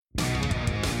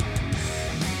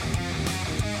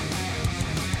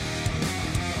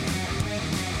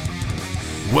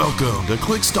Welcome to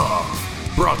Click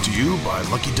Stuff, brought to you by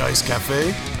Lucky Dice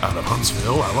Cafe out of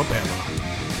Huntsville, Alabama.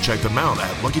 Check them out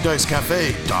at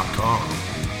LuckyDiceCafe.com.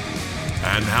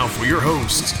 And now for your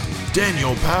hosts,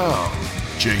 Daniel Powell,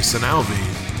 Jason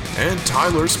Alvey, and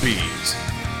Tyler Spees.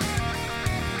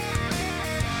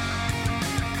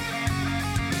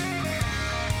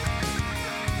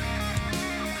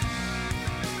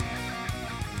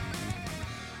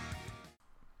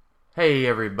 Hey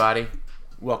everybody,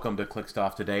 welcome to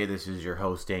ClickStuff today. This is your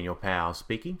host Daniel Powell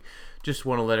speaking. Just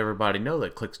want to let everybody know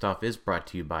that ClickStuff is brought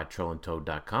to you by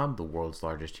TrollandToad.com, the world's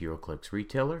largest HeroClix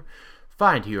retailer.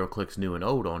 Find HeroClix new and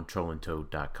old on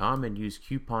TrollandToad.com and use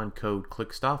coupon code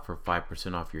ClickStuff for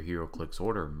 5% off your HeroClix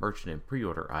order. Merchant and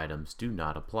pre-order items do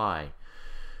not apply.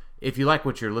 If you like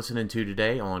what you're listening to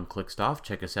today on ClickStuff,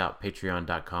 check us out,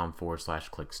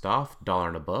 patreon.com/ClickStuff. $1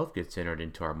 and above gets entered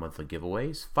into our monthly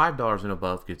giveaways. $5 and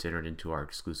above gets entered into our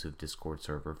exclusive Discord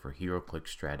server for HeroClix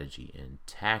strategy and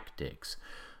tactics.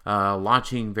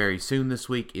 Launching very soon this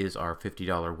week is our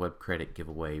 $50 web credit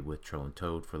giveaway with Troll and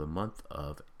Toad for the month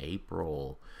of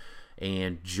April.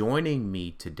 And joining me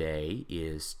today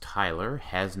is Tyler,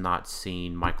 has not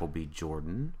seen Michael B.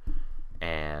 Jordan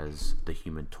as the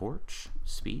Human Torch,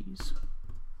 Spees.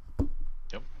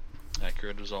 Yep,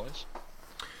 accurate as always.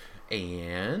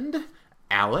 And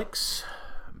Alex,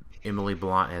 Emily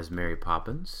Blunt as Mary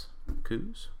Poppins,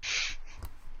 Coos.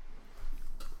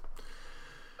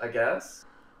 I guess.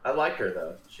 I like her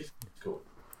though. She's cool.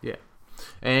 Yeah.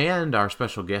 And our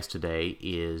special guest today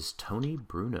is Tony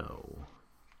Bruno.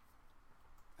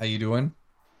 How you doing?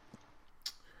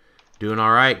 Doing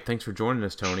all right. Thanks for joining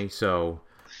us, Tony. So,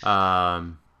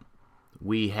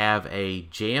 we have a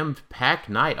jam-packed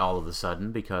night all of a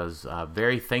sudden because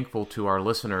very thankful to our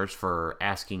listeners for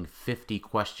asking 50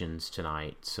 questions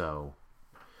tonight. So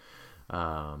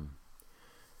I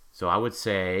would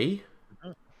say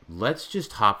let's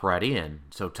just hop right in.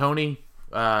 So Tony,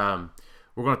 we're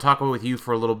going to talk with you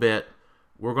for a little bit.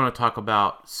 We're going to talk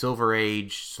about Silver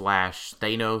Age /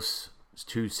 Thanos. It's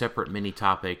two separate mini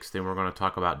topics. Then we're going to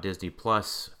talk about Disney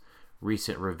Plus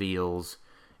recent reveals.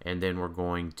 And then we're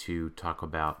going to talk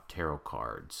about tarot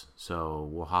cards. So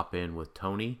we'll hop in with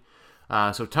Tony.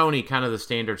 So Tony, kind of the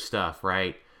standard stuff,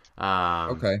 right?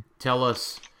 Okay. Tell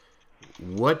us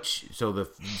so the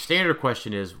standard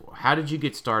question is, how did you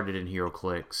get started in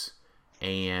HeroClix?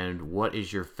 And what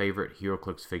is your favorite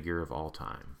HeroClix figure of all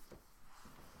time?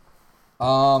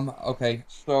 Okay.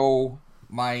 So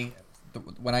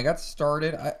when I got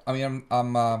started,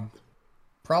 I'm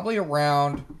probably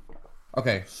around.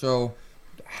 Okay. So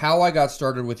how I got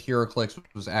started with HeroClix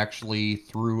was actually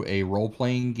through a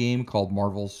role-playing game called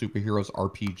Marvel Superheroes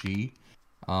RPG.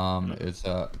 It's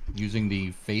using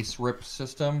the face rip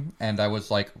system, and I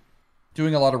was like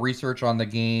doing a lot of research on the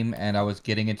game, and I was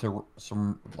getting into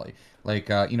some I've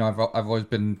always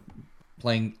been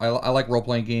playing. I like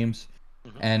role-playing games,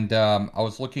 and I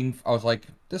was like,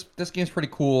 this game's pretty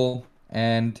cool,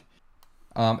 and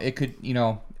it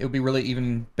would be really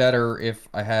even better if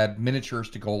I had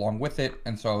miniatures to go along with it.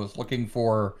 And so I was looking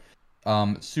for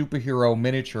superhero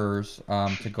miniatures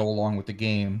to go along with the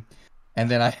game. And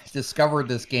then I discovered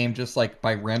this game just like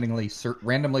by randomly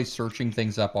searching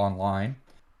things up online.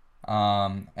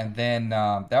 And then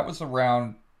that was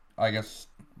around, I guess,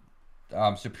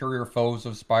 Superior Foes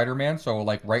of Spider-Man. So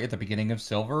like right at the beginning of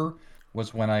Silver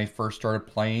was when I first started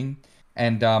playing.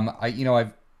 And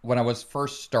when I was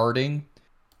first starting,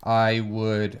 I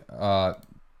was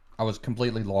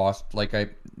completely lost. I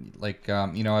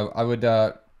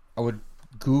would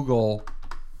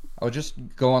just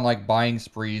go on like buying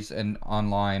sprees and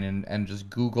online and just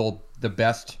Google the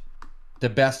best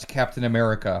Captain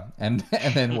America and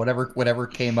then whatever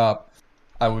came up,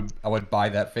 I would buy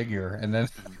that figure. And then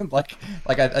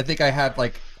I think I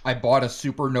bought a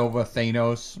Supernova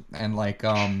Thanos, and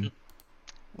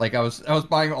I was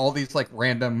buying all these like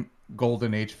random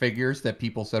Golden Age figures that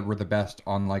people said were the best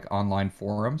on like online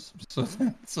forums. So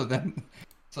then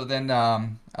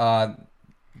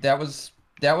that was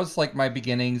like my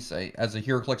beginnings as a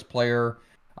HeroClix player.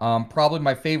 Probably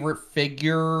my favorite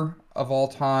figure of all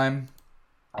time.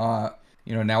 Now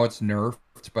it's nerfed,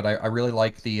 but I really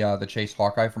like the Chase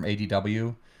Hawkeye from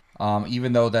ADW.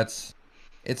 Even though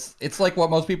it's like what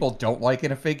most people don't like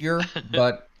in a figure,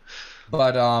 but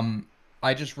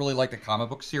I just really like the comic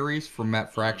book series from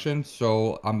Matt Fraction,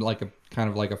 so I'm like a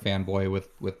fanboy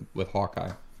with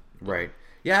Hawkeye. Right.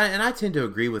 Yeah, and I tend to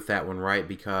agree with that one, right?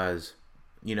 Because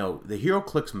the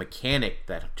HeroClix mechanic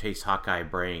that Chase Hawkeye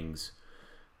brings,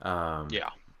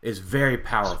 is very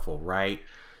powerful, right?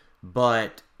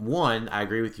 But one, I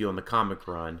agree with you on the comic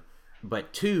run.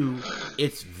 but two,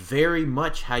 it's very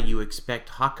much how you expect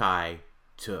Hawkeye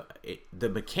to. The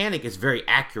mechanic is very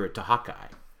accurate to Hawkeye.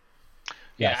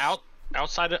 Yes. Yeah,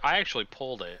 outside I actually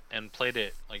pulled it and played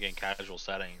it like in casual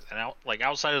settings, and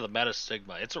outside of the meta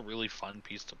stigma, it's a really fun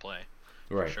piece to play.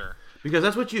 Right. For sure. Because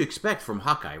that's what you expect from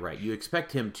Hawkeye, right? You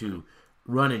expect him to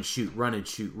run and shoot, run and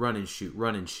shoot, run and shoot,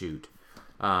 run and shoot.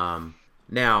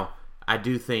 Now, I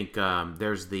do think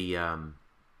there's the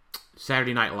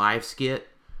Saturday Night Live skit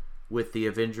with the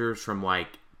Avengers from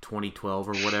like 2012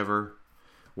 or whatever.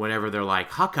 Whenever they're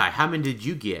like, Hawkeye, how many did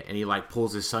you get? And he like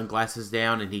pulls his sunglasses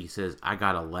down and he says, I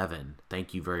got 11.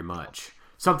 Thank you very much.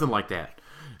 Something like that.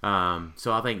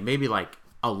 So I think maybe like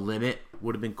a limit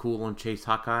would have been cool on Chase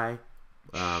Hawkeye.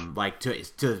 Like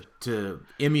to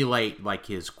emulate like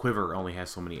his quiver only has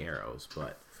so many arrows,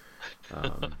 but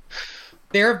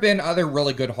There have been other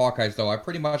really good Hawkeyes though. I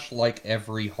pretty much like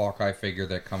every Hawkeye figure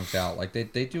that comes out. Like they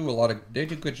do a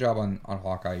good job on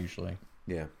Hawkeye usually.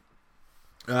 yeah.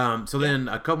 So then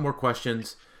a couple more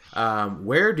questions.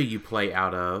 Where do you play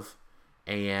out of?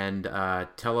 And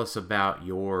tell us about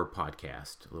your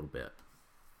podcast a little bit.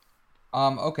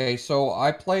 Okay, so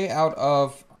I play out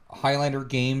of Highlander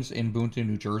Games in Boonton,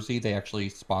 New Jersey. They actually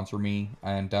sponsor me,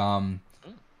 and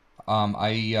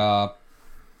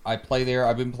I play there.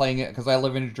 I've been playing it because I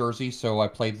live in New Jersey, so I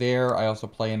play there. I also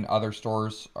play in other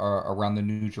stores around the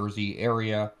New Jersey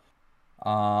area.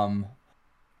 And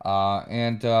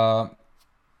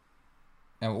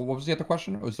what was the other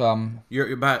question? It was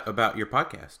You're about your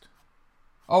podcast.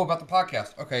 Oh, about the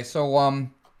podcast. Okay, so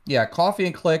yeah, Coffee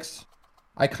and Clicks.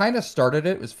 I kind of started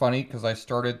it. It was funny because I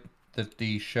started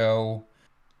the show.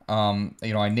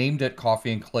 I named it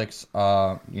Coffee and Clicks.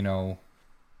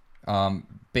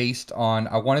 Based on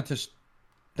I wanted to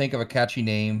think of a catchy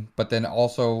name, but then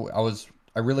also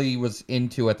I really was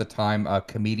into at the time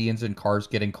comedians in cars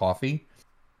getting coffee,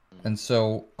 and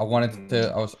so I wanted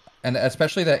to. And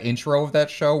especially that intro of that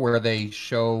show where they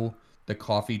show the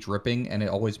coffee dripping, and it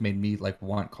always made me like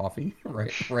want coffee,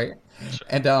 right?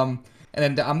 And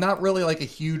I'm not really like a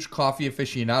huge coffee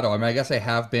aficionado. I mean, I guess I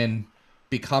have been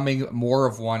becoming more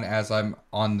of one as I'm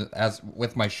as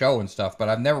with my show and stuff, but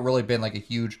I've never really been like a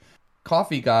huge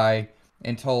coffee guy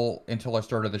until I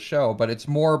started the show. But it's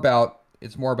more about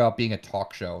being a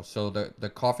talk show. So the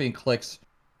Coffee and Clicks,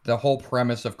 the whole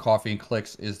premise of Coffee and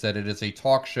Clicks is that it is a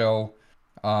talk show.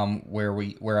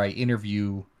 Where I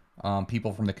interview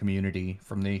people from the community,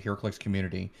 from the HeroClix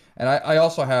community, and I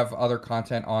also have other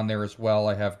content on there as well.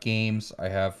 I have games, I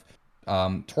have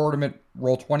tournament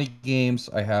Roll20 games,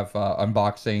 I have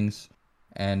unboxings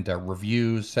and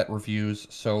set reviews.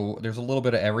 So there's a little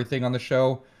bit of everything on the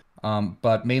show,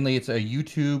 but mainly it's a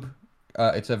YouTube,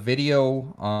 it's a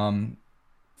video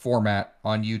format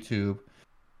on YouTube,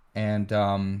 and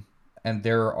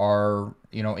there are,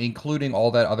 including all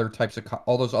those other types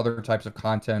of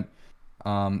content.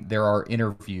 There are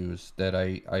interviews that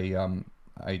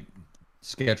I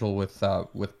schedule with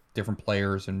different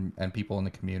players and people in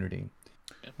the community.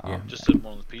 Yeah, just did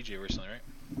one with PJ recently, right?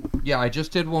 Yeah, I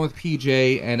just did one with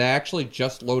PJ, and I actually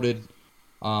just loaded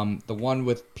the one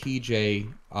with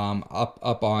PJ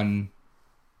up on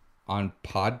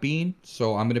Podbean.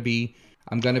 So I'm gonna be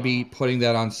putting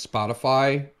that on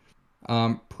Spotify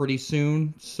pretty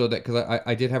soon, so that because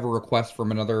I did have a request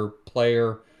from another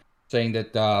player saying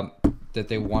that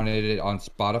they wanted it on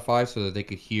Spotify so that they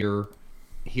could hear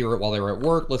it while they were at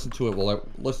work, listen to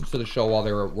the show while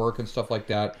they were at work and stuff like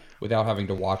that without having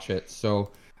to watch it.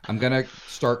 So I'm gonna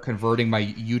start converting my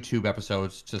YouTube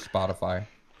episodes to Spotify.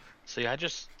 See, I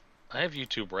have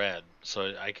YouTube Red,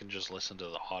 so I can just listen to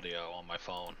the audio on my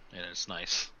phone, and it's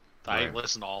nice. Right. I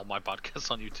listen to all my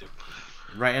podcasts on YouTube.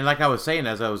 Right, and like I was saying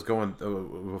as I was going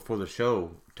before the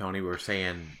show, Tony, we were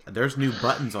saying there's new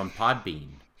buttons on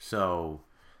Podbean. So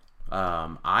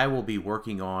I will be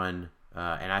working on,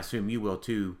 and I assume you will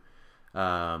too,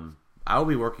 I will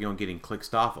be working on getting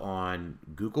Clickstuff on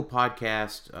Google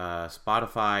Podcast,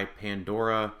 Spotify,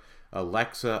 Pandora,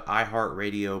 Alexa,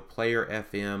 iHeartRadio, Player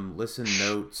FM, Listen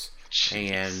Notes,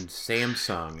 and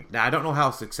Samsung. Now, I don't know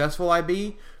how successful I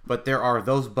be, but there are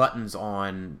those buttons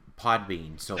on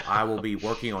Podbean, so I will be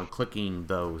working on clicking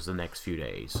those the next few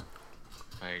days.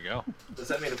 There you go. Does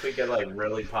that mean if we get like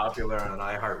really popular on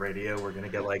iHeartRadio, we're gonna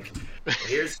get like,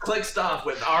 here's Click Stuff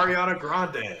with Ariana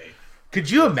Grande? Could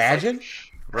you imagine?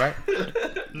 Right.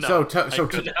 No,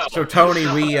 So Tony,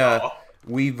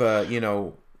 we've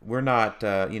we're not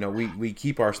we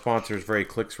keep our sponsors very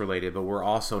clicks related, but we're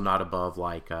also not above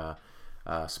like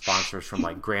sponsors from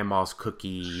like Grandma's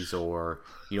Cookies, or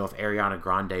if Ariana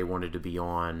Grande wanted to be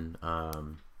on,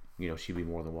 she'd be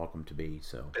more than welcome to be.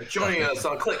 So And joining us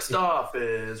on Click Stuff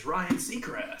is Ryan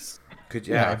Seacrest. Could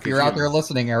Yeah, if you're out there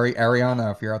listening,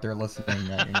 Ariana, if you're out there listening,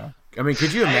 you know. I mean,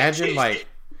 could you imagine like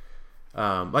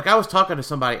I was talking to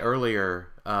somebody earlier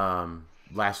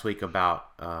last week about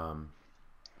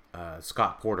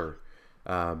Scott Porter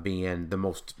being the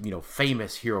most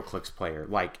famous HeroClix player,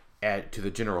 like to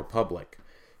the general public,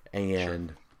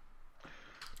 and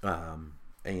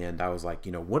and I was like,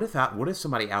 what if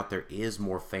somebody out there is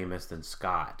more famous than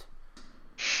Scott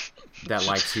that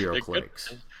likes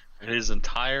HeroClix? It is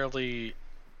entirely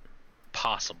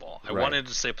possible. I Right. wanted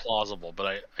to say plausible,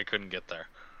 but I couldn't get there.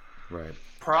 Right.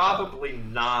 Probably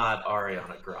not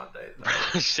Ariana Grande.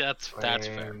 Though. That's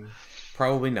fair.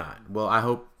 Probably not. Well, I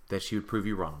hope that she would prove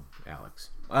you wrong, Alex.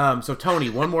 So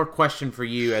Tony, one more question for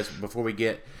you before we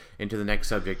get into the next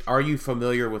subject. Are you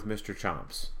familiar with Mr.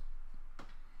 Chomps?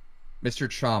 Mr.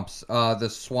 Chomps, the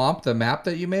swamp, the map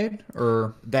that you made,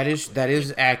 or That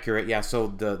is accurate. Yeah. So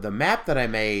the map that I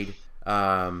made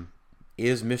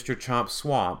is Mr. Chomps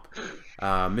Swamp.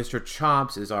 Mr.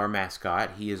 Chomps is our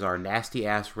mascot. He is our nasty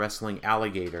ass wrestling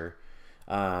alligator,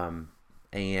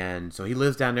 and so he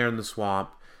lives down there in the swamp.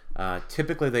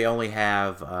 Typically, they only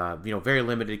have very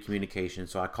limited communication.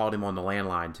 So I called him on the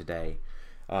landline today,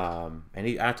 and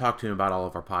I talked to him about all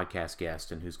of our podcast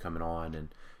guests and who's coming on, and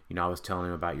I was telling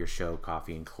him about your show,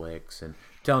 Coffee and Clicks, and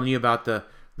telling you about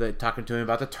talking to him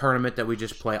about the tournament that we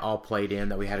just played in,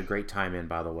 that we had a great time in,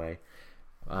 by the way.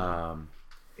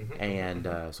 And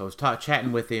so I was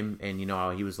chatting with him, and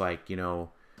he was like,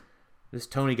 this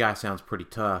Tony guy sounds pretty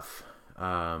tough.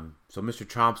 So Mr.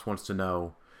 Chomps wants to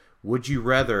know, would you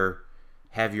rather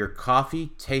have your coffee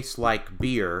taste like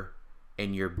beer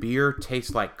and your beer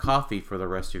taste like coffee for the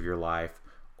rest of your life,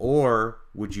 or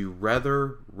would you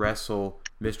rather wrestle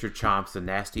Mr. Chomps, the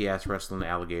nasty ass wrestling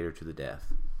alligator, to the death?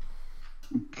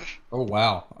 oh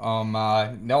wow,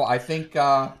 no, I think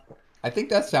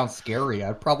that sounds scary.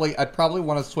 I'd probably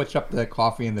want to switch up the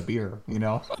coffee and the beer.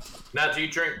 Now, do you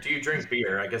drink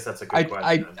beer? I guess that's a good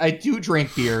question. I do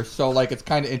drink beer, so like it's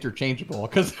kind of interchangeable.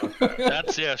 Cause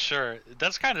Sure.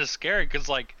 That's kind of scary because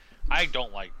like I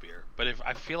don't like beer, but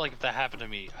I feel like if that happened to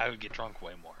me, I would get drunk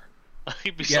way more.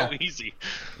 It'd be so easy.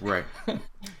 Right.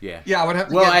 Yeah. Yeah, I would have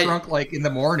to get drunk like in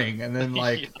the morning, and then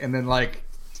like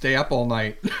stay up all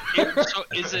night. So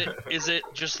is it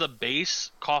just the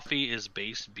base coffee is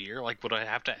base beer? Like, would I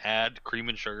have to add cream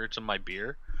and sugar to my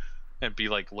beer and be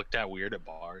like looked at weird in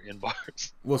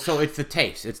bars? Well, so it's the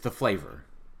taste, it's the flavor.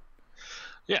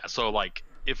 Yeah. So like,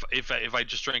 if I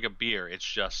just drank a beer, it's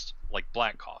just like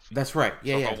black coffee. That's right.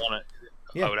 Yeah. So yeah. if I want it,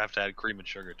 I would have to add cream and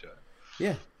sugar to it.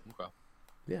 Yeah. Okay.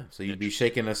 Yeah. So you'd be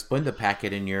shaking a Splenda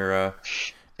packet in your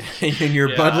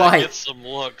Bud I Light. get some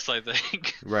looks, I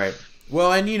think. Right.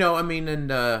 Well, and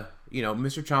Mr.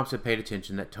 Chomps had paid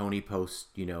attention that Tony posts,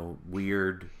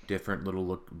 weird, different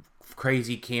little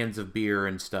crazy cans of beer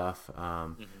and stuff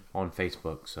on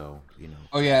Facebook. So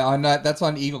Oh yeah, on that's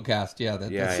on Eaglecast. Yeah.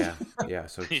 Yeah.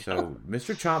 So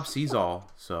Mr. Chomps sees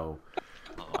all. So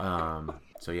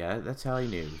yeah, that's how he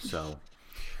knew. So,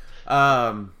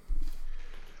 all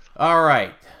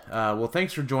right. Well,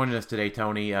 thanks for joining us today,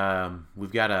 Tony.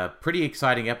 We've got a pretty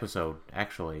exciting episode,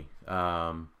 actually.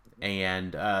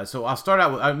 And so I'll start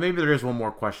out with maybe there is one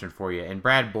more question for you. And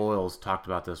Brad Boyles talked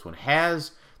about this one.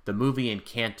 Has the movie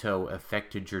Encanto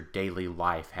affected your daily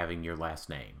life, having your last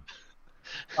name?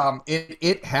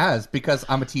 It has, because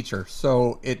I'm a teacher,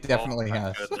 so it definitely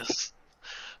has. Goodness.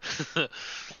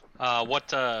 I'm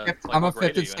a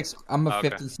fifth and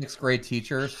sixth grade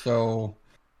teacher, so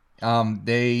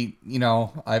they,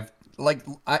 I've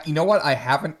I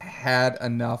haven't had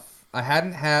enough. I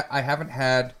haven't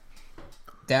had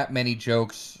that many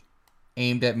jokes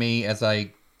aimed at me as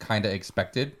I kind of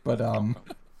expected, but I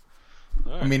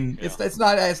mean, it's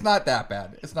not that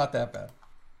bad. It's not that bad.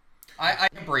 I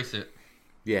embrace it.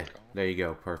 Yeah, there you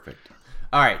go. Perfect.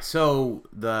 All right, so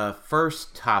the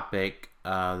first topic,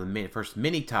 first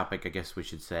mini topic, I guess we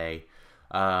should say,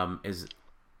 is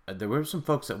there were some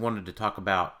folks that wanted to talk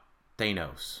about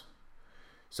Thanos.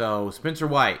 So Spencer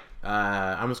White,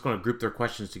 I'm just going to group their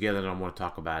questions together and I want to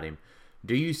talk about him.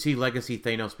 Do you see Legacy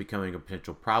Thanos becoming a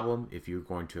potential problem? If you're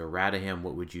going to errata him,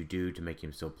 what would you do to make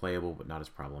him still playable but not as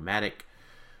problematic?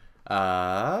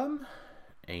 And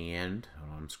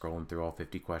I'm scrolling through all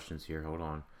 50 questions here. Hold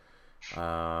on.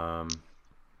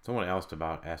 Someone else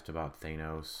asked about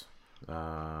Thanos.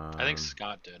 I think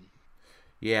Scott did.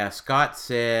 Yeah, Scott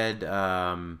said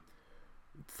Thanos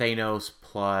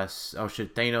plus. Oh,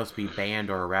 should Thanos be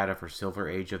banned or errata for Silver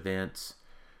Age events?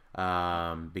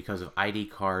 Because of ID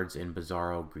cards in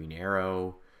Bizarro Green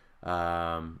Arrow.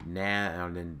 And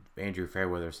then Andrew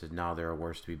Fairweather said, no, there are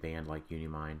worse to be banned, like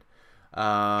Unimind.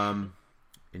 And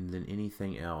then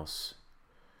anything else?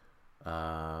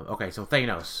 Okay, so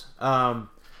Thanos.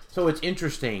 So it's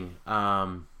interesting.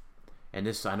 And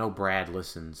this, I know Brad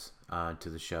listens to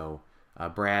the show.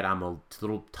 Brad, I'm a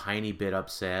little tiny bit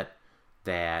upset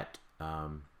that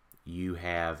you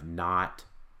have not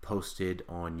posted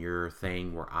on your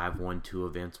thing where I've won 2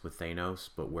 events with Thanos,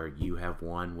 but where you have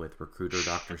won with Recruiter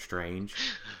Doctor Strange.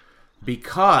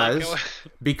 Because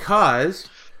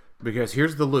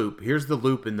here's the loop. Here's the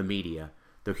loop in the media,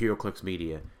 the HeroClix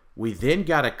media. We then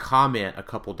got a comment a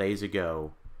couple days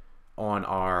ago on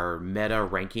our meta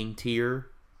ranking tier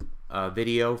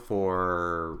video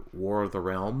for War of the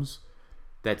Realms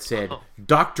that said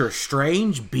Doctor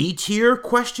Strange B tier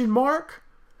question mark.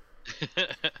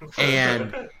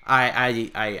 And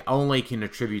I only can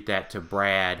attribute that to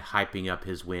Brad hyping up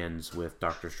his wins with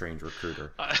Doctor Strange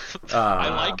Recruiter. I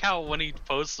like how when he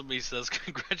posts them, he says,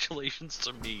 "Congratulations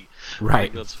to me." Right. I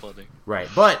think that's funny. Right.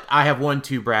 But I have won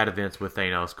 2 Brad events with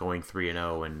Thanos, going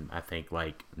 3-0, and I think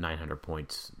like 900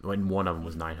 points. When one of them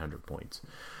was 900 points.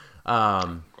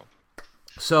 Cool.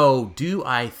 So do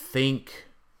I think...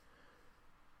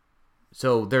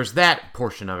 So there's that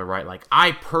portion of it, right? Like,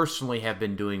 I personally have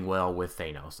been doing well with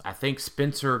Thanos. I think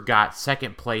Spencer got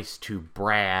second place to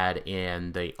Brad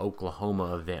in the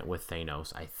Oklahoma event with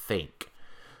Thanos, I think.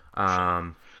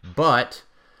 But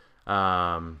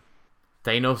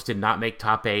Thanos did not make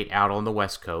top 8 out on the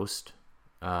West Coast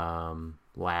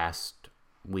last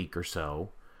week or so.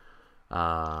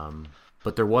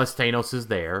 But there was Thanoses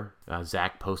there.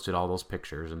 Zach posted all those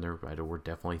pictures, and there were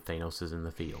definitely Thanoses in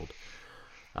the field.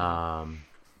 So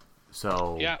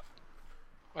Yeah,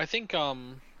 I think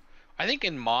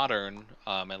in modern,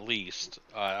 at least,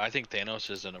 I think Thanos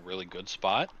is in a really good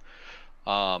spot.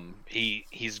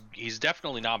 He's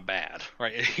definitely not bad,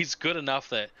 right? He's good enough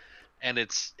that, and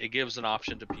it gives an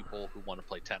option to people who want to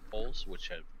play tentpoles, which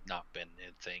have not been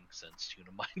a thing since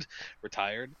Unimind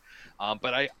retired.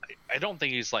 But I don't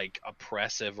think he's like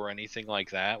oppressive or anything like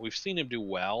that. We've seen him do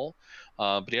well,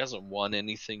 but he hasn't won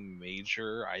anything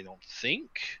major, I don't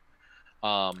think.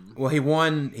 Well, he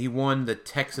won the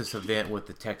Texas event with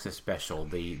the Texas special,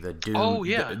 the Doom. Oh,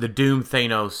 yeah. the Doom,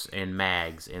 Thanos, and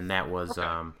Mags, and that was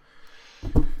Okay.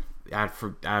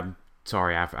 I'm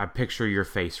sorry, I picture your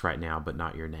face right now, but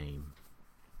not your name.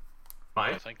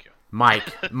 Oh, thank you.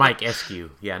 Mike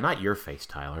Eskew. Yeah, not your face,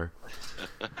 Tyler.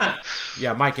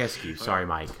 Yeah, Mike Eskew. Sorry,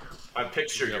 Mike. I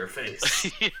picture your face.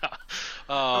 Yeah.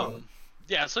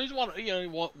 Yeah, so he's one of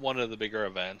the bigger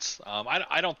events.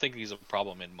 I don't think he's a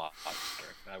problem in modern.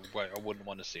 I wouldn't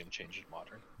want to see him change in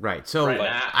modern. Right. So Right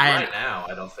now,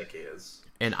 I don't think he is.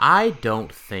 And I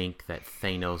don't think that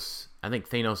Thanos... I think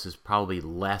Thanos is probably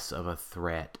less of a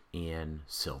threat in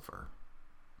Silver.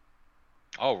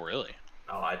 Oh, really?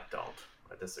 No, I don't.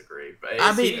 I disagree. But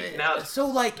I mean,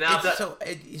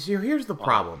 here's the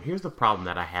problem. Here's the problem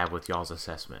that I have with y'all's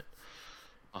assessment.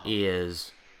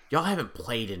 Is y'all haven't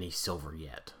played any Silver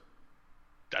yet.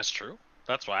 That's true.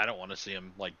 That's why I don't want to see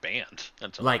him like banned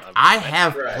until I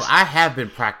have been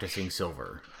practicing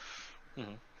Silver,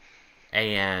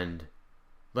 and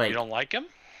like you don't like him.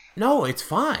 No, it's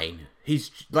fine.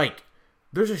 He's like,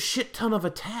 there's a shit ton of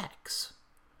attacks.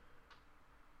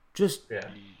 Just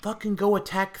fucking go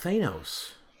attack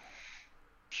Thanos.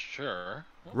 Sure.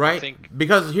 Well, right?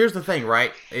 Because here's the thing,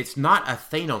 right? It's not a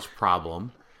Thanos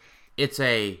problem. It's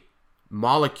a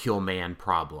Molecule Man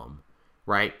problem,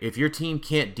 right? If your team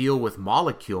can't deal with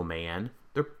Molecule Man,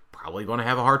 they're probably going to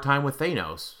have a hard time with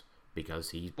Thanos because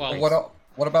he... Well,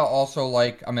 what about also,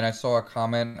 like, I mean, I saw a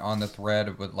comment on the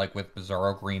thread with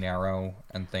Bizarro, Green Arrow,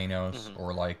 and Thanos,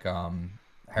 or like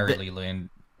Harry Leland.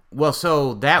 Well,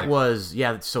 so that was,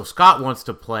 so Scott wants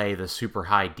to play the super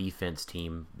high defense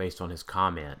team based on his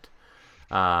comment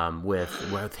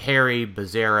with Harry,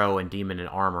 Bizarro, and Demon in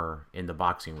Armor in the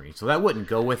boxing ring. So that wouldn't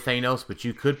go with Thanos, but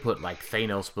you could put like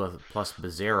Thanos plus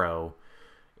Bizarro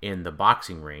in the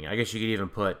boxing ring. I guess you could even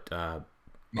put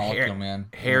Molecule Man.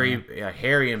 Harry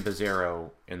and Bizarro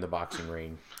in the boxing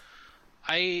ring.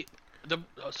 I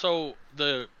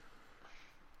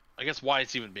guess why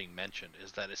it's even being mentioned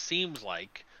is that it seems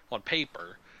like on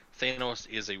paper Thanos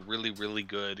is a really, really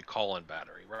good call-in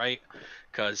battery, right?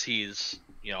 Because he's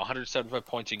 175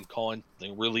 points. He can call in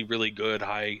really, really good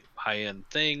high-end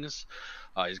things.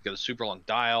 He's got a super long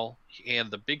dial, and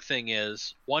the big thing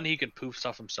is one, he can poof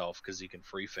stuff himself because he can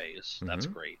free phase. That's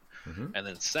great. And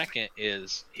then second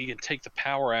is he can take the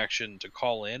power action to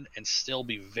call in and still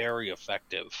be very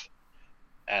effective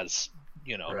as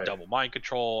double mind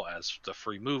control, as the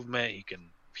free movement. He can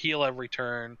heal every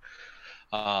turn.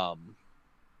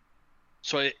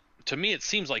 So to me, it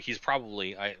seems like he's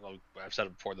probably, I've said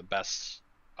it before, the best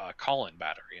call-in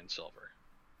battery in Silver,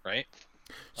 right?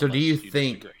 So do you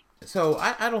think So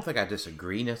I don't think I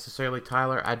disagree necessarily,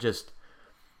 Tyler. I just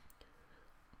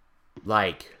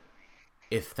like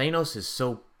if Thanos is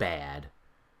so bad,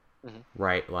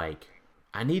 right? Like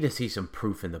I need to see some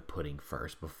proof in the pudding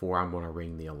first before I'm going to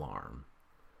ring the alarm.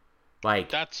 Like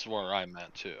That's where I'm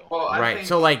at too. Well, I right. think,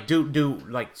 So like do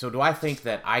I think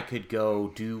that I could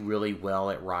go do really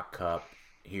well at Rock Cup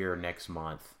here next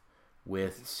month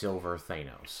with Silver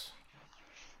Thanos?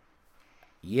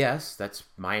 Yes, that's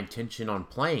my intention on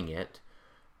playing it,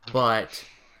 but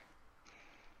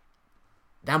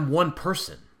I'm one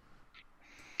person,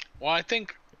 Well, I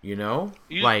think you know?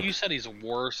 you said he's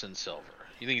worse in Silver.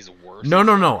 You think he's worse? No. in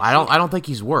Silver? I don't think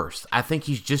he's worse. I think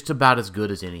he's just about as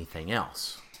good as anything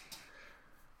else.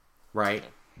 Right?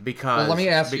 Because Well, let me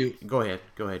ask you. Go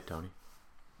ahead, Tony.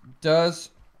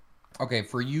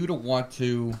 For you to want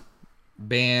to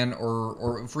ban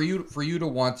or for you to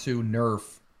want to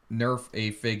nerf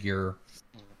a figure,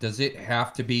 does it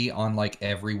have to be on like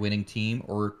every winning team,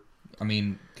 or I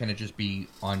mean, can it just be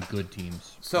on good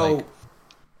teams? So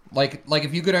like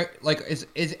if you could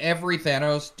is every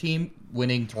Thanos team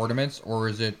winning tournaments, or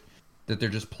is it that they're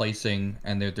just placing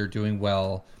and they're doing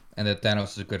well and that Thanos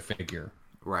is a good figure?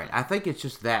 right, I think it's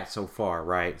just that so far,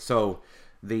 right? So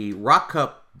the Rock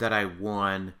Cup that I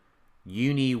won,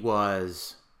 Uni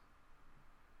was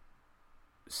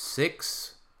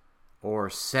 6 or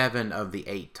 7 of the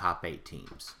 8 top 8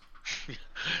 teams.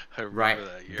 I remember Right.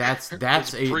 that year. That's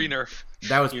pre-nerf.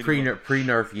 That was Uni.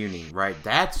 pre-nerf Uni, right?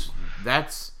 That's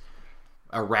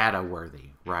errata worthy,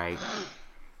 right?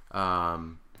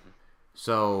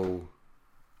 So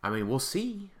I mean, we'll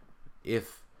see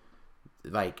if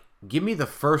like give me the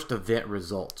first event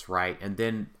results, right? And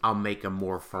then I'll make a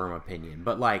more firm opinion.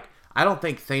 But like I don't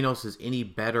think Thanos is any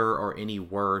better or any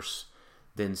worse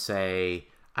than say,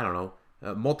 I don't know,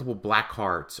 multiple black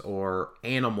hearts or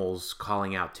animals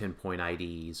calling out 10-point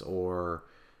IDs or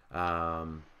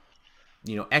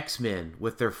X-Men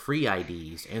with their free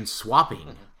IDs and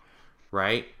swapping,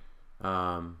 right?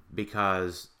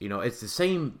 Because it's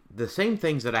the same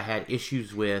things that I had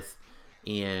issues with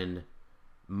in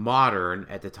Modern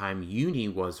at the time Uni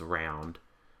was around.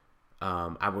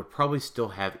 I would probably still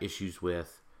have issues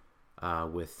with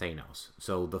Thanos.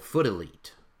 So the Foot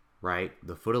Elite, right?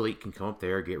 The Foot Elite can come up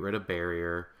there, get rid of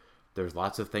Barrier. There's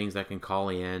lots of things that can call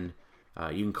in.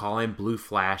 You can call in Blue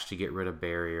Flash to get rid of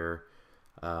Barrier.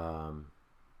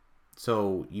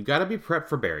 So you got to be prepped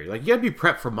for Barrier. Like, you got to be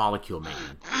prepped for Molecule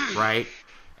Man, right?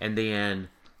 And then,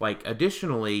 like,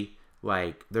 additionally,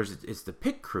 like, it's the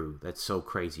Pit Crew that's so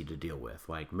crazy to deal with.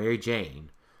 Like, Mary Jane.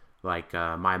 Like,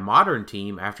 my Modern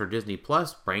team, after Disney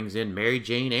Plus, brings in Mary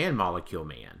Jane and Molecule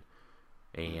Man.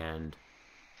 And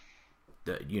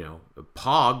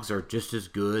Pogs are just as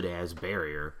good as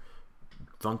Barrier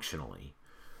functionally.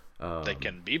 They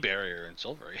can be Barrier in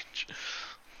Silver Age.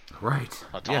 Right.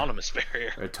 Autonomous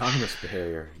Barrier. Autonomous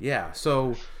Barrier. Yeah.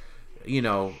 So,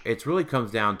 it really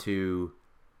comes down to,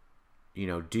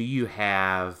 do you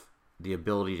have the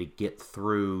ability to get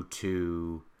through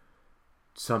to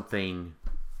something?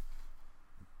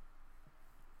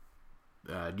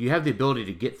 Do you have the ability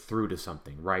to get through to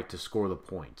something, right? To score the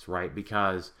points, right?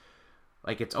 Because,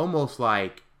 like, it's almost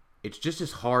like it's just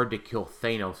as hard to kill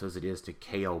Thanos as it is to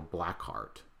KO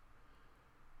Blackheart.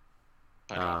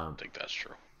 I don't think that's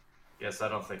true. Yes, I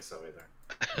don't think so either.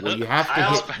 Well, you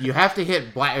have to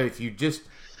hit Black. If you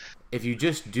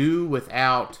just do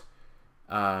without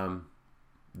the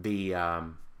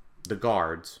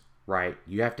guards, right?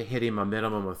 You have to hit him a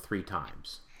minimum of 3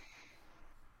 times.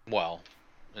 Well,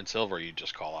 in Silver, you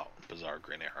just call out Bizarre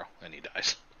Green Arrow, and he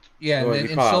dies. Yeah, Well, and you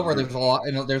in call Silver,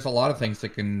 it- there's a lot of things that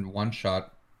can one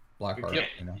shot Blackheart. Yep.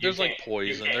 There's You like can't-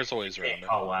 poison. you There's always can't around there.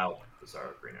 call out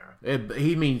Bizarre Green Arrow.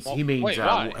 He means wait,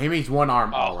 why? he means one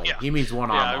arm Oh, ollie. yeah. He means one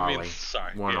Yeah, arm I mean, ollie.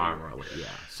 sorry. One Yeah, arm you're right. ollie. Yeah.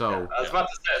 So I was about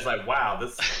to say, I was like, wow,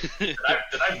 this did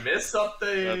I miss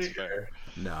something? That's fair.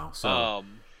 no. So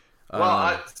Um, Well,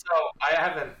 I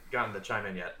haven't gotten to chime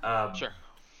in yet. sure.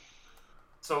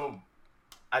 So,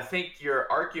 I think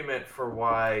your argument for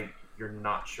why you're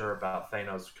not sure about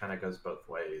Thanos kind of goes both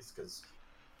ways, because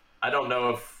I don't know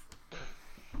if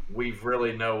we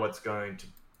really know what's going to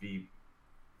be.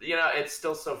 It's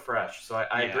still so fresh. So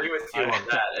I Yeah. agree with you on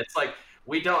that. It's like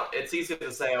we don't. It's easy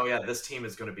to say, oh yeah, this team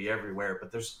is going to be everywhere, but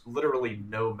there's literally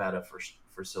no meta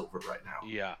for Silver right now.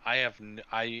 Yeah,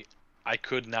 I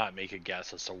could not make a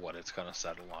guess as to what it's gonna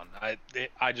settle on.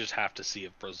 I just have to see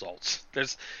results.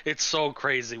 It's so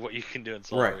crazy what you can do in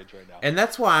Silver Age right now. and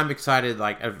that's why I'm excited.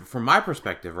 Like from my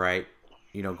perspective, right?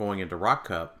 Going into Rock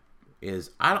Cup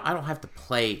is I don't have to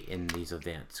play in these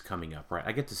events coming up, right?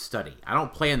 I get to study. I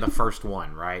don't play in the first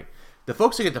one, right? The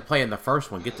folks who get to play in the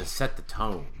first one get to set the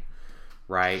tone,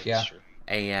 right? Yeah. Sure.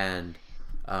 And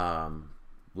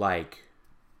like,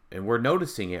 and we're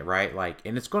noticing it, right? Like,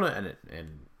 and it's gonna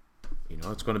and you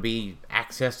know, it's gonna be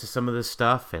access to some of this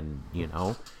stuff, and you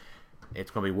know,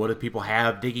 it's gonna be what do people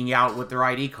have digging out with their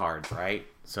ID cards, right?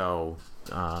 So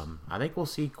I think we'll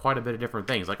see quite a bit of different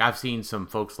things. Like I've seen some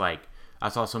folks, like I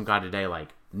saw some guy today, like,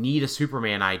 need a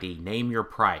Superman ID, name your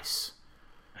price.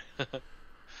 And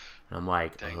I'm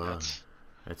like, Dang,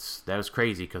 that was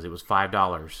crazy because it was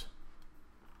 $5.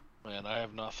 Man, I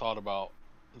have not thought about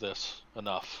this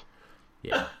enough.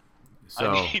 Yeah.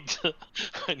 So I need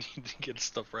to get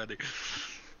stuff ready.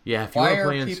 yeah, if you Why were are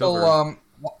playing people? Silver,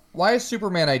 Why is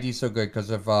Superman ID so good? Because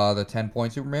of the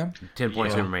 10-point Superman? 10-point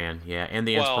Yeah. Superman, yeah, and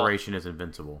the Well- inspiration is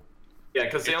invincible. Yeah,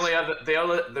 because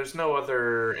there's no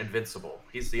other Invincible.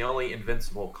 He's the only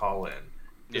Invincible call-in.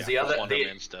 Yeah, The other, Wonder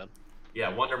Man's dead.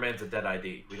 yeah, Wonder Man's a dead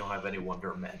ID. We don't have any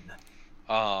Wonder Men.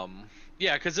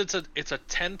 Yeah, because it's a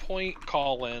 10-point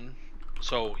call in,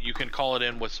 so you can call it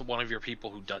in with one of your people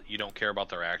who you don't care about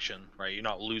their action, right? You're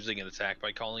not losing an attack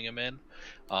by calling him in,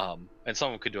 and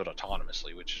someone could do it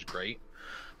autonomously, which is great.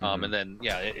 And then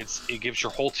yeah, it gives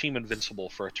your whole team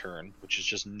invincible for a turn, which is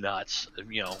just nuts.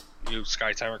 You know, you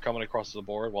Sky Timer coming across the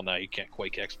board. Well, now you can't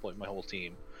Quake exploit my whole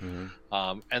team.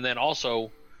 And then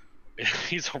also,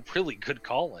 he's a really good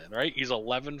call in, right? He's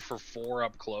 11 for 4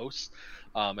 up close.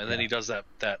 And then he does that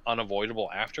unavoidable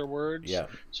afterwards. Yeah.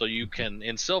 So you can,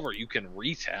 in Silver, you can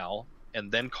retell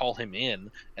and then call him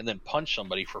in and then punch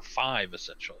somebody for 5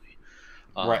 essentially.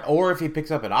 Right, or if he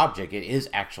picks up an object, it is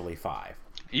actually 5.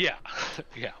 Yeah,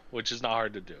 yeah, which is not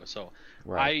hard to do. So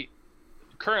Right.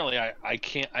 I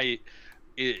can't.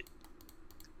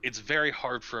 It's very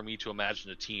hard for me to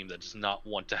imagine a team that does not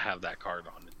want to have that card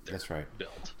on their That's right.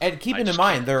 build. And keeping in just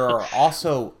mind, can't. there are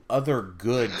also other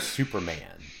good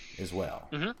Superman as well.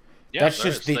 Yeah, that's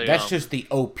there just is. that's just the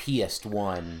OPest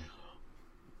one.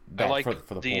 I like for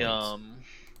the points.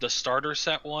 The starter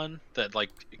set one that like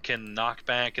can knock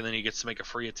back and then he gets to make a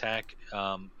free attack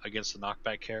against the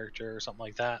knockback character or something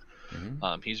like that.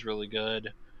 He's really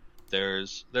good.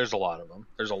 There's a lot of them.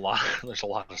 There's a lot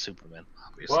of Superman,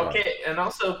 obviously. Well, okay, and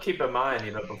also keep in mind,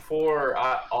 you know, before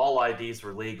all IDs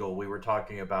were legal, we were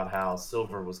talking about how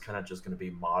Silver was kind of just going to be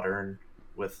modern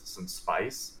with some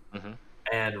spice.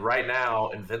 And right now,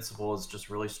 Invincible is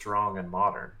just really strong and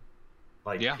modern.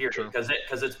 Like, Yeah, period, true.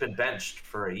 because it's been benched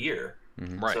for a year.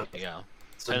 Right, So- yeah.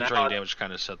 So Penetrating now, damage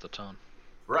kind of set the tone.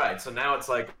 right, so now it's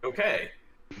like, okay,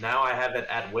 now I have it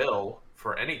at will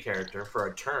for any character for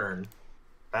a turn.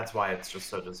 That's why it's just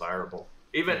so desirable.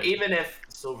 Even if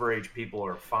Silver Age people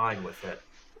are fine with it,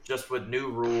 just with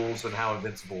new rules and how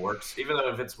Invincible works, even though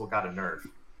Invincible got a nerf,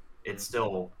 it's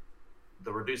still,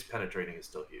 the reduced penetrating is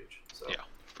still huge. So Yeah,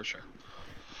 for sure.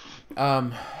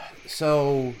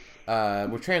 So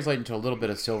we're translating to a little bit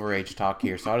of Silver Age talk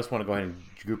here, so I just want to go ahead and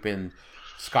group in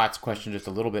Scott's question just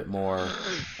a little bit more.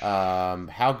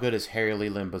 How good is Harry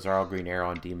Leland, Bizarro, Green Arrow,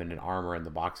 and Demon and Armor in the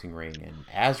boxing ring? And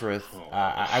Azrith,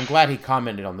 I'm glad he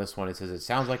commented on this one. It says it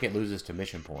sounds like it loses to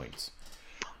mission points,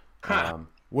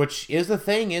 which is the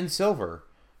thing in Silver,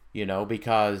 you know,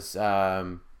 because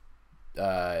you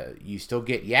still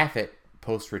get Yaphet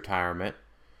post retirement.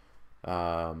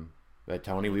 But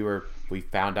Tony, we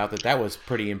found out that was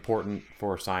pretty important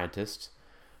for scientists.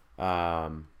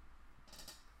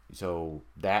 So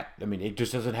that, I mean, it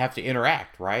just doesn't have to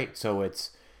interact, right? So it's,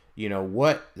 you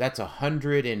know, that's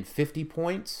 150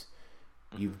 points.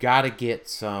 You've got to get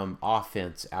some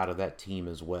offense out of that team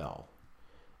as well.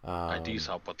 IDs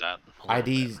help with that. a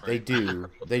little IDs, bit, right?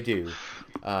 they do.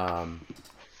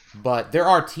 But there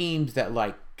are teams that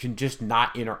like can just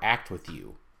not interact with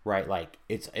you, right? Like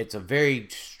it's a very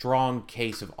strong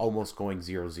case of almost going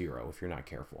 0-0 if you're not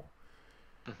careful.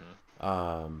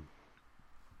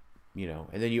 You know,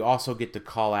 and then you also get to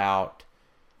call out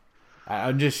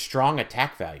just strong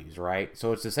attack values, right?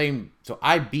 So it's the same. So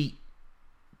I beat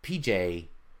PJ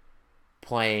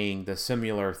playing the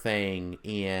similar thing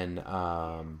in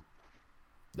the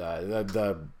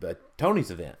Tony's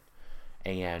event,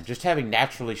 and just having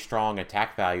naturally strong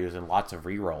attack values and lots of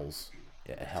rerolls,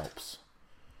 it helps.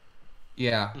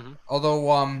 Yeah. Although,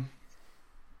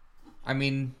 I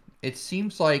mean, it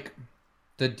seems like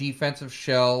the defensive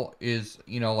shell is,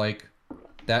 you know, like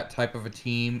that type of a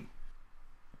team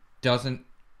doesn't.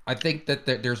 I think that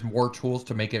there's more tools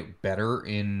to make it better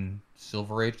in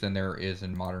Silver Age than there is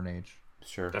in Modern Age.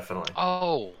 Sure. definitely.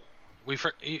 Oh,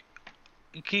 he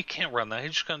can't run that.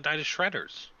 He's just gonna die to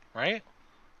shredders, right?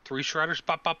 3 shredders,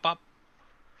 pop, pop, pop.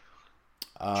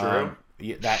 True.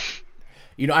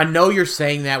 You know, I know you're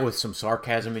saying that with some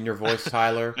sarcasm in your voice,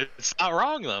 Tyler, It's not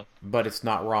wrong though. but it's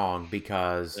not wrong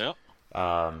because Yep.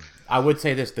 I would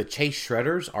say this: the Chase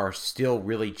Shredders are still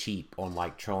really cheap on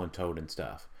like Troll and Toad and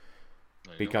stuff.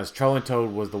 Because Troll and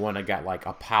Toad was the one that got like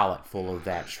a pallet full of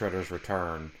that Shredder's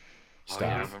Return stuff. Oh,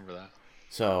 yeah, I remember that.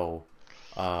 So,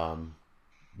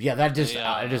 yeah,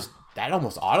 that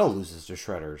almost auto loses to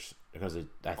Shredders because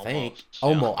I think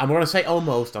almost. I'm going to say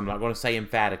almost. I'm not going to say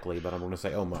emphatically, but I'm going to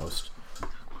say almost.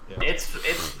 Yeah.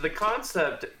 It's the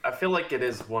concept. I feel like it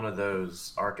is one of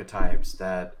those archetypes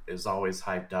that is always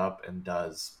hyped up and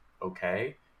does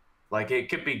okay. Like, it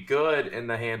could be good in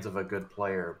the hands of a good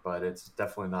player, but it's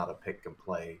definitely not a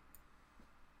pick-and-play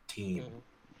team.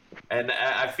 Mm-hmm. And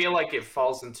I feel like it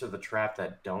falls into the trap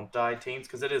that don't die teams,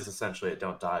 because it is essentially a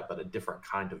don't die, but a different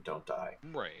kind of don't die.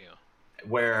 Right, yeah.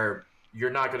 Where you're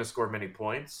not going to score many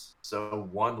points, so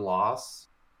one loss,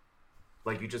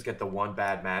 like you just get the one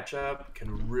bad matchup,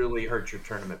 can really hurt your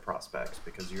tournament prospects,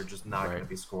 because you're just not going to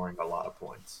be scoring a lot of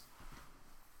points.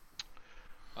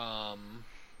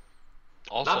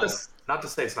 Also, not to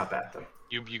say it's not bad though.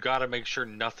 You got to make sure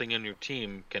nothing in your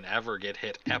team can ever get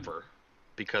hit ever,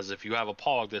 because if you have a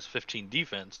Pog that's 15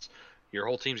 defense, your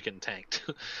whole team's getting tanked.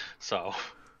 So.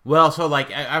 Well, so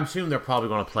like I'm assuming they're probably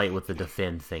going to play it with the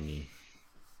defend thingy.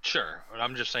 Sure, but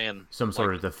I'm just saying some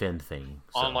sort of defend thing.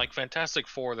 So. On like Fantastic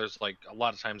Four, there's like a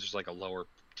lot of times there's like a lower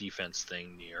defense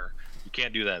thing near. You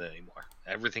can't do that anymore.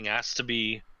 Everything has to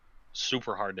be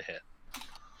super hard to hit,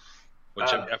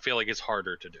 which I feel like it's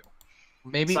harder to do.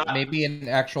 Maybe an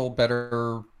actual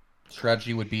better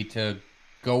strategy would be to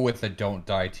go with a don't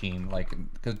die team, like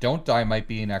because don't die might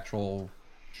be an actual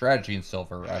strategy in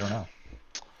Silver. I don't know.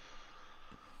 I'm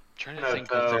trying to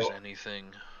think if there's anything.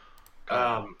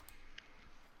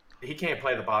 He can't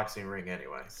play the boxing ring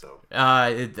anyway, so.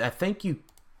 I think you.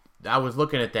 I was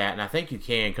looking at that, and I think you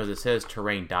can because it says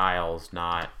terrain dials,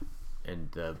 not, and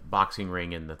the boxing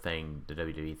ring and the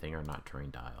WWE thing are not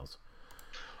terrain dials.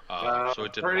 So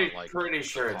it pretty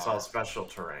sure it's all special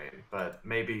terrain, but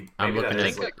maybe I'm looking that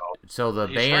is at so the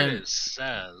ban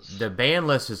the ban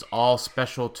list is all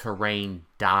special terrain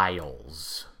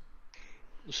dials.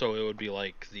 So it would be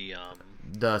like the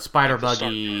spider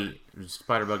buggy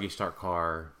start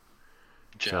car,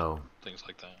 so things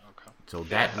like that. Okay. So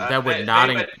that would not.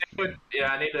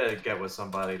 I need to get with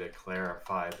somebody to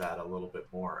clarify that a little bit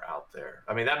more out there.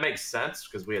 I mean, that makes sense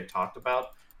because we had talked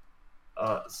about.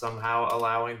 Somehow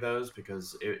allowing those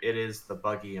because it is the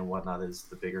buggy and whatnot is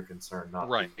the bigger concern, not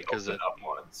the open up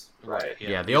ones. Right.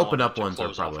 Yeah, the open up ones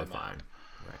are probably fine.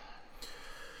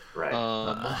 Right.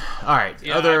 All right.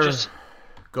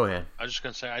 Go ahead. I was just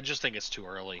gonna say I just think it's too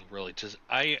early, really.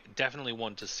 I definitely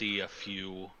want to see a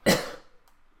few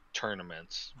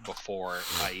tournaments before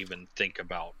I even think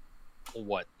about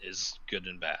what is good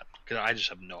and bad because I just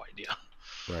have no idea.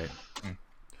 Right.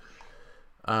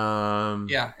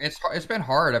 Yeah, it's been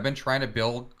hard. I've been trying to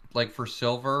build like for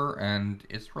Silver, and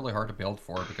it's really hard to build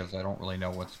for because I don't really know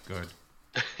what's good.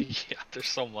 Yeah, there's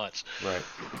so much. Right.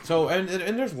 So and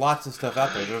there's lots of stuff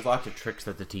out there. There's lots of tricks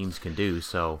that the teams can do.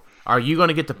 So, are you going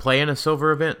to get to play in a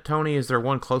Silver event, Tony? Is there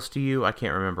one close to you? I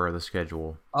can't remember the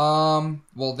schedule.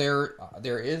 Well, there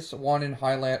is one in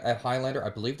Highlander. I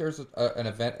believe there's an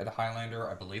event at Highlander.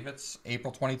 I believe it's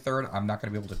April 23rd. I'm not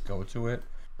going to be able to go to it.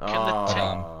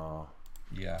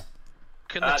 Yeah.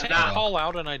 Can the tank call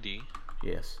out an ID?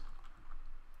 Yes.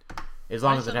 As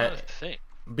long as it has.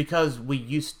 Because we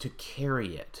used to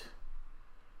carry it.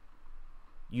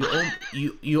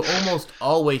 You almost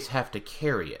always have to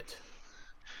carry it.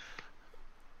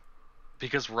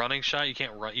 Because running shot, you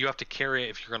can't run. You have to carry it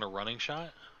if you're going to running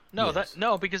shot. No, yes.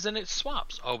 Because then it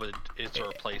swaps. Oh, but it's a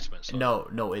replacement. So.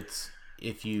 No, it's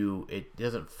it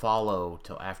doesn't follow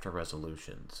till after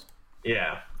resolutions.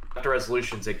 Yeah. After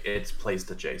resolutions, it's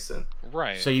placed adjacent.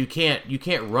 Right. So you can't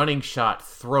running shot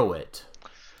throw it.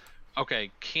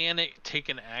 Okay, can it take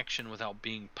an action without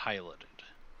being piloted?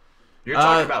 You're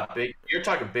talking about big. You're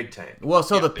talking big tank. Well,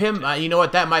 so the PIM, you know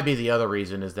what? That might be the other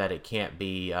reason is that it can't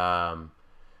be.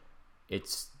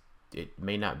 It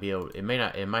may not be. It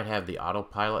might have the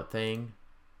autopilot thing.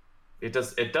 It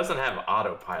does. It doesn't have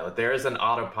autopilot. There is an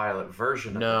autopilot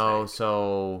version. No, of the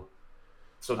tank.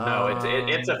 So no,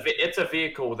 it's a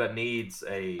vehicle that needs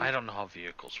a. I don't know how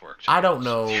vehicles work. I don't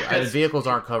know. Vehicles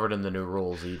aren't covered in the new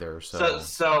rules either.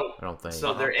 So I don't think.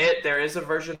 So there is a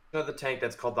version of the tank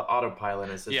that's called the autopilot.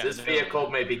 And it says this vehicle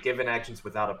may be given actions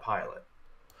without a pilot.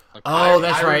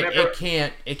 That's right. Remember,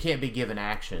 it can't be given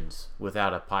actions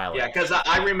without a pilot. Yeah, because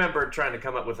I remember trying to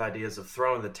come up with ideas of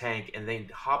throwing the tank and then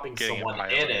hopping someone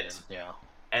in it. Yeah.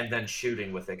 And then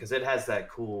shooting with it because it has that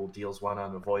cool deals one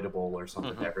unavoidable or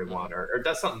something to everyone or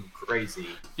does something crazy.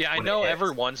 Yeah, I know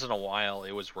every once in a while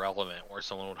it was relevant where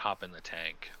someone would hop in the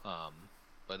tank,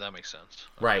 but that makes sense.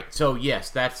 Right. So yes,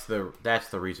 that's the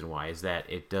reason why is that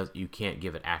you can't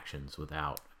give it actions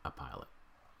without a pilot.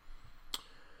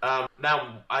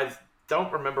 Now I don't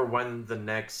remember when the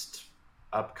next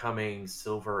upcoming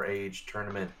Silver Age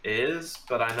tournament is,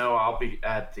 but I know I'll be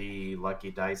at the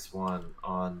Lucky Dice one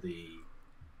on the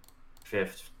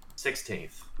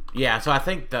 16th. Yeah, so I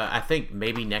think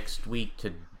maybe next week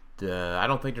I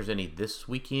don't think there's any this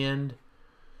weekend.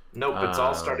 Nope, it's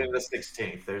all starting the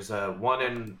 16th. There's one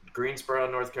in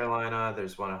Greensboro, North Carolina.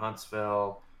 There's one in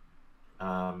Huntsville,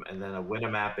 and then a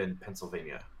Winnemap in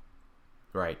Pennsylvania.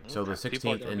 Right. So the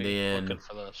People are 16th, gonna and be then looking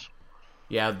for this.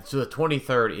 yeah, so the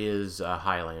 23rd is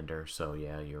Highlander. So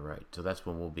yeah, you're right. So that's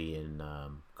when we'll be in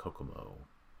Kokomo,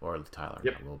 or Tyler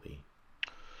and I will be.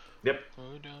 Yep.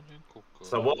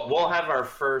 So we'll have our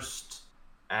first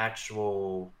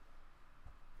actual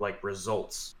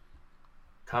results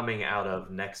coming out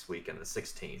of next weekend, the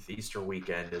 16th, Easter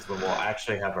weekend, is when we'll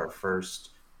actually have our first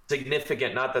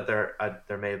significant. Not that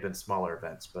there may have been smaller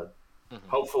events, but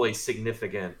hopefully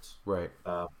significant. Right.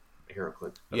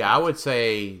 HeroClix. Yeah, I would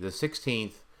say the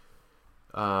 16th.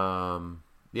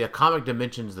 Comic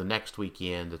Dimensions the next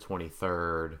weekend, the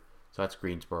 23rd. So that's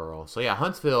Greensboro. So yeah,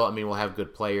 Huntsville. I mean, we'll have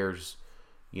good players.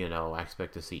 I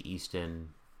expect to see Easton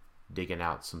digging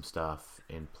out some stuff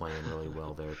and playing really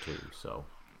well there too. So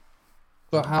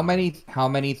how many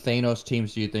Thanos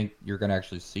teams do you think you're gonna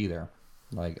actually see there?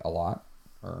 Like a lot,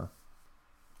 or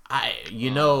are you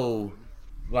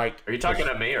talking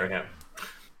to me or him?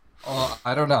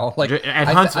 I don't know. Like at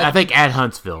Huntsville, I think at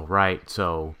Huntsville, right?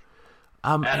 So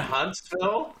at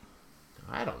Huntsville,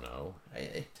 I don't know.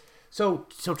 So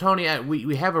Tony,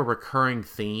 we have a recurring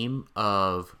theme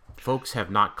of folks have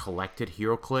not collected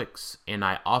HeroClix, and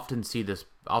I often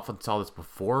saw this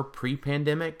before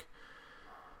pre-pandemic.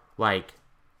 Like,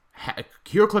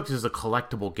 HeroClix is a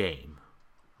collectible game,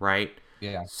 right?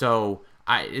 Yeah. So,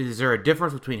 is there a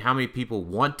difference between how many people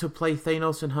want to play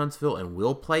Thanos in Huntsville and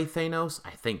will play Thanos?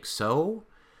 I think so.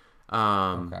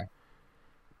 Okay.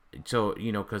 So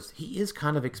because he is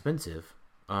kind of expensive.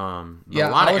 Yeah,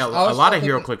 a lot of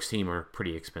HeroClix team are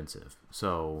pretty expensive.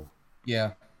 So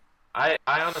yeah, I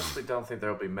honestly don't think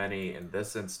there will be many in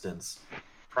this instance,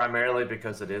 primarily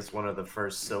because it is one of the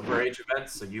first Silver Age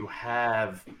events. So you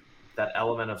have that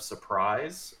element of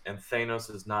surprise, and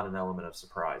Thanos is not an element of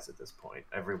surprise at this point.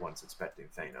 Everyone's expecting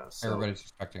Thanos. So everybody's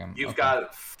expecting him. You've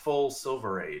got full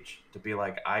Silver Age to be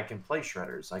like, I can play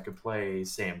Shredders. I could play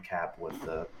Sam Cap with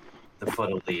the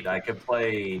Foot Elite. I could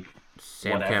play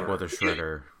Sam Cap with a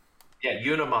Shredder. Yeah,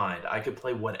 Unimind. I could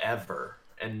play whatever,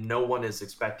 and no one is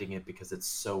expecting it because it's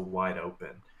so wide open.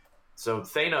 So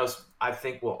Thanos, I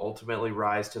think, will ultimately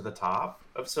rise to the top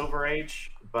of Silver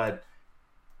Age, but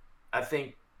I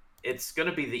think it's going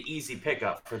to be the easy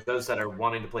pickup for those that are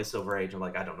wanting to play Silver Age and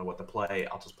like, I don't know what to play.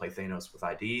 I'll just play Thanos with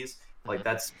IDs. Like,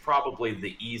 that's probably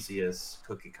the easiest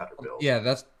cookie cutter build. Yeah,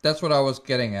 that's what I was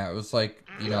getting at. It was like,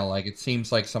 like it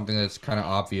seems like something that's kind of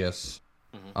obvious,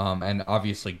 and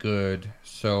obviously good.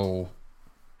 So,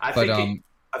 I think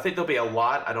there'll be a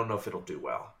lot. I don't know if it'll do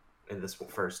well in this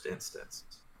first instance.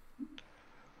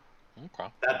 Okay.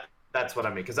 That's what I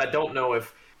mean, because I don't know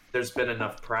if there's been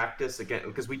enough practice again,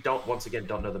 because we don't know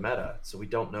the meta, so we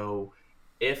don't know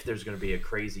if there's going to be a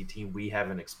crazy team we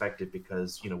haven't expected,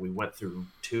 because we went through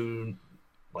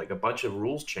a bunch of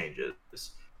rules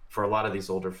changes for a lot of these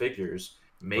older figures.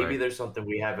 Maybe there's something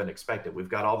we haven't expected. We've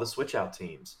got all the switch out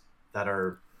teams that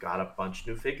got a bunch of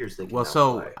new figures they can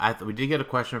play. We did get a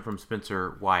question from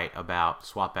Spencer White about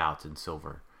swap outs in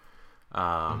Silver.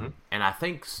 And I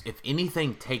think if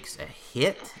anything takes a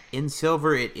hit in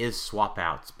Silver, it is swap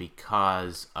outs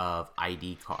because of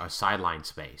sideline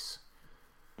space.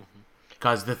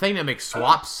 Because the thing that makes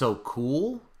swaps so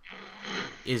cool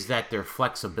is that their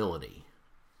flexibility.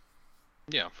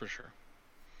 Yeah, for sure.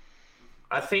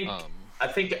 I think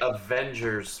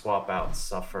Avengers swap outs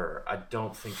suffer. I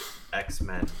don't think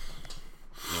X-Men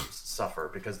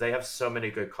suffer, because they have so many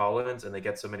good call-ins and they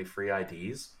get so many free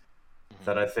IDs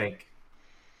that I think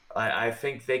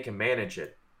they can manage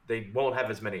it. They won't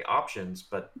have as many options,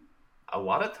 but a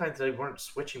lot of times they weren't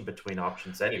switching between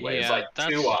options anyway. Yeah, it's like that's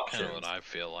two options. kind of what I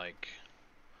feel like.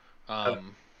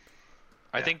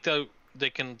 I think though they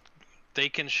can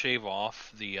shave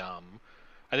off the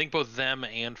I think both them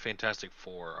and Fantastic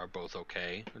Four are both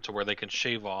okay to where they can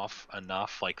shave off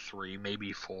enough, like 3,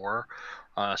 maybe 4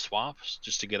 swaps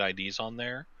just to get IDs on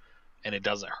there, and it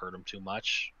doesn't hurt them too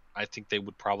much. I think they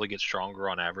would probably get stronger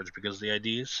on average because of the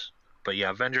IDs. But yeah,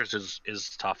 Avengers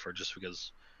is tougher just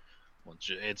because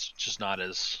it's just not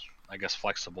as, I guess,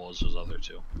 flexible as those other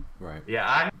two. Right.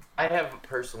 Yeah, I have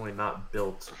personally not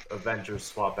built Avengers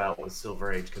swap out with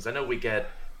Silver Age, because I know we get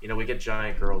we get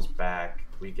Giant Girls back,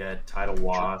 we get Tidal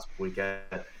Wasp, we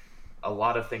get a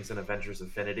lot of things in Avengers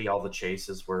Infinity. All the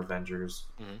chases were Avengers.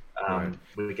 Right.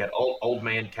 We get old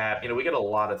man Cap. We get a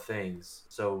lot of things.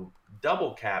 So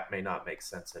double Cap may not make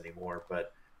sense anymore,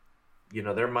 but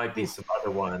there might be some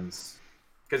other ones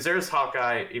because there's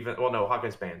Hawkeye. No,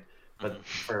 Hawkeye's banned, but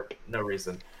for no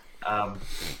reason.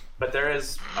 But there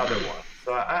is other ones.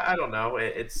 So I don't know.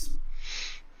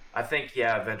 I think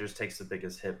Avengers takes the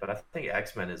biggest hit, but I think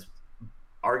X-Men is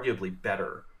arguably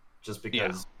better just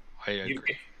because I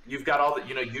agree. you've got all the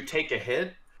you take a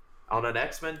hit on an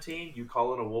X-Men team, you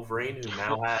call in a Wolverine who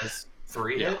now has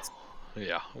 3 hits.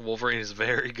 Yeah, Wolverine is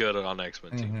very good on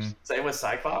X-Men teams. Same with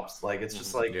Cyclops. Like it's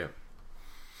just like Yeah.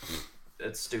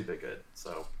 it's stupid good.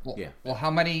 So Well,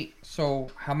 how many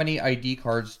ID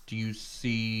cards do you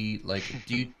see? Like,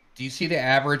 do you see the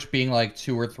average being like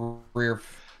 2 or 3 or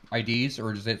IDs,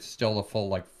 or is it still the full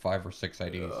like 5 or 6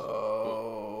 IDs?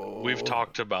 We've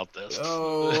talked about this.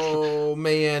 Oh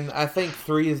man, I think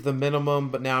 3 is the minimum,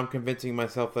 but now I'm convincing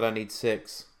myself that I need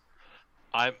 6.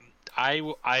 I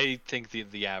think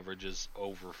the average is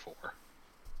over 4.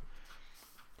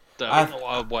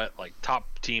 What like top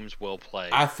teams will play.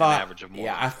 I thought, an average of more.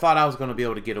 I thought I was going to be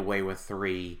able to get away with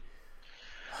 3,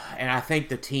 and I think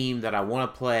the team that I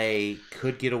want to play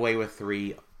could get away with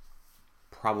 3,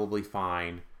 probably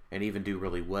fine, and even do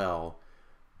really well.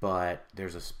 But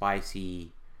there's a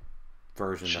spicy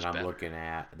version that I'm looking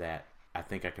at that I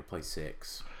think I could play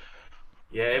 6.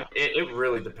 Yeah, it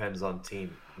really depends on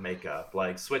team makeup.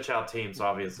 Like switch out teams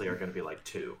obviously are going to be like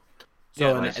 2.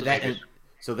 So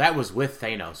so that was with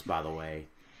Thanos, by the way.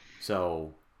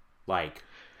 So like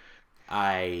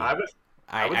I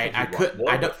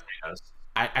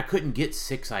couldn't get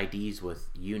 6 IDs with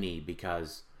Uni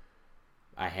because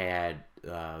I had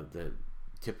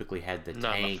typically had the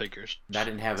Not tank. enough figures. I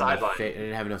didn't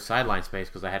have enough sideline space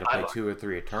because I had to play 2 or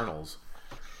 3 Eternals.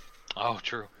 Oh,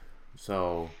 true.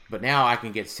 So, but now I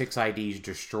can get 6 IDs,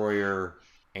 Destroyer,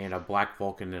 and a Black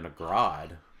Vulcan and a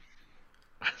Grodd.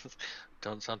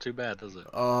 Doesn't sound too bad, does it?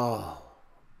 Oh,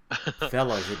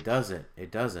 fellas, it doesn't. It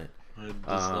does not,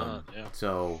 yeah.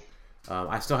 So,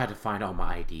 I still had to find all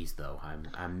my IDs though.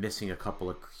 I'm missing a couple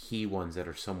of key ones that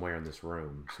are somewhere in this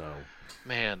room. So,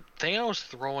 man, Thanos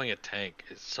throwing a tank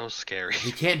is so scary.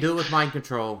 He can't do it with mind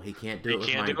control. He can't do it with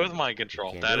mind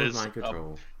control. He can't That do it is with mind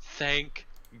control. Thank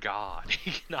God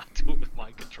he cannot do it with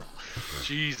mind control.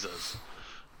 Jesus.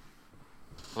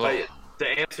 But to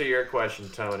answer your question,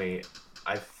 Tony,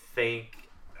 I think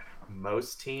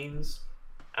most teams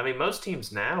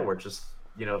now are just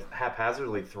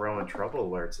haphazardly throwing trouble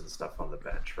alerts and stuff on the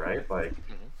bench, right? Like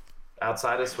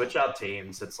outside of switch out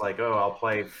teams, it's like, oh, I'll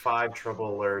play 5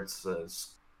 trouble alerts,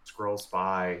 Scroll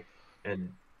Spy, and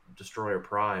Destroyer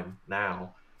Prime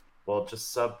now. Well,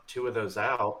 just sub 2 of those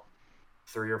out,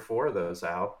 3 or 4 of those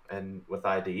out, and with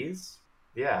IDs,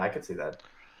 yeah, I could see that.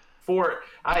 4,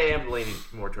 I am leaning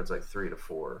more towards like 3 to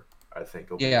 4. I think.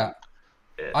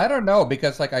 I don't know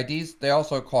because like IDs they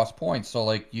also cost points, so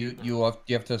like you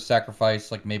have to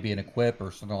sacrifice like maybe an equip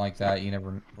or something like that. You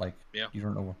never you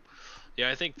don't know. Yeah,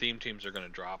 I think theme teams are going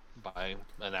to drop by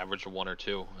an average of 1 or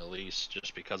 2 at least,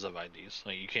 just because of IDs.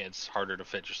 Like you can't. It's harder to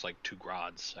fit just like 2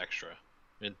 Grods extra,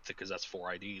 because that's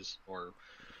 4 IDs or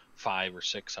 5 or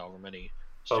 6, however many.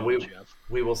 But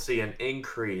we will see an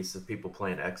increase of people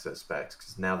playing Exo Specs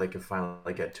because now they can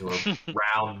finally get to a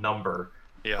round number.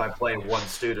 Yeah. By playing 1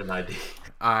 student ID.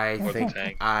 I think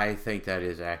that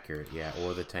is accurate. Yeah,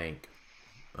 or the tank.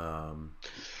 As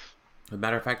a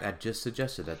matter of fact, I just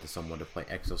suggested that to someone to play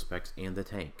Exospecs and the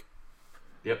tank.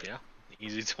 Yep. Yeah.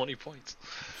 Easy 20 points.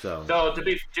 So to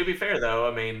be fair though,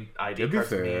 I mean ID cards.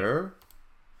 To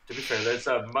be fair, there's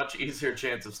a much easier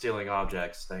chance of stealing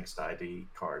objects thanks to ID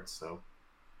cards. So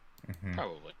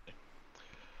Probably.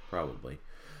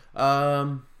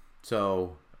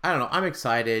 So I don't know. I'm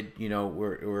excited.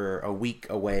 We're a week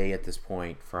away at this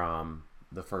point from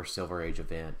the first Silver Age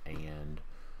event, and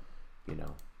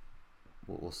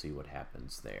we'll see what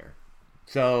happens there.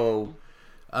 So,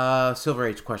 Silver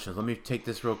Age questions. Let me take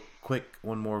this real quick.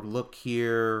 One more look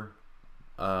here.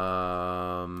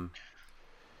 So,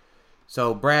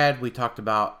 Brad, we talked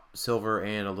about Silver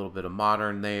and a little bit of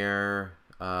Modern there.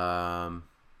 So,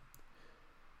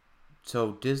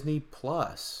 Disney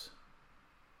Plus.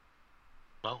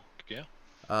 Oh, yeah.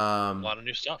 A lot of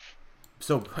new stuff.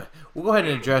 So we'll go ahead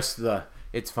and address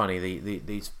it's funny,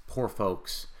 these poor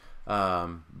folks.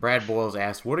 Brad Boyles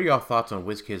asked, what are y'all thoughts on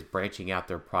WizKids branching out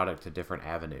their product to different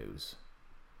avenues?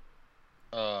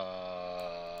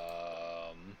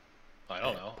 I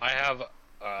don't know. I have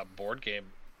a board game,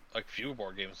 like few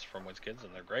board games from WizKids,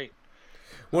 and they're great.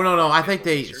 Well, no. I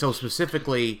think so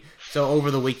specifically. So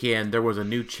over the weekend, there was a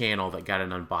new channel that got an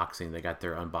unboxing. They got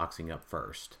their unboxing up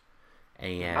first,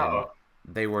 and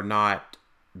they were not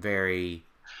very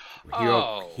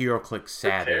HeroClix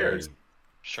savvy.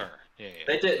 Sure. Yeah.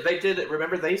 They did it.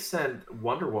 Remember, they sent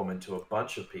Wonder Woman to a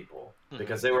bunch of people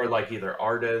because they were like either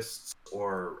artists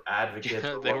or advocates.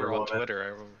 Yeah, for they Wonder were on Woman. Twitter. I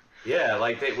remember. Yeah,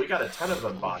 like we got a ton of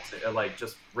unboxing, like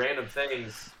just random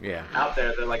things Yeah. out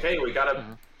there. They're like, hey, we got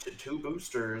two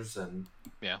boosters, and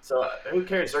yeah. So who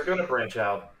cares? They're going to branch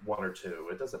out one or two.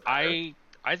 It doesn't matter.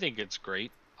 I think it's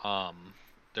great.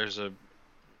 There's a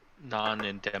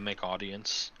non-endemic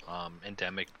audience.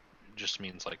 Endemic just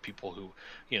means like people who,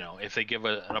 if they give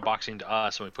an unboxing to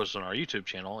us and we post it on our YouTube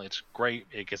channel, it's great.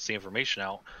 It gets the information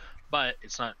out, but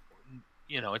it's not.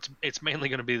 It's mainly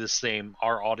going to be the same.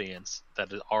 Our audience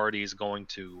that already is going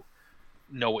to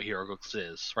know what HeroClix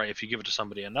is, right? If you give it to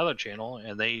somebody another channel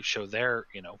and they show their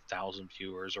 1,000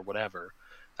 viewers or whatever,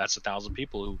 that's 1,000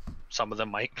 people who some of them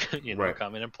might right.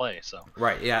 come in and play. So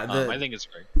right, yeah, I think it's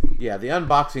great. Yeah, the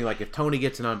unboxing, like if Tony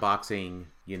gets an unboxing,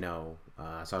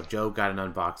 so Joe got an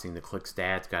unboxing, the Clicks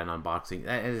Dad's got an unboxing.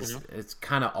 It's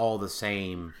kind of all the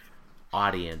same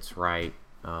audience, right?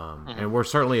 And we're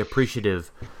certainly appreciative,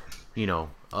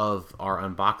 of our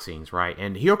unboxings, right?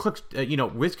 And HeroClix,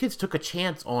 WizKids took a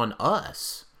chance on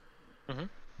us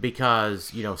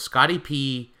because Scotty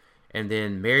P and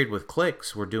then Married with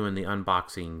Clicks were doing the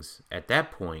unboxings at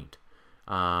that point.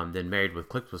 Then Married with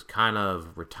Clicks was kind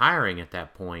of retiring at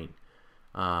that point.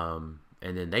 And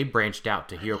then they branched out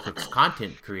to HeroClix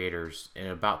content creators in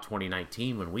about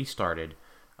 2019 when we started.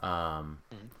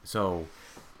 So,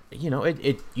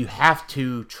 you have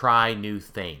to try new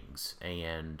things,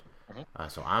 and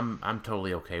so I'm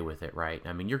totally okay with it, right?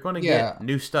 I mean, you're going to get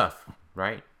new stuff,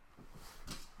 right?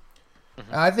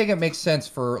 I think it makes sense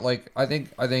for I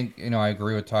think I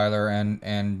agree with Tyler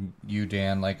and you,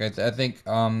 Dan. I think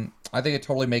it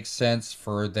totally makes sense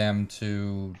for them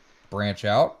to branch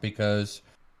out because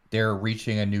they're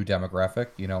reaching a new demographic.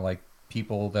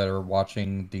 People that are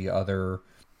watching the other,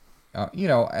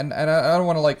 and I don't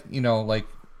want to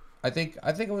I think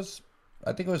it was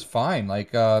fine.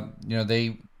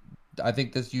 I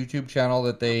think this YouTube channel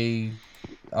that they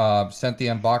sent the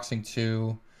unboxing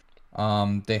to.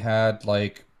 They had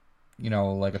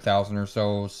 1,000 or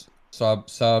so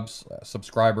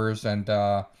subscribers, and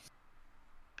it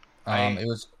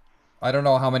was, I don't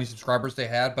know how many subscribers they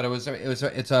had, but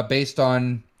it's based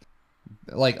on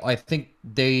I think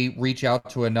they reach out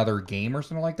to another game or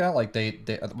something like that. They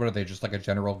what are they, just like a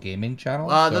general gaming channel?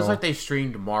 That's like they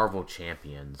streamed Marvel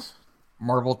Champions.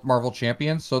 Marvel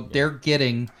Champions. So they're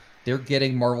getting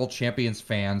Marvel Champions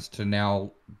fans to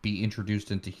now be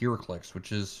introduced into HeroClix,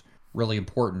 which is really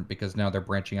important because now they're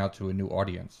branching out to a new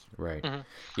audience. Right.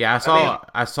 Yeah,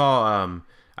 I saw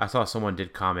someone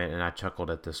did comment, and I chuckled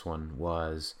at this one,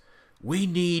 was, we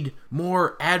need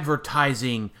more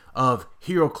advertising of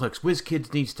HeroClix.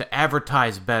 WizKids needs to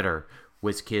advertise better.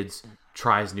 WizKids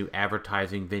tries new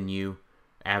advertising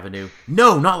avenue.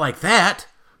 No, not like that.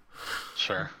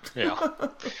 Sure. Yeah.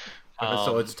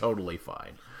 So it's totally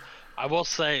fine. I will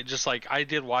say, just I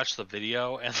did watch the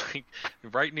video, and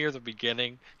right near the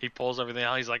beginning, he pulls everything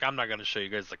out. He's like, "I'm not going to show you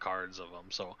guys the cards of them."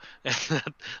 So, there's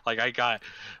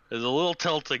a little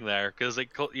tilting there because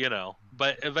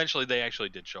but eventually they actually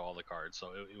did show all the cards,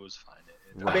 so it was fine.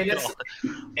 I mean,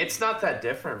 it's not that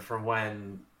different from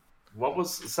what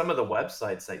was some of the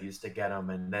websites that used to get them,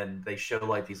 and then they show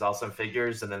these awesome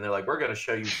figures, and then they're like, "We're going to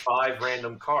show you 5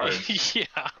 random cards." Yeah.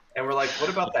 And we're like, "What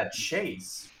about that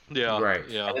chase?" Yeah, right.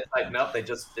 Yeah. And it's nope, they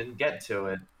just didn't get to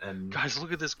it. And guys,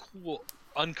 look at this cool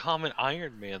uncommon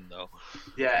Iron Man, though.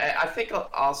 Yeah, I think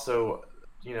also,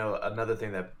 another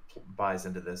thing that buys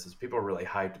into this is people are really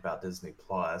hyped about Disney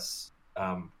Plus.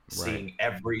 Seeing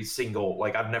every single,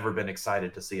 I've never been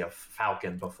excited to see a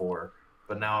Falcon before,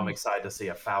 but now I'm excited to see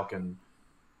a Falcon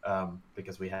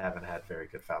because we haven't had very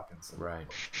good Falcons. Right.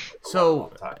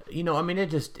 So, I mean, it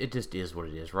just is what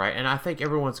it is, right? And I think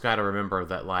everyone's got to remember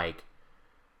that,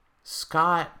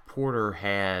 Scott Porter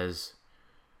has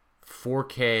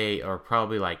 4K or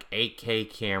probably 8K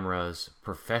cameras,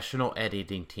 professional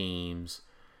editing teams,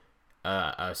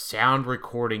 a sound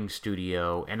recording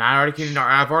studio, and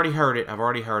I've already heard it.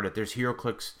 There's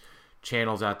HeroClix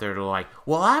channels out there that are like,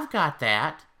 well, I've got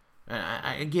that.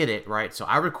 I get it, right? So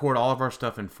I record all of our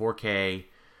stuff in 4K.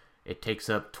 It takes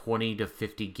up 20 to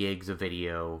 50 gigs of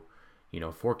video,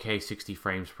 4K 60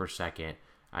 frames per second.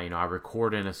 I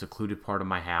record in a secluded part of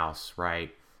my house,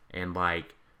 right? And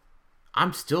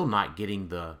I'm still not getting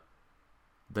the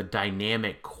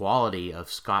dynamic quality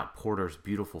of Scott Porter's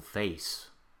beautiful face.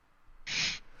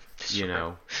 You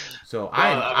know, so Well,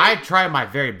 I try my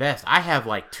very best. I have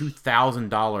like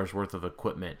 $2,000 worth of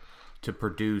equipment to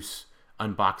produce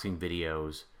unboxing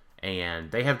videos,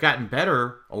 and they have gotten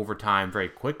better over time very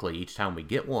quickly. Each time we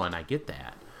get one, I get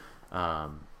that.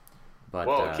 But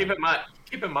well, keep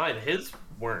in mind, his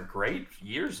weren't great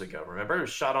years ago. Remember, it was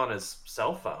shot on his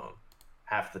cell phone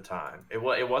half the time. It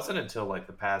wasn't until like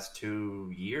the past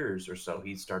 2 years or so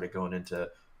he started going into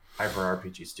Hyper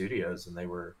RPG Studios, and they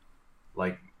were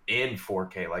like in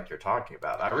 4K, like you're talking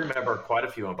about. I remember quite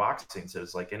a few unboxings. It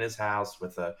was like in his house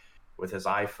with his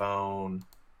iPhone,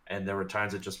 and there were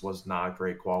times it just was not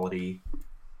great quality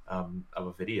of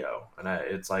a video. And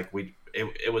it's like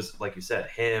it was like you said,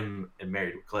 him and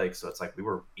Married with Click, so it's like we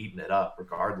were eating it up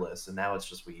regardless. And now it's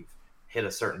just we've hit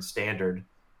a certain standard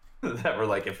that we're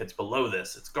like, if it's below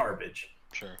this, it's garbage.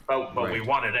 Sure. But Right. we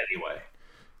want it anyway.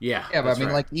 yeah, Yeah, but I that's mean,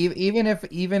 right. like even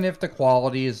if the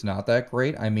quality is not that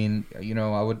great, I mean,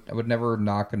 I would never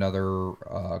knock another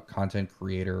content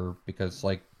creator because,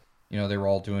 like, they were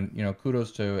all doing,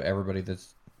 kudos to everybody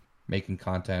that's making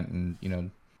content, and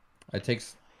it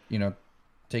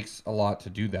takes a lot to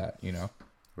do that,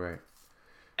 Right.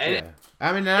 And Yeah.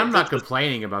 I mean, I'm not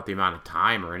complaining about the amount of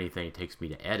time or anything it takes me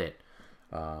to edit,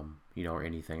 or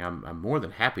anything. I'm more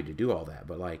than happy to do all that,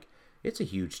 but like, it's a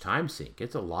huge time sink.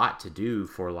 It's a lot to do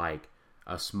for like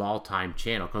a small time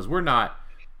channel, because we're not,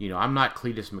 I'm not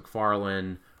Cletus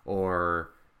McFarlane,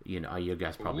 or you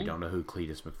guys probably don't know who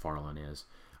Cletus McFarlane is.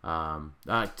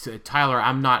 Tyler,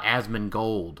 I'm not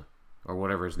Asmongold, or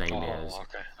whatever his name is.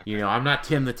 Okay. I'm not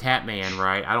Tim the Tap Man,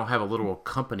 right? I don't have a little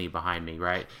company behind me,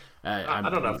 right? I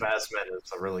don't know if Asman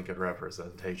is a really good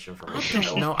representation for me.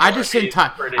 No, I just send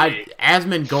Pretty-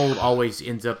 Asmongold always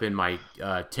ends up in my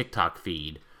TikTok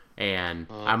feed, and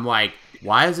I'm like,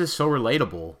 why is this so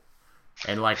relatable?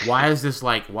 And like, why is this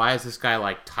guy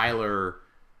like Tyler,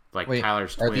 like Wait,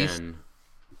 Tyler's are twin? these-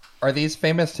 Are these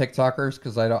famous TikTokers?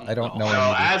 Because I don't know No,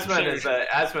 any.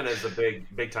 Asman is a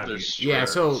big time. There's- YouTuber. Yeah,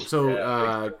 so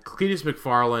Yeah, Cletus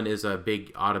McFarlane is a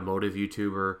big automotive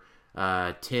YouTuber.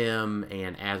 Tim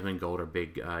and Asmongold are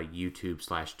big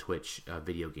YouTube/Twitch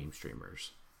video game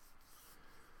streamers.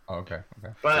 Oh, okay.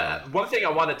 But one thing I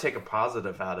want to take a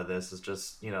positive out of this is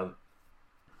just,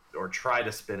 or try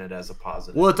to spin it as a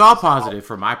positive. Well, it's all positive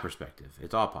from my perspective.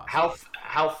 It's all positive.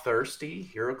 How thirsty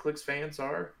HeroClix fans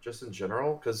are, just in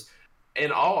general. Because,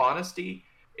 in all honesty,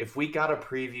 if we got a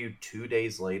preview 2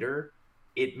 days later,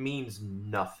 it means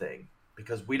nothing.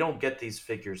 Because we don't get these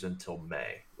figures until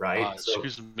May, right?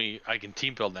 Excuse me, I can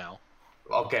team build now.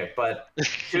 Okay, but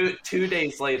two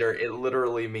days later, it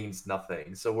literally means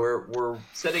nothing. So we're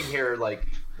sitting here like,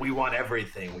 we want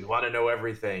everything. We want to know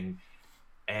everything.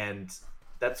 And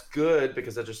that's good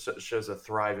because it just shows a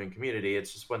thriving community.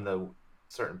 It's just when the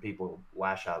certain people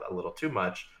lash out a little too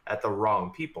much at the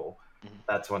wrong people,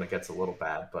 that's when it gets a little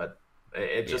bad. But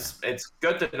it's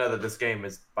good to know that this game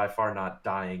is by far not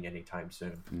dying anytime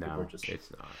soon. People No, are just it's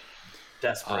not.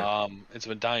 desperate. It's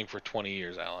been dying for 20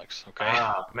 years, Alex. Okay.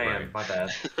 Ah, man, Right. my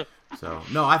bad. So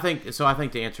no, I think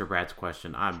to answer Brad's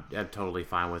question, I'm totally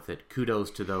fine with it. Kudos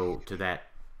to that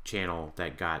channel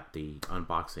that got the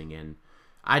unboxing, and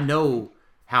I know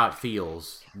how it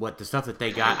feels. What the stuff that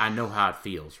they got, I know how it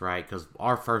feels, right? Because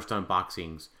our first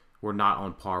unboxings were not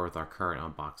on par with our current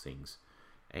unboxings,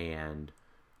 and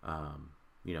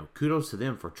kudos to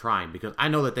them for trying, because I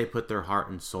know that they put their heart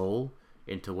and soul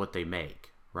into what they make,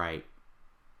 right?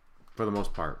 For the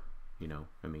most part,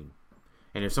 I mean.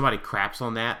 And if somebody craps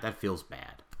on that, that feels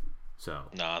bad. So,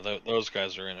 Nah, those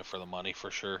guys are in it for the money for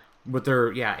sure. but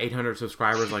they're 800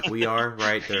 subscribers like we are,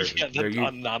 right? They're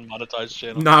Yeah, non-monetized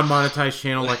channel. non-monetized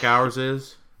channel like ours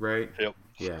is, right? Yep.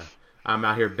 Yeah, I'm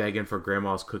out here begging for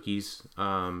Grandma's cookies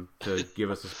to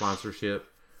give us a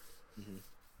sponsorship.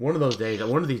 One of these days,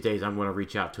 I'm going to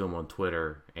reach out to them on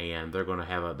Twitter, and there's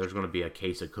going to be a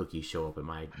case of cookies show up at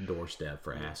my doorstep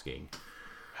for asking.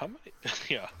 How many?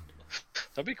 Yeah,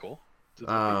 that'd be cool.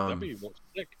 Um, That'd be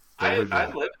sick. I would be.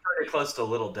 live pretty close to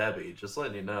Little Debbie. Just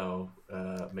letting you know,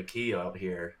 McKee out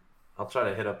here. I'll try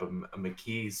to hit up a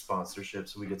McKee sponsorship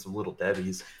so we get some Little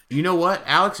Debbies. You know what,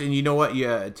 Alex, and you know what?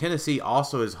 Yeah, Tennessee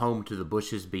also is home to the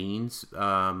Bush's Beans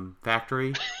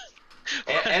factory.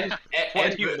 And Why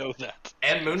do you know that?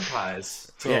 and moon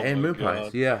pies. Yeah, Oh and my moon pies.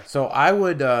 God. Yeah. So I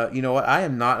would, you know what? I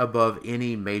am not above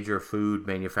any major food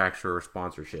manufacturer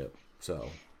sponsorship. So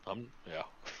Yeah.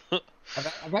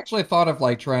 I've actually thought of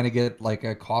like trying to get like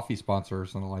a coffee sponsor or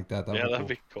something like that. Yeah, that'd cool.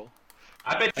 be cool.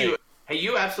 I bet you. Hey,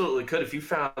 you absolutely could if you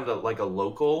found a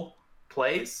local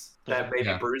place that maybe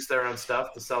Yeah. brews their own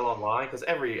stuff to sell online. Because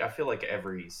I feel like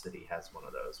every city has one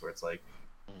of those where it's like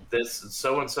this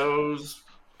so and so's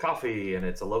coffee, and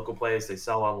it's a local place. They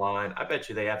sell online. I bet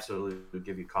you they absolutely would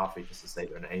give you coffee just to say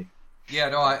their name. Yeah,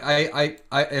 no, I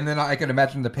and then I can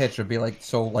imagine the pitch would be like,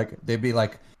 so like they'd be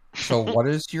like, so what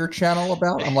is your channel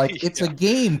about? I'm like, it's a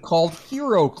game called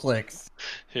HeroClix.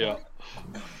 Yeah.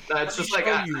 It's just like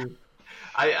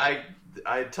I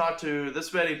talk to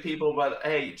this many people, but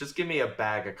hey, just give me a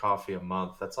bag of coffee a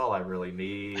month. That's all I really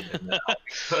need. And then I'll be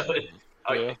good.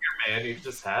 Oh, Yeah. here, man, you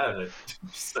just have it.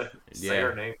 Just say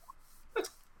her name.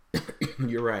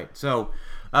 You're right. So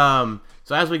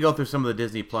as we go through some of the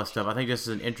Disney Plus stuff, I think this is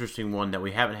an interesting one that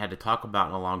we haven't had to talk about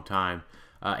in a long time.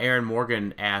 Aaron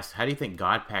Morgan asked, how do you think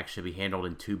God Packs should be handled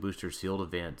in 2 booster sealed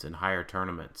events and higher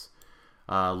tournaments?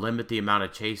 Limit the amount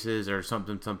of chases or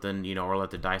something, or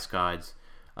let the dice gods.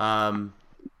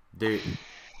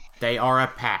 They are a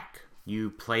pack. You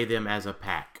play them as a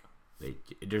pack.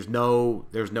 There's no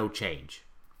change.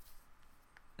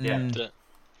 Yeah.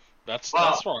 That's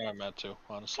where I'm at too,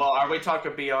 honestly. Well, are we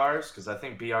talking BRs? Because I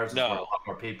think BRs is No. where a lot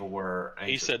more people were.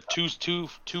 He said two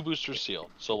boosters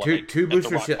sealed. So Two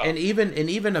boosters sealed, and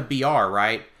even a BR,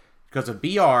 right? Because a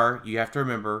BR, you have to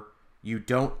remember, you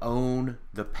don't own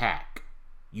the pack.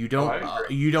 You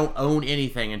don't own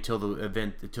anything until the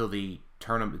event, until the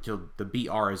tournament, until the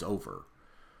BR is over.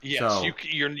 Yes, So-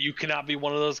 you cannot be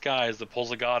one of those guys that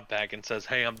pulls a God Pack and says,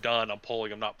 "Hey, I'm done. I'm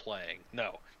pulling. I'm not playing."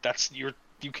 No,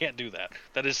 you can't do that.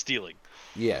 That is stealing.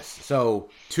 Yes. So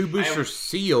 2 boosters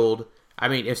sealed. I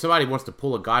mean, if somebody wants to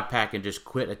pull a God Pack and just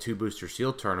quit a 2 booster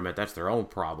sealed tournament, that's their own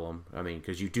problem. I mean,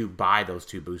 because you do buy those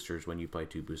 2 boosters when you play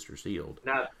 2 boosters sealed.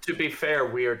 Now, to be fair,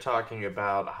 we are talking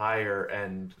about higher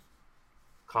end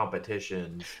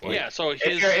competitions. Like, Yeah. So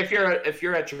if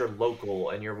you're at your local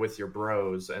and you're with your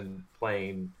bros and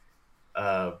playing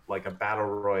like a battle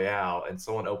royale and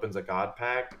someone opens a God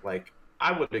Pack, like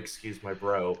I would excuse my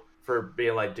bro for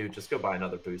being like, dude, just go buy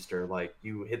another booster. Like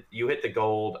you hit the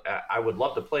gold. I would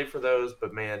love to play for those,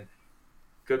 but man,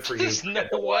 good for you. there's no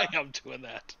way I'm doing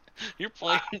that. You're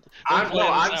playing.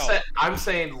 I'm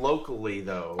saying locally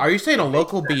though. Are you saying a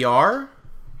local BR?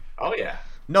 Oh yeah.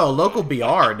 No, local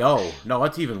BR. No,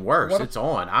 it's even worse. What- It's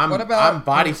on. what about- I'm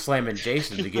body slamming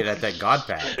Jason to get at that God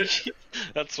Pack.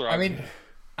 That's right.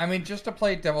 I mean, just to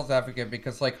play devil's advocate,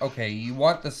 because like, okay, you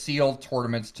want the sealed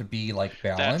tournaments to be like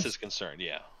that's balanced. his concern.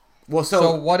 Yeah. Well,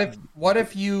 So what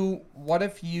if you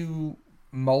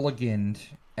mulliganed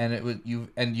and it was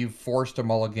you forced a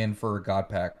mulligan for a God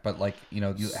Pack, but like you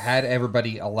had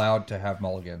everybody allowed to have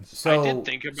mulligans. So I did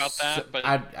think about that, but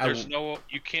there's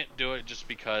you can't do it just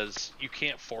because you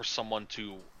can't force someone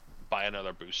to buy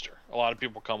another booster. A lot of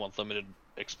people come with limited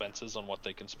expenses on what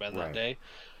they can spend Right. that day,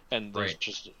 and there's Right.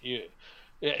 just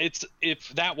it's if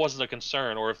that wasn't a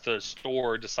concern, or if the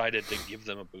store decided to give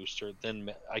them a booster,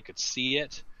 then I could see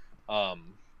it.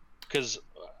 Because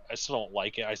I still don't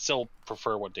like it. I still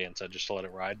prefer what Dan said, just to let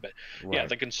it ride. But yeah, Right.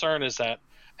 the concern is that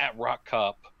at Rock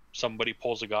Cup, somebody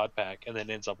pulls a God Pack and then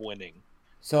ends up winning.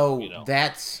 So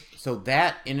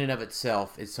that in and of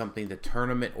itself is something the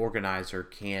tournament organizer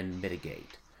can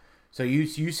mitigate. So you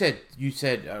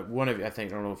said one of, I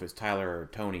think, I don't know if it's Tyler or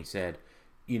Tony, said,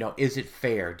 is it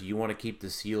fair? Do you want to keep the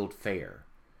sealed fair?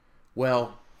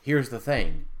 Well, here's the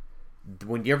thing.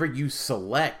 Whenever you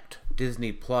select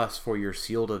Disney Plus for your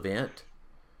sealed event,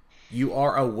 you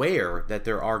are aware that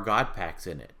there are God Packs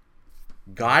in it.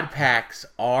 God Packs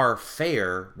are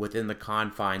fair within the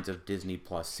confines of Disney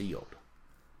Plus sealed.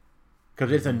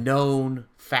 Because it's a known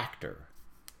factor.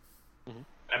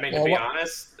 I mean, to be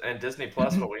honest, and Disney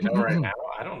Plus, what we know right now,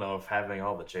 I don't know if having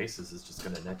all the chases is just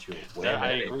going to net you a win.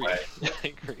 I agree. anyway.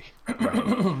 I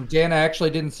agree. Dan, I actually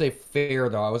didn't say fair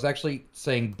though. I was actually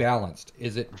saying balanced.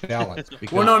 Is it balanced?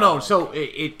 Because, Well, no. So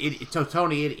so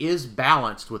Tony, it is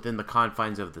balanced within the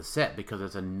confines of the set because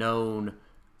it's a known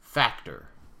factor.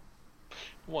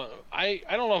 Well, I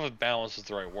don't know if balance is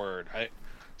the right word.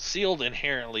 Sealed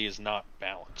inherently is not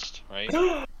balanced,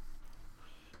 right?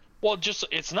 Well, just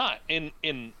it's not in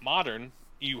modern.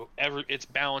 It's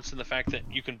balanced in the fact that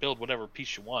you can build whatever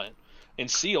piece you want. In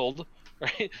sealed,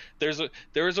 right?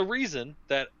 There is a reason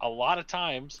that a lot of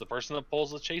times the person that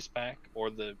pulls the chase pack or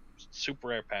the super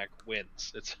rare pack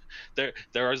wins. It's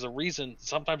there is a reason.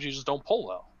 Sometimes you just don't pull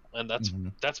well, and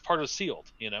that's part of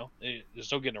sealed.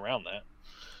 There's no getting around that.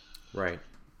 Right.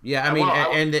 Yeah, I mean,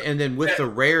 and then with the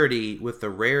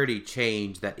rarity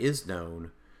change that is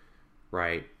known,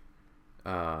 right?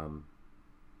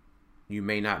 You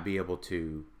may not be able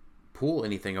to pull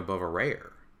anything above a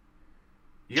rare.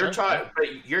 You're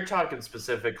talking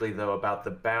specifically though about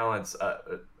the balance,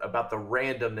 about the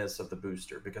randomness of the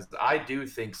booster, because I do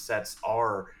think sets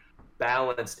are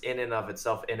balanced in and of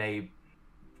itself in a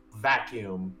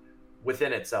vacuum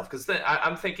within itself. Because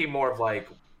I'm thinking more of like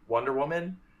Wonder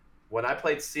Woman, when I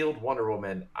played sealed Wonder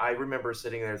Woman, I remember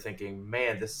sitting there thinking,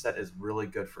 man, this set is really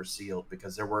good for sealed,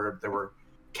 because there were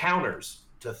counters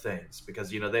to things, because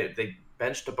they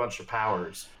benched a bunch of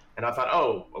powers, and I thought,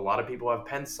 oh, a lot of people have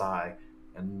Pensai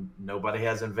and nobody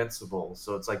has Invincible,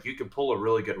 so it's like you can pull a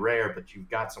really good rare, but you've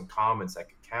got some commons that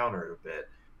can counter it a bit.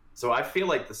 So I feel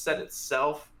like the set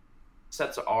itself,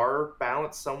 sets are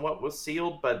balanced somewhat with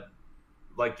sealed, but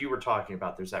like you were talking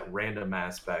about, there's that random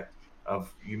aspect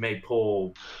of you may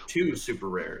pull 2 super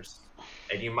rares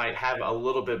and you might have a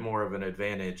little bit more of an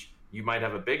advantage. You might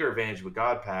have a bigger advantage with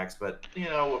God packs, but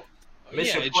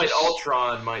Mission Point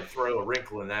Ultron might throw a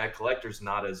wrinkle in that. Collector's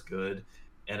not as good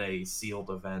in a sealed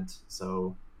event,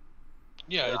 so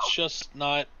it's just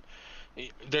not.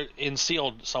 In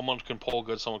sealed, someone can pull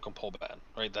good, someone can pull bad,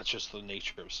 right? That's just the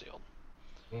nature of sealed.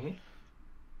 Mm-hmm.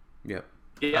 Yep.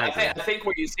 Yeah, I think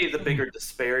where you see the bigger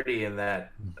disparity in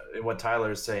that, in what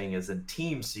Tyler is saying, is in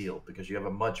team sealed, because you have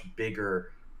a much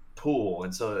bigger pool,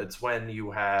 and so it's when you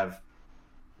have,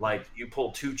 like, you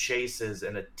pull 2 chases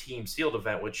in a team sealed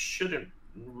event, which shouldn't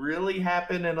really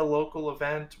happen in a local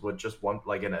event with just one,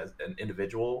 like in an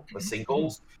individual, a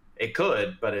singles. It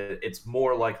could, but it's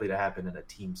more likely to happen in a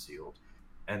team sealed.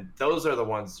 And those are the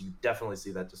ones you definitely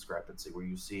see that discrepancy, where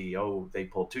you see, oh, they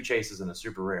pulled 2 chases in a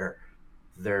super rare.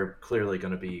 They're clearly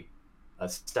going to be a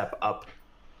step up.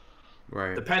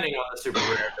 Right. Depending on the super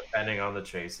rare, depending on the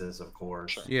chases, of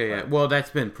course. Yeah. Well,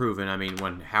 that's been proven. I mean,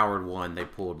 when Howard won, they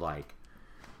pulled like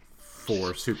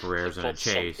 4 super rares in a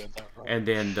chase. And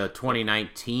then the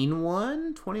 2019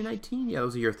 one? 2019? Yeah, it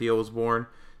was the year Theo was born.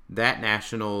 That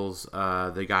Nationals,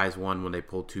 the guys won when they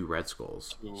pulled 2 Red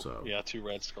Skulls. So yeah, 2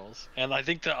 Red Skulls, and I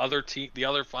think the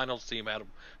other finals team had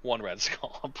 1 Red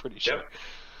Skull. I'm pretty sure. Yep.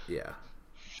 Yeah.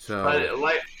 So, but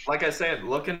like I said,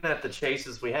 looking at the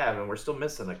chases we have, and we're still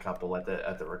missing a couple at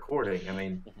the recording. I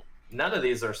mean, none of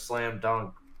these are slam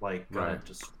dunk gonna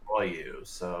destroy you.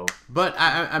 So, but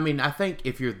I mean, I think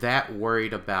if you're that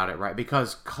worried about it, right?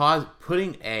 Because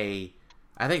putting a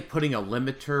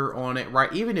limiter on it,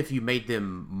 right? Even if you made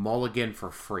them mulligan for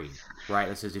free, right?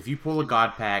 It says if you pull a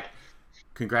God pack,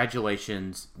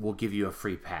 congratulations, we'll give you a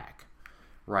free pack,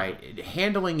 right?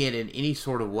 Handling it in any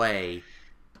sort of way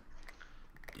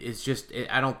is just,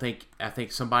 I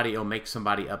think somebody will make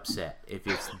somebody upset if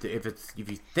you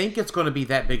think it's going to be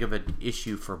that big of an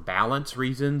issue for balance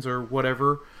reasons or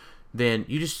whatever, then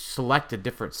you just select a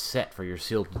different set for your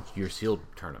sealed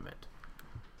tournament.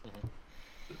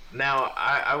 Now,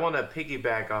 I want to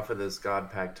piggyback off of this God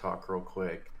Pack talk real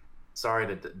quick. Sorry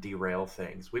to derail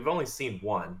things. We've only seen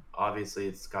one. Obviously,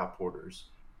 it's Scott Porter's.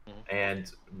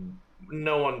 And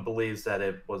no one believes that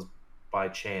it was by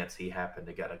chance he happened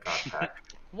to get a God Pack.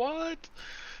 What?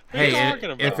 Hey,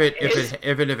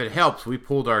 if it helps, we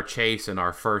pulled our chase in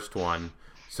our first one.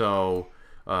 So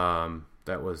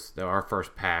that was our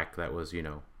first pack. That was,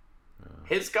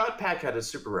 his God Pack had a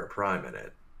super rare prime in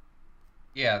it.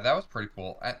 Yeah, that was pretty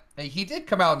cool. He did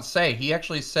come out and say, he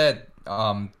actually said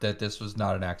that this was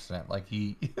not an accident. Like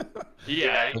he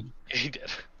Yeah, he did.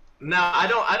 Now,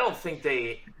 I don't think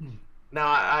they. Now,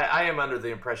 I am under the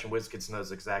impression WizKids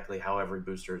knows exactly how every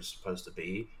booster is supposed to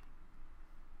be.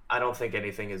 I don't think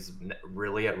anything is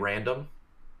really at random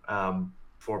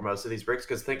for most of these bricks,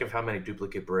 because think of how many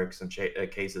duplicate bricks and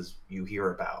cases you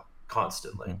hear about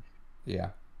constantly. Yeah.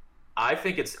 I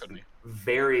think it's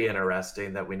very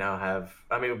interesting that we now have.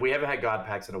 I mean, we haven't had God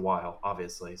Packs in a while,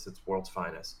 obviously, since World's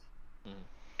Finest.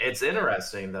 It's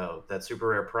interesting though that super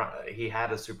rare prime. He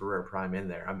had a super rare prime in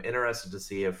there. I'm interested to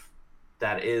see if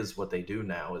that is what they do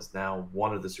now. Is now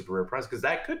one of the super rare primes, because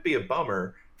that could be a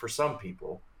bummer for some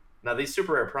people. Now these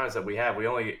super rare primes that we have,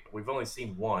 we've only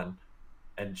seen one,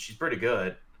 and she's pretty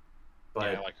good.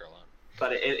 But yeah, I like her a lot.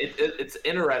 But it's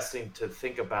interesting to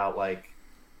think about, like,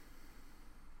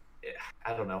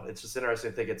 I don't know. It's just interesting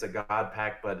to think it's a God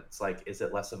Pack, but it's like, is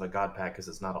it less of a God Pack because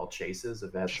it's not all chases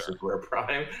if it has super rare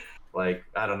prime? Like,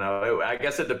 I don't know. I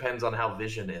guess it depends on how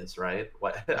Vision is, right?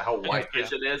 How white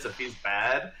Vision is. If he's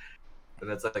bad, then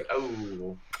it's like,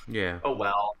 oh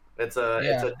well, it's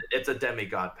a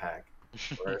demigod pack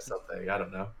or something. I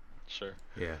don't know. Sure.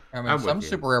 Yeah. I mean, some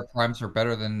super rare primes are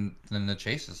better than the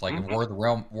chases. Like in War of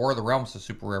the Realms, the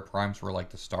super rare primes were like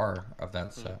the star of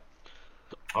that set.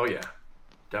 Oh yeah,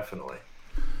 definitely.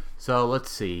 So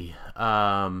let's see.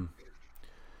 So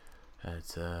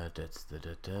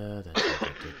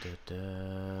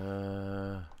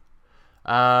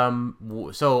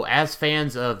as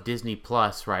fans of Disney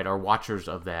Plus, right, or watchers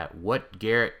of that, what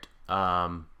Garrett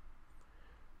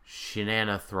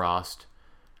Shenanathrost,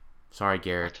 sorry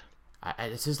Garrett,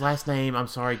 it's his last name. I'm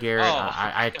sorry, Garrett.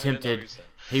 I attempted.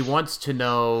 He wants to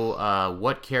know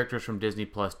what characters from Disney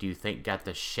Plus do you think got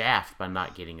the shaft by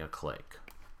not getting a click?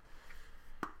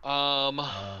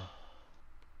 I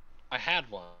had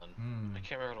one. I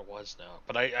can't remember what it was now,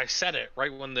 but I said it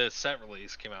right when the set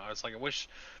release came out. I was like, I wish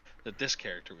that this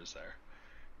character was there,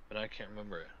 but I can't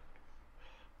remember it.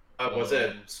 Was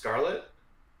it Scarlet?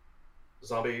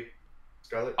 Zombie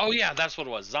Scarlet? Oh yeah, that's what it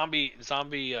was. Zombie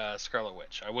Scarlet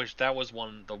Witch. I wish that was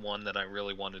the one that I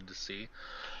really wanted to see.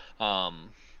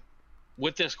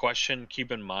 With this question,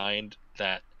 keep in mind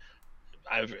that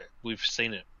we've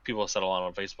seen it. People have said a lot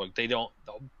on Facebook. They don't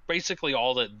basically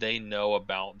all that they know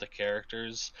about the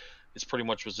characters is pretty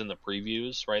much was in the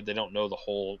previews, right? They don't know the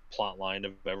whole plot line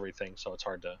of everything, so it's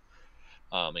hard to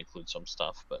include some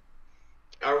stuff. But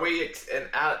are we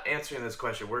answering this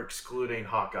question? We're excluding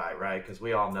Hawkeye, right? Because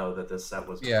we all know that this set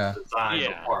was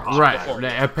designed before Hawkeye.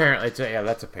 Right. Apparently,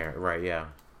 that's apparent. Right. Yeah.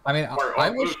 I mean,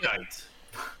 I wish. Moon Knight.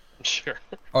 Sure.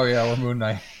 Oh yeah, or Moon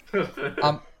Knight.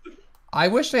 I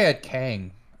wish they had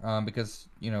Kang, because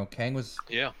Kang was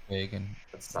big and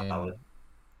that's solid.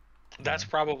 That's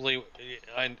probably,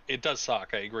 and it does suck.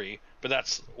 I agree, but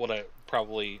that's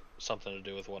probably something to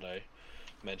do with what I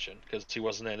mentioned, because he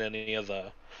wasn't in any of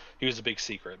the. He was a big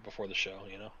secret before the show,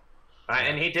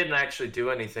 And he didn't actually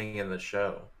do anything in the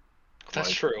show.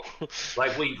 That's true.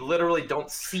 Like, we literally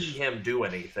don't see him do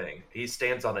anything. He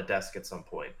stands on a desk at some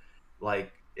point.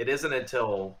 Like, it isn't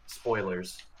until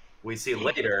spoilers we see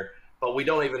later, but we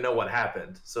don't even know what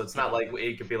happened. So it's not like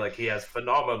it could be like he has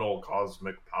phenomenal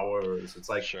cosmic powers. It's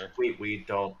like we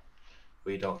don't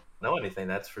know anything.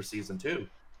 That's for season 2.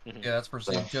 Yeah, that's for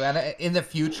season 2. And in the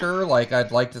future, like,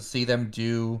 I'd like to see them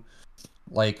do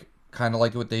like kind of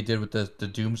like what they did with the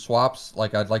Doom swaps.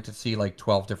 Like, I'd like to see like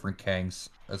 12 different Kangs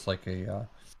as like a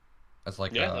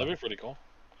that'd be pretty cool.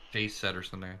 Jace set or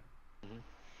something.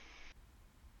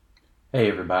 Hey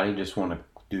everybody, just want to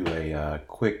do a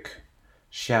quick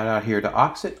shout out here to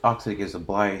Oxit. Oxit is a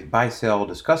buy, sell,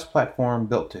 discuss platform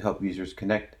built to help users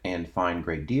connect and find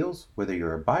great deals. Whether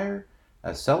you're a buyer,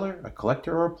 a seller, a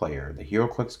collector, or a player, the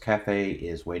HeroClix Cafe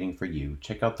is waiting for you.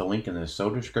 Check out the link in the show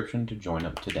description to join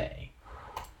up today.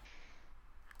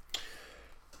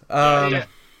 I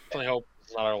hope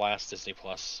it's not our last Disney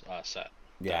Plus set.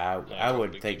 Yeah, I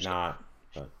would think not.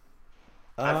 But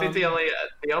I think the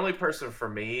only person for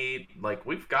me, like,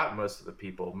 we've got most of the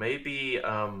people. Maybe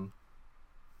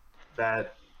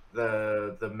that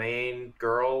the main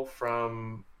girl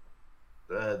from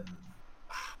the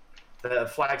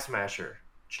Flag Smasher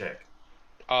chick.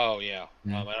 Oh yeah,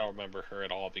 I don't remember her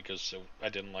at all because I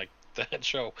didn't like that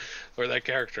show or that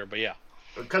character. But yeah,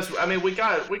 because I mean we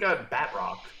got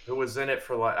Batroc, who was in it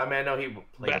for like, I mean, I know he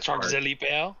played Batroc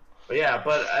Zelipel. But yeah,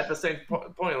 but at the same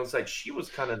point, it was like she was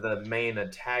kind of the main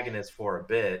antagonist for a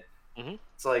bit. Mm-hmm.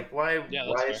 It's like, why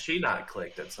fair. is she not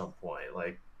clicked at some point?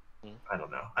 Like, I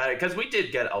don't know, because we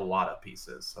did get a lot of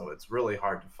pieces, so it's really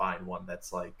hard to find one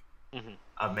that's like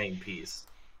a main piece.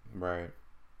 Right.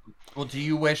 Well, do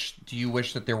you wish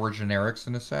that there were generics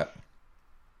in the set?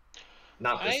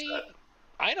 Not this set.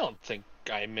 I don't think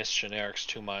I miss generics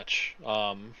too much.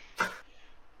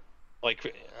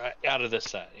 Like out of this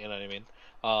set, you know what I mean?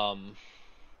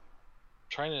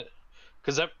 Trying to,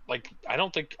 because I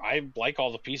don't think I like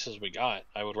all the pieces we got.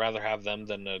 I would rather have them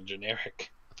than a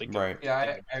generic. I think. Right.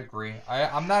 Yeah, I agree.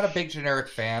 I'm not a big generic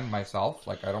fan myself.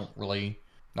 Like, I don't really,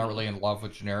 not really in love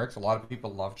with generics. A lot of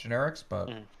people love generics,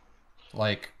 but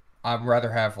like, I'd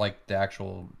rather have like the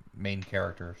actual main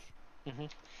characters.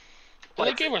 Well,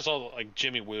 they gave us all like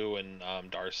Jimmy Woo and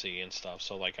Darcy and stuff,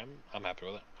 so like I'm happy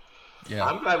with it. Yeah,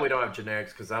 I'm glad we don't have generics,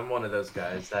 because I'm one of those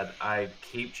guys that I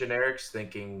keep generics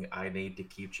thinking I need to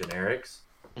keep generics,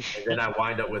 and then I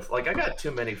wind up with, like, I got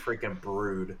too many freaking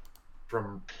Brood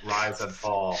from Rise and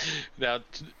Fall. Now,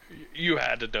 you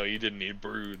had to know you didn't need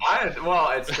Brood. I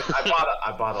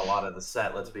bought a lot of the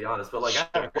set, let's be honest, but like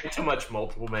I have way too much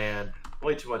Multiple Man,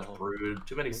 way too much Brood,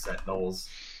 too many Sentinels.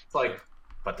 It's like,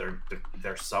 but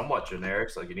they're somewhat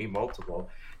generics. Like, you need multiple.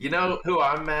 You know who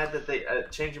I'm mad that they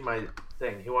changing my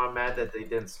thing? Who I'm mad that they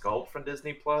didn't sculpt from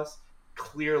Disney Plus?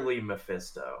 Clearly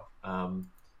Mephisto,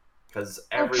 because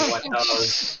everyone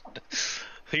knows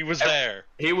he was there.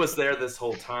 He was there this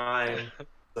whole time.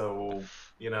 So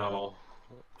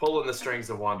pulling the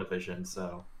strings of WandaVision.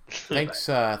 So thanks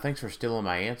for stealing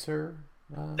my answer,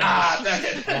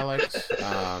 Alex.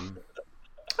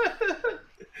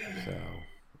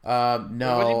 No. What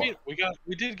do you mean?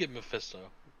 We did get Mephisto.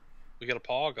 We got a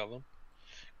pog of him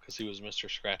because he was Mr.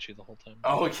 Scratchy the whole time.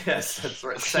 Oh yes, that's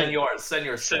right. Senor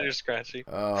Scratchy.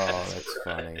 Oh, that's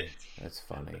funny. That's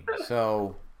funny.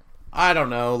 So, I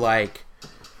don't know. Like,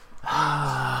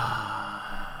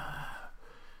 I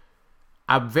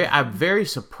I'm very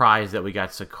surprised that we got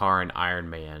Sakaar and Iron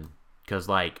Man because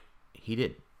like he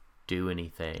didn't do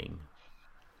anything.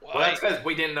 Well, that's because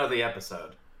we didn't know the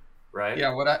episode, right?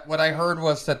 Yeah, what I heard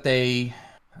was that that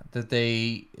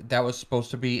was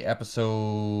supposed to be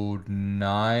episode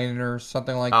 9 or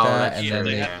something like that, and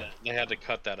then they had to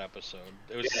cut that episode.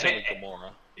 It was silly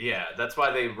Gamora. Yeah, that's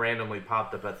why they randomly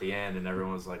popped up at the end, and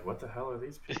everyone was like, "What the hell are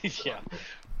these people?" Yeah,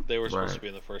 they were supposed to be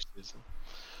in the first season.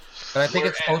 But I think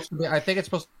it's supposed to be. I think it's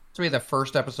supposed to be the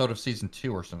first episode of season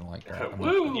 2 or something like that.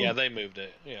 Woo! Yeah, they moved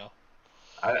it. Yeah.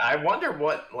 I wonder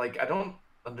what. Like, I don't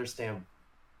understand.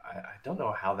 I don't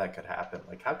know how that could happen.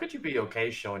 Like, how could you be okay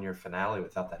showing your finale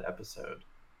without that episode?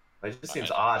 Like, it just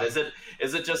seems odd. Is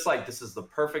it just like this is the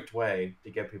perfect way to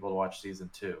get people to watch season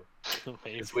 2?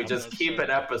 Is we just keep an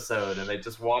episode and they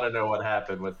just want to know what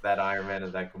happened with that Iron Man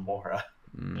and that Gamora.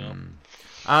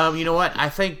 You know what? I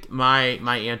think my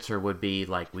answer would be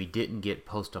like we didn't get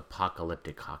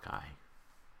post-apocalyptic Hawkeye.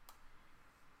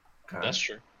 Okay. That's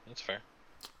true. That's fair.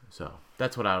 So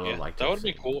that's what I would like to. That would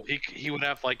be cool. He would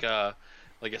have like a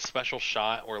special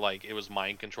shot where like it was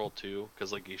mind control too,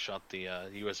 because like he shot the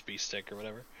USB stick or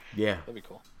whatever. Yeah, that'd be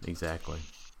cool. Exactly.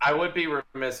 I would be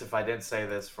remiss if I didn't say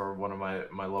this for one of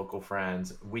my local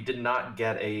friends. We did not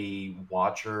get a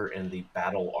Watcher in the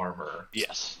battle armor.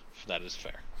 Yes, that is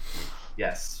fair.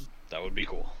 Yes. That would be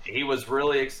cool. He was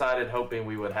really excited, hoping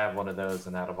we would have one of those,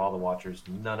 and out of all the Watchers,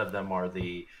 none of them are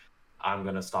the I'm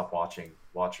going to stop watching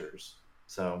Watchers.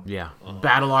 So yeah,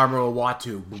 battle armor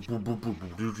Uatu.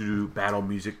 Battle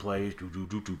music plays.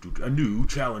 A new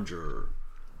challenger.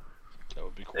 That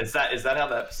would be cool. Is that how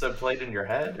the episode played in your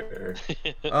head? Or?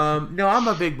 No, I'm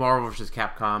a big Marvel vs.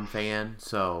 Capcom fan,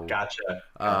 so Gotcha.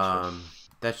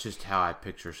 that's just how I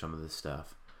picture some of this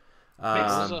stuff.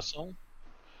 Never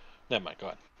mind. Go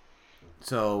ahead.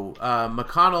 So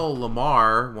McConnell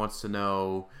Lamar wants to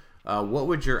know what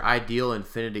would your ideal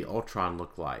Infinity Ultron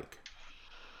look like?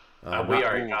 We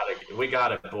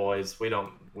got it, boys. We can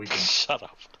shut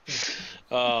up.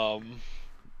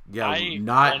 Yeah,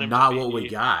 not what we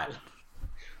got.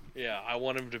 Yeah, I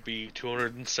want him to be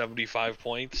 275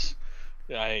 points.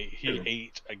 He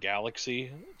ate a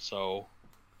galaxy, so.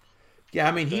 Yeah,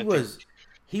 I mean he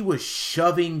was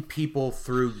shoving people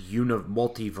through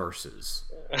multiverses.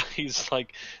 He's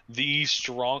like He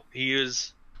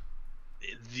is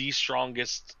the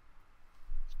strongest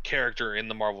character in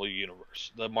the Marvel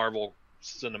universe, the Marvel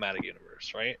Cinematic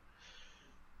Universe, right?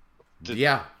 That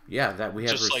we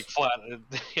have just like flat.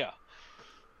 Yeah,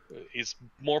 he's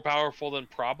more powerful than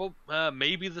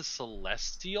maybe the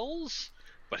Celestials,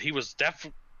 but he was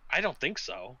definitely. I don't think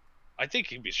so. I think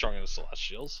he'd be stronger than the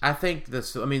Celestials. I think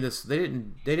this. I mean, they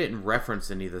didn't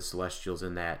reference any of the Celestials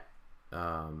in that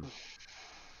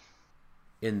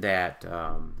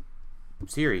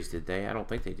series, did they? I don't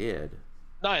think they did.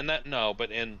 But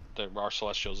in there are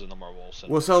Celestials in the Marvel.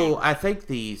 Well, so I think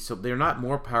they're not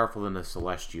more powerful than the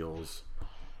Celestials.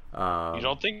 You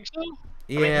don't think so?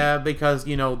 Yeah, because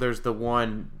there's the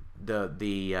one the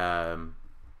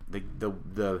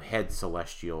head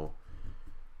Celestial,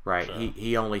 right? Sure.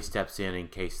 He only steps in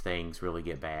case things really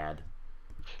get bad.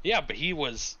 Yeah, but he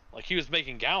was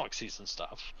making galaxies and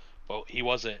stuff, but he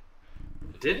wasn't.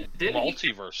 Didn't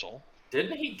multiversal?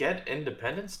 Didn't he get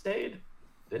Independence Day?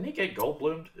 Didn't he get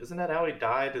Goldbloomed? Isn't that how he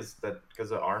died? Is that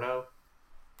because of Arno?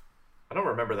 I don't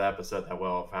remember the episode that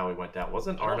well of how he went down.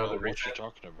 Wasn't Arno the what you're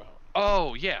talking about?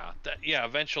 Oh yeah,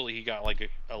 eventually he got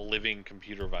like a living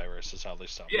computer virus. Is how they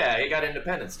stopped. Yeah, he got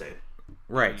Independence Day.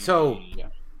 Right. So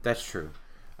that's true.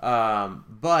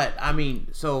 But I mean,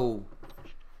 so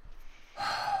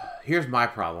here's my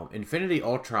problem: Infinity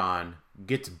Ultron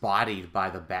gets bodied by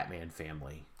the Batman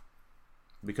family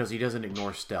because he doesn't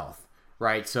ignore stealth.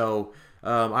 Right. So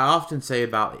I often say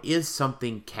about is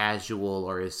something casual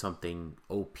or is something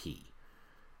OP,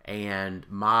 and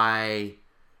my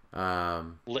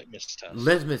litmus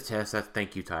test.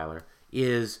 Thank you, Tyler.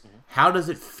 Is how does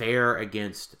it fare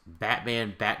against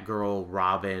Batman, Batgirl,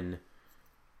 Robin,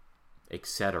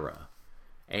 etc.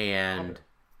 And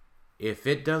if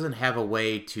it doesn't have a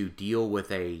way to deal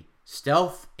with a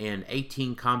stealth and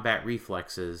 18 combat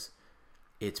reflexes,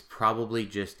 it's probably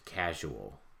just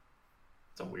casual.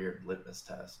 It's a weird litmus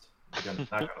test. I'm not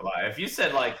gonna lie. If you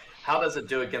said like, how does it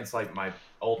do against like my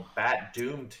old Bat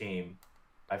Doom team?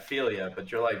 I feel ya,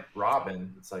 but you're like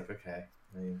Robin. It's like okay.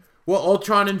 Well,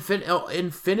 Ultron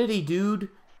Infinity dude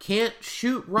can't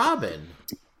shoot Robin.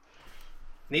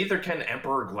 Neither can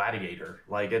Emperor Gladiator.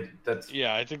 Like that's.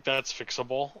 Yeah, I think that's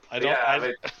fixable. But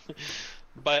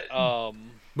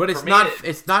it's not.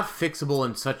 It's not fixable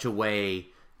in such a way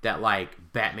that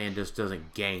like Batman just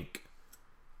doesn't gank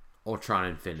Ultron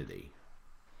Infinity.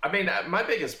 I mean, my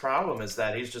biggest problem is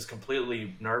that he's just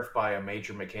completely nerfed by a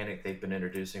major mechanic they've been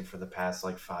introducing for the past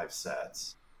like 5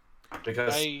 sets.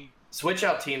 Because switch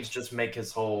out teams just make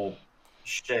his whole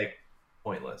shtick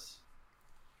pointless.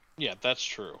 Yeah, that's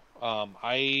true.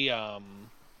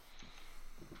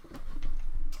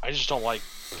 I just don't like.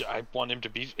 I want him to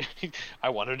be. I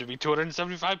want him to be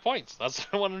 275 points. That's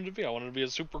what I want him to be. I want him to be a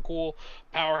super cool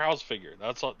powerhouse figure.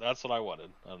 That's what I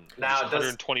wanted. Now,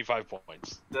 125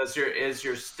 points. Is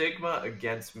your stigma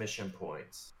against mission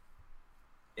points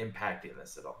impacting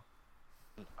this at all?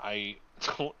 I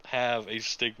don't have a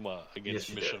stigma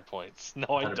against mission points.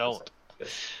 No, I don't.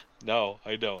 No,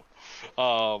 I don't.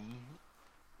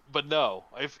 But no,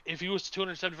 if he was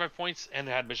 275 points and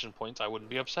had mission points, I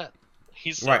wouldn't be upset.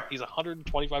 He's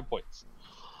 125 points.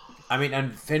 I mean,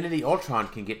 Infinity Ultron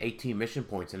can get 18 mission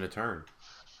points in a turn.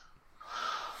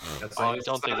 I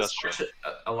don't think that's true.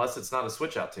 Unless it's not a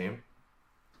switch out team.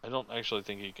 I don't actually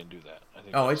think he can do that. I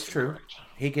think it's true. Correct.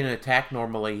 He can attack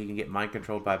normally. He can get mind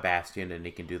controlled by Bastion, and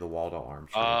he can do the Waldo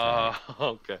arms.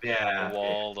 Okay. Yeah. The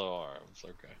Waldo arms.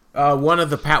 Okay. One of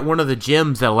the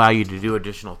gems that allow you to do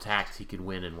additional attacks, he could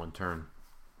win in one turn.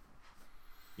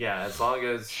 Yeah, as long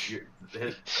as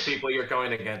the people you're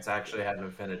going against actually have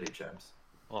Infinity gems.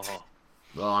 Uh-huh.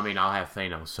 Well, I mean, I'll have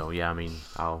Thanos, so yeah, I mean,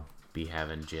 I'll be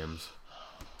having gems.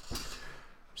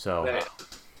 So.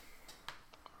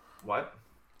 What?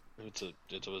 It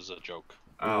was a joke.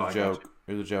 It was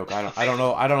a joke. I don't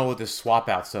know what this swap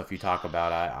out stuff you talk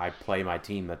about. I play my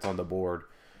team that's on the board.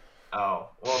 Oh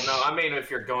well, no. I mean, if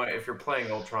you're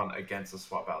playing Ultron against a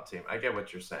swap out team, I get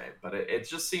what you're saying, but it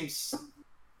just seems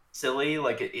silly.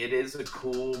 Like it is a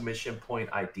cool mission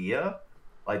point idea,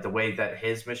 like the way that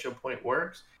his mission point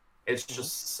works. It's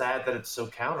just sad that it's so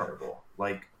counterable.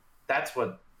 Like that's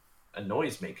what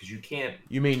annoys me because you can't.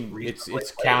 You mean it's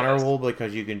counterable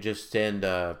because you can just send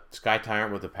Sky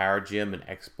Tyrant with a power gem and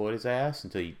exploit his ass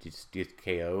until you just get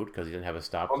KO'd because he didn't have a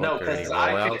stop click or any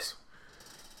rollouts?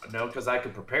 No, because I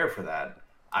could prepare for that.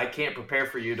 I can't prepare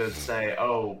for you to say,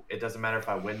 oh, it doesn't matter if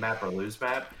I win map or lose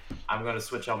map. I'm going to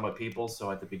switch all my people. So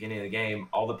at the beginning of the game,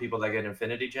 all the people that get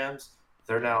Infinity Gems,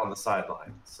 they're now on the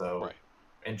sideline. So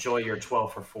enjoy your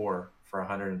 12 for 4 for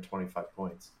 125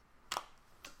 points.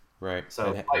 Right.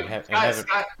 So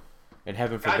and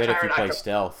heaven forbid if you play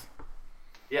stealth.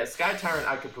 Yeah, Sky Tyrant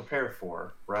I could prepare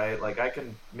for, right? Like I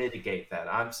can mitigate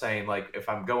that. I'm saying like if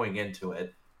I'm going into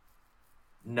it,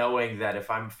 knowing that if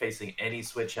I'm facing any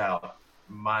switch out,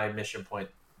 my mission point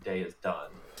day is done.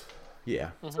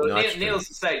 Yeah. So needless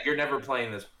to say, you're never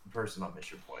playing this person on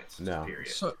mission points. No. Period.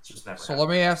 So, it's just never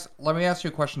let me ask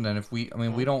you a question then. If we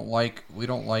don't like.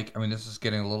 I mean, this is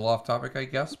getting a little off topic, I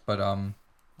guess. But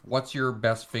what's your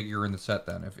best figure in the set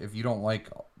then? If you don't like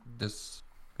this,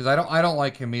 because I don't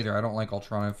like him either. I don't like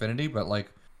Ultron Infinity, but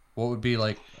like, what would be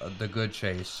like the good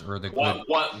chase or the one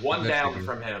down figure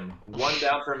from him? One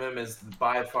down from him is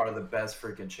by far the best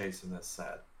freaking chase in this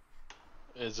set.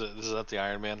 Is that the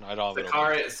Iron Man? I don't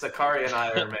have Sakari and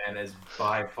Iron Man is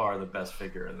by far the best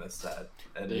figure in this set.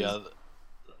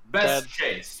 Best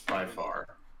chase by far.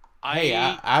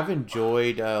 I've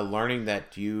enjoyed learning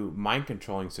that you mind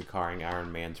controlling Sakari and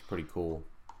Iron Man's pretty cool.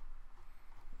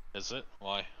 Is it?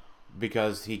 Why?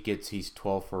 Because he's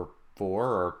 12 for 4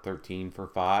 or 13 for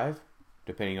 5,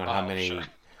 depending on how many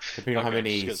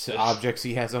objects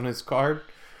he has on his card.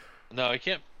 No, it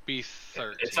can't be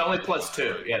 13. It's only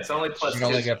 +2. Yeah, it's only +2.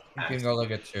 You can go like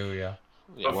a 2, yeah.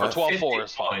 Yeah, for 12-4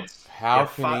 is fine. How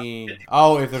can he...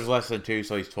 Oh, if there's less than 2,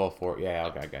 so he's 12-4. Yeah,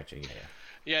 okay, I got you.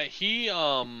 Yeah, he...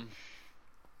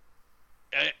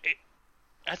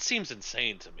 that seems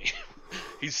insane to me.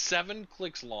 He's 7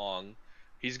 clicks long.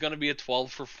 He's going to be a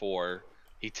 12 for 4.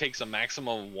 He takes a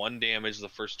maximum of 1 damage the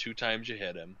first 2 times you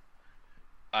hit him.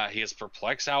 He has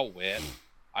Perplex Outwit.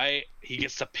 He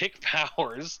gets to pick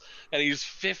powers, and he's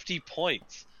 50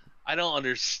 points. I don't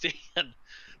understand.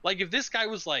 Like, if this guy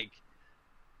was like,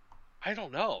 I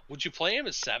don't know, would you play him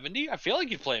at 70? I feel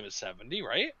like you'd play him at 70,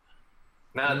 right?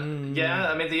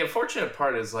 Yeah, I mean, the unfortunate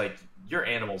part is, like, your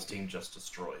Animals team just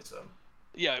destroys him.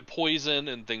 Yeah, poison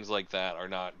and things like that are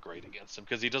not great against him,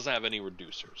 because he doesn't have any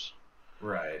reducers.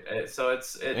 Right, so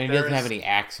and he doesn't have any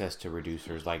access to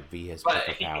reducers like V has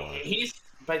power.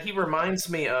 But he reminds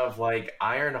me of like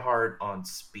Ironheart on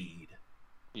speed.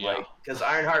 Yeah. Like, because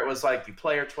Ironheart was like, you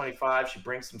play her 25, she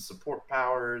brings some support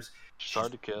powers. She's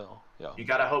hard to kill. Yeah. You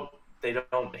gotta hope they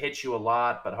don't hit you a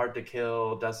lot, but hard to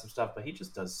kill, does some stuff. But he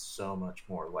just does so much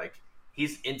more. Like,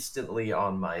 he's instantly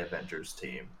on my Avengers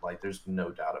team. Like, there's no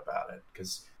doubt about it.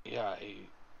 Because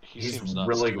he's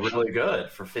really, really good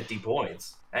for 50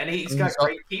 points. And he's got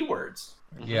great keywords.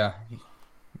 Yeah.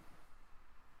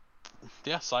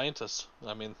 Yeah, scientists.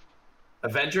 I mean,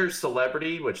 Avengers,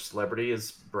 Celebrity, which Celebrity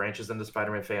is branches into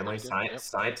Spider-Man family. Yep.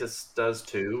 Scientist does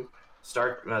too.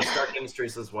 Stark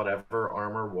Industries is whatever.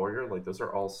 Armor, Warrior, like those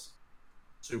are all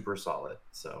super solid.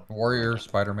 So Warrior,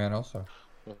 Spider-Man also.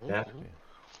 yeah,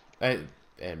 And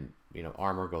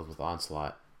Armor goes with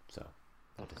Onslaught, so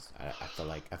I feel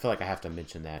like I have to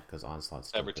mention that because Onslaught's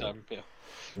still every good. time. Yeah.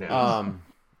 yeah.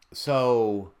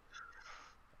 So,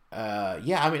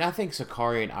 yeah, I mean, I think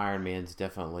Sakari and Iron Man's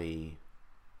definitely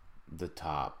the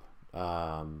top.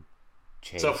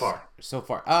 Chase, So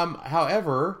far.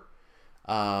 However,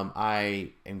 I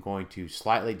am going to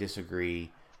slightly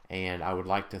disagree, and I would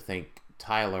like to thank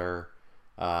Tyler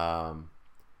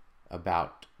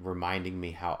about reminding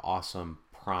me how awesome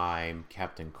Prime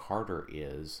Captain Carter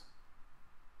is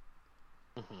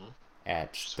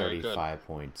at She's very good. 35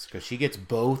 points because she gets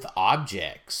both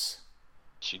objects.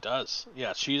 She does.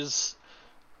 Yeah, she's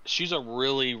a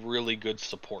really, really good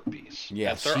support piece.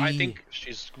 Yeah, I think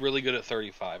she's really good at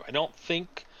 35. I don't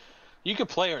think you could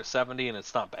play her at 70 and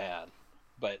it's not bad,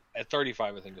 but at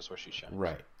 35, I think is where she shines.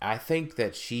 Right. I think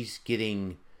that she's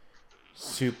getting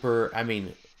super. I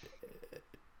mean,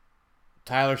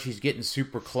 Tyler, she's getting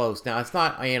super close. Now, it's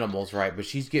not animals, right? But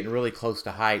she's getting really close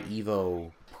to high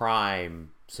Evo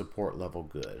Prime support level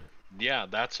good. Yeah,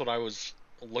 that's what I was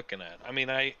looking at. I mean,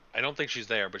 I don't think she's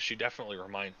there, but she definitely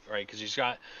reminds, right? Because she's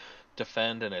got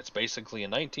defend, and it's basically a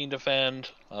 19 defend.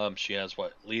 She has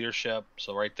leadership.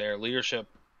 So right there, leadership,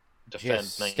 She defend,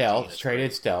 has 19. stealth, is traded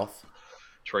great. stealth.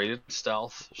 Traded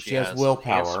stealth. She has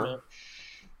willpower. enhancement.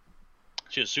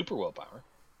 She has super willpower.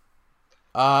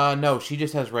 No, she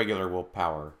just has regular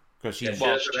willpower because she's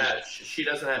Yeah, she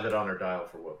doesn't have it on her dial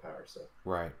for willpower. So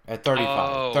right at 35.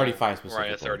 Oh, 35 specifically.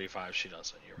 Right, at 35 she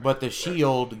doesn't. You're right. But the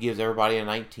shield gives everybody a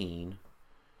 19.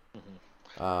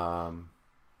 And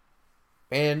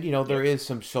there is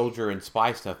some soldier and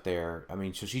spy stuff there. I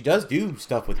mean, so she does do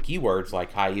stuff with keywords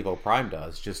like High Evo Prime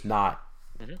does, just not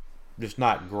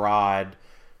Grodd,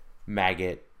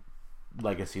 Maggot,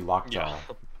 Legacy Lockjaw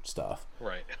stuff.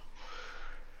 Right.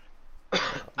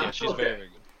 Yeah, she's very, very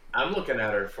good. I'm looking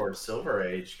at her for Silver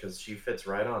Age because she fits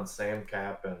right on Sam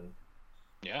Cap and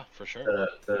Yeah, for sure.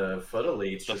 the Foot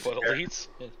Elites. The Foot Elites.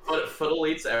 Foot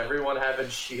Elites, everyone having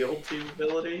shield team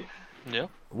ability. Yeah.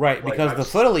 Right, Like, because the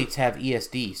Foot Elites have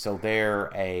ESD, so they're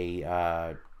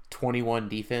a 21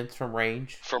 defense from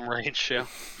range. From range, yeah.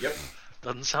 Yep.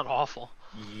 Doesn't sound awful.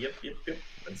 Yep.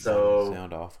 And so,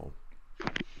 Sound awful.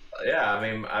 yeah, I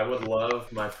mean, I would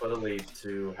love my Foot Elite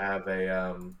to have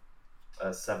a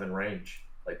 7 range.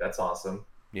 Like, that's awesome.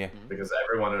 Yeah. Because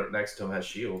everyone next to him has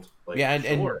shield. Like, Yeah,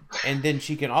 sure. and then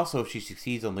she can also, if she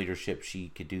succeeds on leadership, she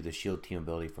could do the shield team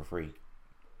ability for free.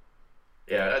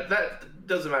 Yeah, that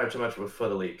doesn't matter too much with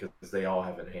Foot Elite because they all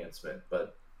have enhancement.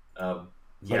 But But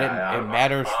it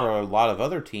matters for a lot of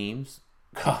other teams.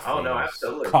 Cough, Oh, Thanos. no,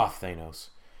 absolutely. Cough, Thanos.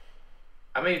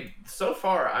 I mean, so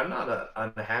far, I'm not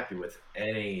unhappy with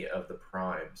any of the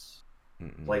primes.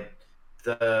 Mm-mm. Like,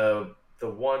 the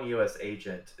one U.S.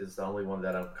 agent is the only one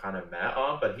that I'm kind of mad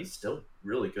on, but he's still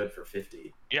really good for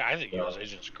 50. Yeah, I think U.S.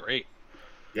 Agent's great.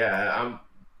 Yeah, I'm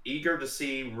eager to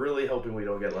see, really hoping we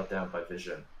don't get let down by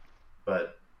Vision.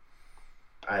 But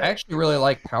I actually really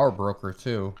like Power Broker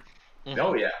too.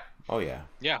 Oh, yeah. Oh, yeah.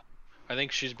 Yeah, I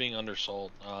think she's being undersold.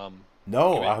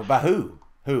 No, about who?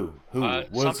 Who?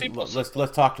 Some people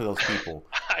Let's talk to those people.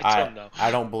 I don't know. I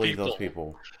don't believe those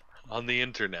people. On the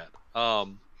internet.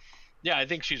 Yeah, I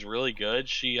think she's really good.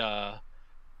 She, after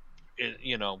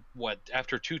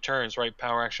 2 turns, right?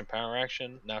 Power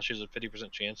action. Now she has a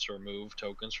 50% chance to remove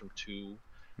tokens from 2,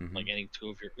 like any 2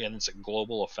 of your, and it's a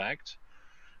global effect.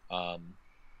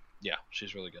 Yeah,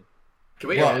 she's really good. Can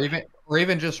we, or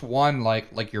even just one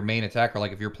like your main attacker.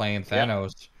 Like if you're playing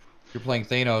Thanos, you're playing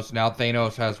Thanos. Now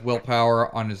Thanos has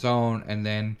willpower on his own, and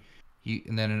then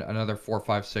another 4,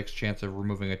 5, 6 chance of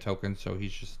removing a token. So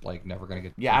he's just like never gonna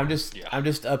get. Yeah, I'm just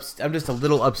a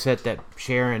little upset that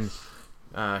Sharon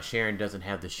doesn't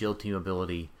have the shield team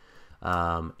ability,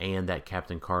 and that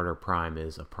Captain Carter Prime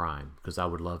is a Prime because I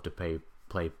would love to play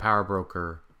Power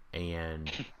Broker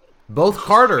and both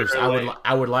Carters.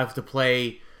 I would like to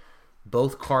play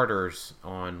both Carters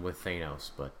on with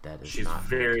Thanos, but that is she's not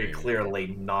very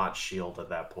clearly not shield at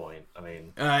that point. I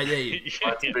mean,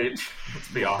 let's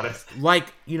be honest.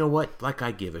 like, you know what? Like,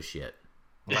 I give a shit.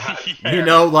 Yeah.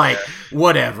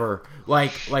 Whatever.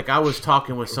 Like I was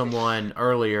talking with someone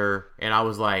earlier, and I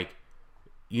was like,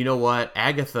 you know what?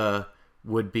 Agatha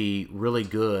would be really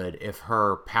good if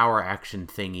her power action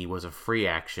thingy was a free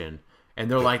action. And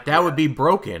they're like, that would be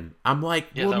broken. I'm like,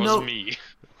 Yeah, well, that no. was me.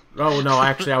 Oh no,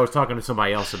 actually, I was talking to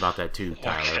somebody else about that too,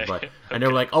 Tyler. Okay. But and they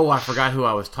were like, "Oh, I forgot who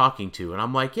I was talking to," and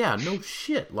I'm like, "Yeah, no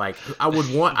shit. Like,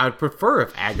 I'd prefer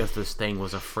if Agatha's thing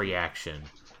was a free action."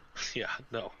 Yeah,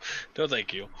 no,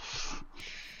 thank you.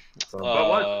 So,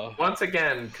 but once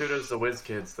again, kudos to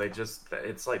WizKids.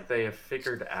 It's like they have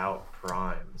figured out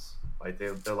primes. Like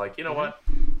they're like, you know what?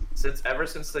 Ever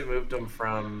since they moved them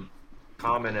from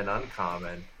common and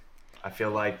uncommon, I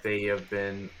feel like they have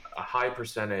been a high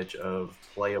percentage of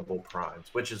playable primes,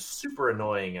 which is super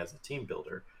annoying as a team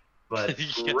builder. But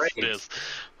Yes, great, it is.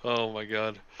 Oh my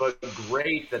god. but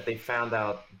great that they found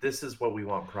out this is what we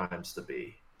want primes to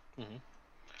be. Mhm.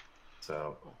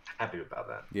 So happy about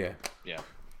that. Yeah, Yeah.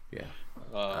 yeah.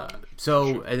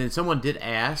 So, and then someone did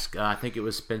ask. I think it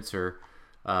was Spencer.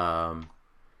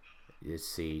 Let's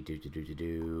see.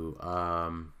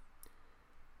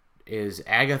 Is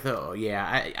Agatha?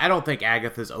 Yeah, I don't think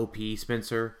Agatha's OP,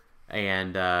 Spencer,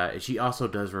 and she also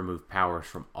does remove powers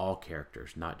from all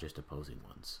characters, not just opposing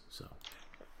ones. So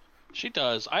She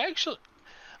does. I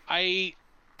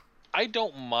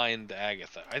don't mind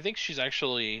Agatha. I think she's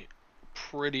actually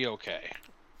pretty okay.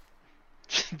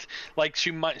 Like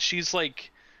she's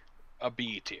like a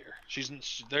B tier.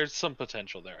 There's some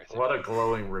potential there, I think. What a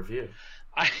glowing review.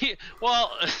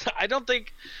 I don't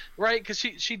think, right, because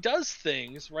she does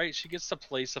things, right? She gets to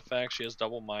place effects. She has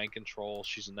double mind control.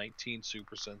 She's 19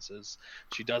 super senses.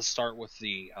 She does start with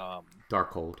the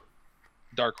Darkhold,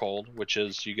 which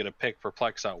is you get to pick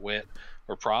Perplex, Outwit,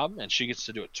 or Prob, and she gets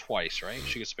to do it twice, right?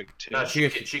 She gets to pick 2. No, she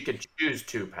could choose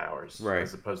 2 powers, right,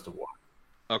 as opposed to 1.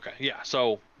 Okay, yeah.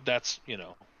 So that's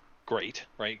great,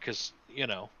 right? Because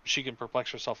she can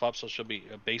perplex herself up, so she'll be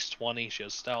a base 20. She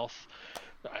has stealth.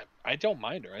 I don't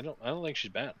mind her. I don't think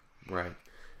she's bad. right.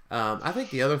 I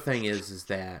think the other thing is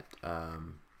that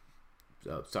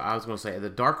so I was going to say the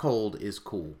Darkhold is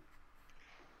cool.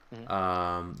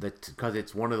 Because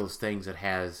it's one of those things that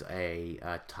has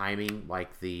a timing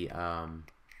like the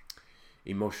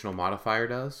emotional modifier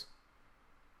does.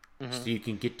 So you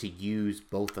can get to use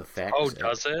both effects. Oh,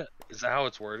 does it? Is that how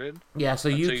it's worded? Yeah, so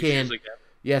you can.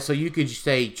 Yeah, so you could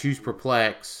say choose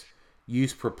Perplex,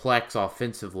 use Perplex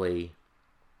offensively,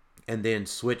 and then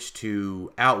switch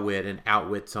to Outwit and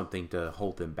outwit something to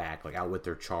hold them back, like outwit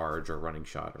their charge or running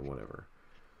shot or whatever.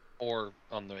 Or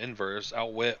on the inverse,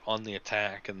 Outwit on the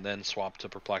attack and then swap to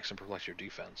Perplex and Perplex your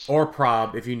defense. Or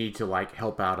Prob if you need to like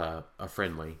help out a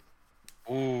friendly.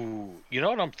 Ooh, you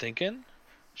know what I'm thinking?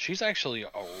 She's actually a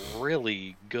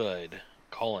really good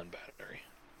call-in battery.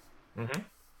 Mm-hmm.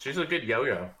 She's a good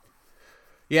yo-yo.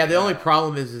 Yeah, the only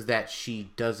problem is that she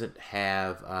doesn't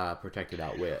have protected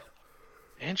Outwit.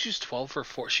 And she's 12 for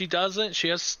 4. She doesn't. She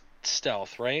has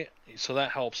stealth, right? So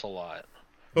that helps a lot.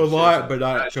 A lot, but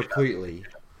not completely.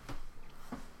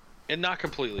 And not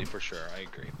completely, for sure. I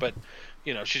agree. But,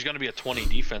 she's going to be a 20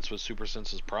 defense with Super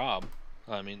Sense's Prob.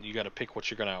 I mean, you got to pick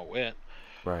what you're going to outwit.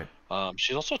 Right.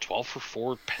 She's also 12 for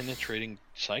 4 penetrating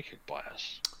Psychic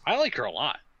Blast. I like her a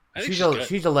lot. I think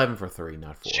she's 11 for 3,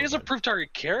 not 4. She has approved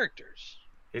target characters.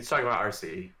 He's talking about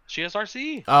RCE. She has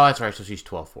RCE. Oh, that's right. So she's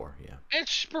 12-4, yeah. And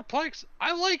she's perplexed.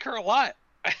 I like her a lot.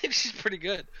 I think she's pretty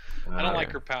good. I don't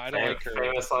like her power. I don't like her.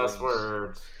 Famous last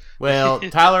words. Well,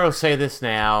 Tyler will say this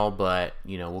now, but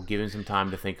we'll give him some time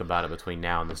to think about it between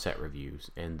now and the set reviews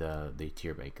and the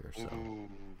tier maker. So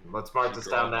let's mark this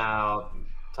down now.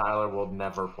 Tyler will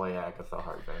never play Agatha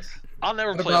Harkness. I'll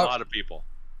never play a lot of people.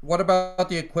 What about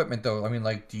the equipment though? I mean,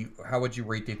 like, how would you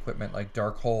rate the equipment? Like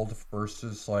Darkhold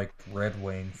versus like Red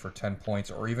Wing for 10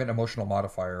 points, or even emotional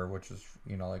modifier, which is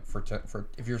like for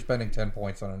if you're spending 10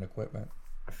 points on an equipment.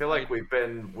 I feel like we've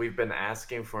been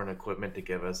asking for an equipment to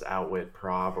give us Outwit,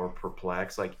 Prob, or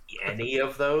Perplex, like any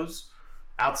of those.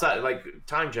 Outside, like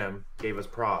Time Gem gave us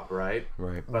Prob, right?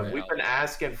 Right. But we've been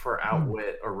asking for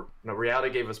Outwit, or no,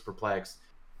 Reality gave us Perplex.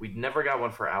 We never got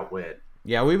one for Outwit.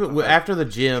 Yeah, after the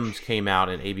gems came out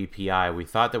in ABPI, we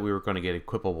thought that we were going to get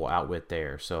equipable Outwit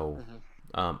there. So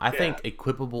I think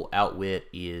equipable Outwit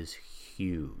is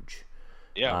huge.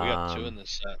 Yeah, we got 2 in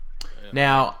this set. Yeah.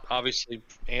 Now, obviously,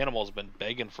 Animal's been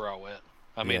begging for Outwit.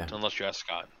 I mean, unless you ask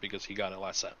Scott, because he got it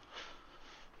last set.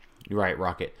 You're right,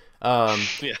 Rocket.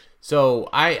 Yeah. So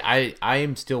I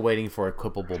am still waiting for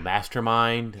equipable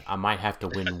Mastermind. I might have to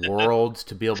win Worlds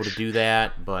to be able to do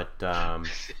that, but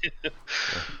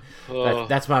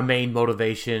that's my main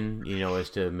motivation. Is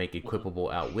to make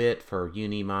equipable Outwit for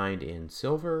Unimind in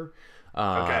Silver.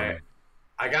 Okay,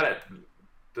 I got it.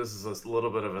 This is a little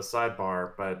bit of a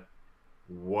sidebar, but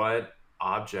what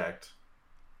object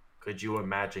could you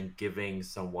imagine giving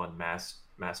someone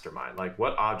Mastermind? Like,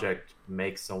 what object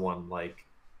makes someone like?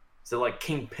 Is it like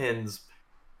Kingpin's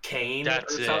Kane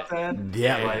That's or it. something.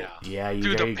 Yeah, Like, yeah. Dude,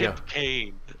 There the you go. Pimp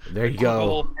Kane. There you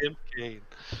Google go. Pimp Kane.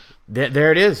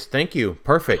 There it is. Thank you.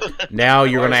 Perfect. Now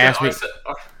you're or gonna is it- ask or me. is it-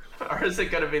 or is it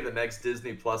going to be the next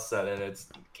Disney Plus set and it's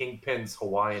Kingpin's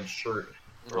Hawaiian shirt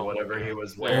or Oh, whatever God. he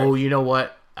was Yeah. wearing? Oh, you know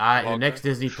what? The Okay. next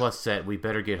Disney Plus set, we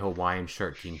better get Hawaiian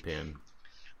shirt Kingpin.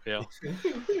 Yeah.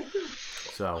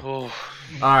 So, Oh,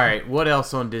 all right. What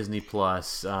else on Disney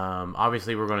Plus?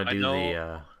 Obviously, we're gonna I do know-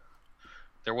 the.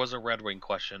 there was a Red Wing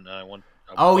question. I want.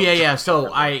 Oh yeah.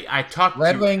 So I talked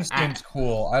Red to Wing seems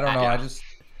cool. I don't know. Yeah. I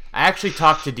I actually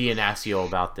talked to Dianacio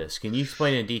about this. Can you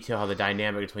explain in detail how the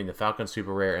dynamic between the Falcon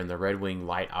Super Rare and the Red Wing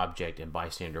Light Object and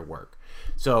Bystander work?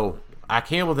 So I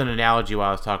came up with an analogy while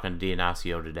I was talking to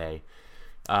Dianacio today.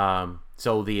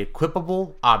 So the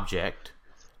equipable object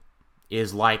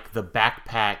is like the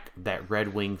backpack that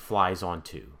Red Wing flies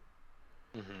onto.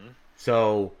 Mm-hmm.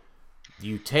 So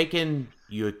you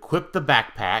equip the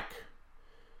backpack,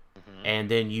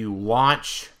 and then you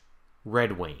launch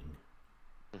Red Wing.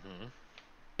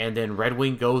 And then Red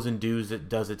Wing goes and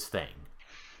does its thing.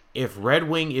 If Red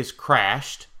Wing is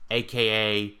crashed,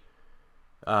 aka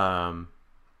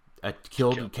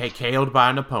KO'd by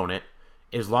an opponent,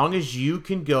 as long as you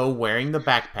can go wearing the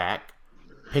backpack,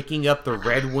 picking up the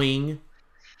Red Wing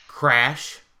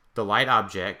crash, the light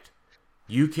object,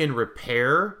 you can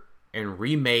repair and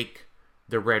remake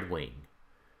the Red Wing.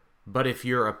 But if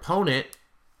your opponent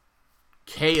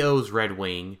KOs Red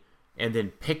Wing and then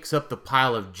picks up the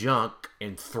pile of junk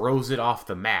and throws it off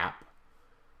the map,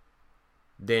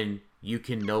 then you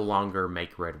can no longer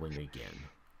make Red Wing again.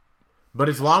 But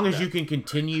as long as you can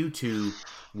continue to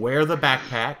wear the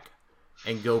backpack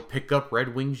and go pick up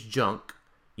Red Wing's junk,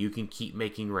 you can keep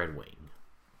making Red Wing.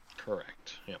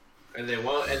 Correct. Yep. And they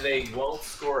won't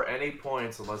score any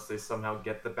points unless they somehow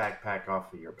get the backpack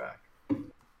off of your back.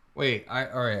 Wait,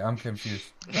 all right, I'm confused.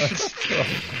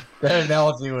 That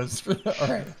analogy was all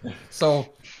right.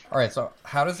 So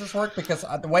how does this work? Because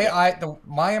the way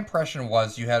my impression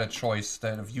was you had a choice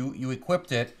that if you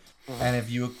equipped it, and if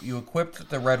you equipped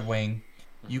the Red Wing,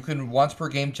 you can once per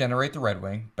game generate the Red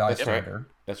Wing by standard.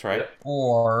 That's right.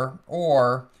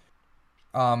 Or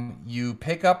you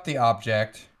pick up the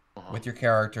object with your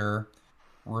character,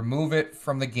 remove it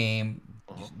from the game.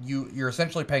 You're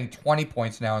essentially paying 20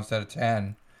 points now instead of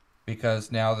 10.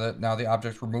 Because now the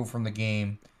object's removed from the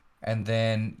game, and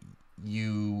then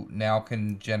you now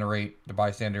can generate the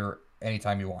bystander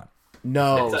anytime you want.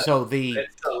 No, It's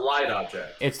a light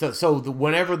object.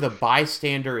 Whenever the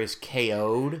bystander is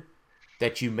KO'd,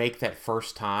 that you make that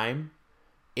first time,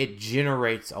 it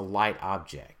generates a light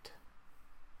object.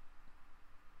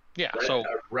 Yeah. A So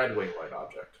Red Wing light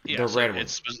object. yeah, The so Red Wing.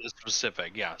 it's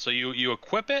specific. Yeah. So you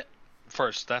equip it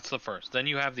first. That's the first. Then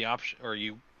you have the option, or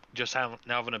you just now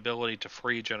have an ability to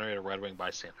free generate a Red Wing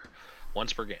bystander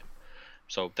once per game.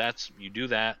 So you do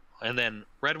that, and then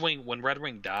when Red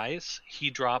Wing dies, he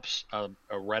drops a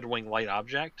Red Wing light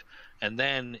object, and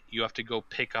then you have to go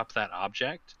pick up that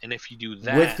object. And if you do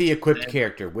that With the equipped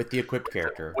character. With the equipped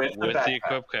character. With the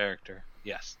equipped character,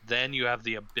 yes, then you have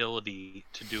the ability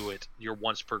to do it your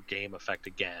once per game effect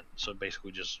again. So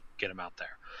basically just get him out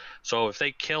there. So if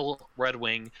they kill Red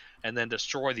Wing and then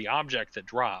destroy the object that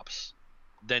drops,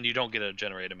 then you don't get to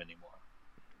generate him anymore.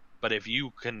 But if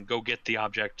you can go get the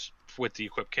object with the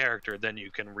equipped character, then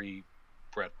you can Red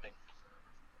Wing.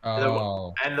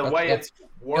 Oh, And the way it's I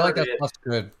feel like worded, that's less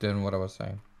good than what I was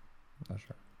saying. Not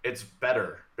sure. it's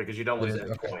better because you don't lose It is,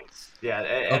 any okay. points. Yeah,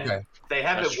 and Okay. they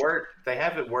have That's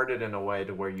it worded in a way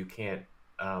to where you can't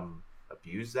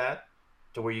abuse that,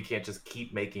 to where you can't just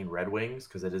keep making Red Wings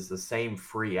because it is the same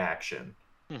free action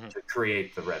to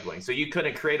create the Red Wing. So you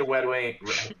couldn't create a Red Wing,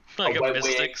 Like a Red Wing,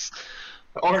 Mystics.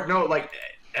 or no, like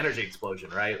energy explosion,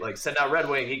 right? Like send out Red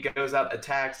Wing, he goes out,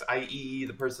 attacks, IEE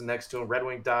the person next to him, Red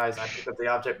Wing dies, I pick up the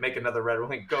object, make another Red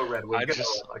Wing, go Red Wing.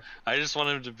 I just want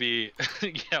him to be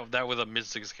that with a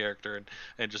Mystics character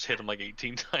and just hit him like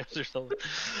 18 times or something.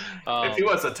 If he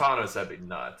was a Thanos, that'd be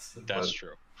nuts. That's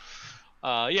true.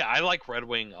 Yeah, I like Red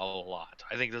Wing a lot.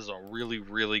 I think this is a really,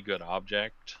 really good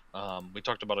object. We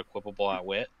talked about equipable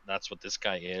outwit. That's what this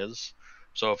guy is.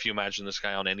 So if you imagine this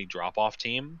guy on any drop-off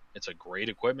team, it's a great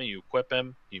equipment. You equip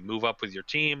him, you move up with your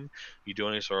team, you do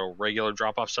any sort of regular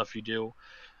drop-off stuff you do,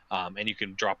 and you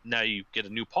can drop. Now you get a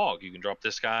new Pog. You can drop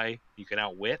this guy. You can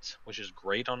outwit, which is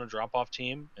great on a drop-off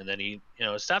team. And then his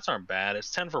stats aren't bad.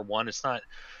 It's 10 for 1. It's not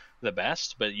the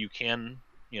best, but you can,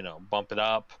 bump it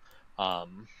up.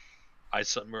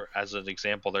 As an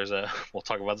example, we'll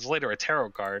talk about this later, a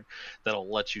tarot card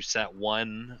that'll let you set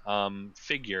one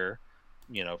figure,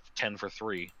 10 for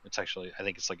 3. It's actually, I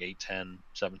think it's like 8, 10,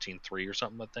 17, 3 or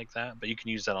something like that. But you can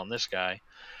use that on this guy.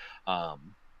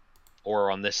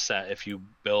 Or on this set, if you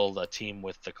build a team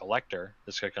with the collector,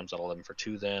 this guy comes at 11 for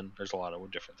 2 then. There's a lot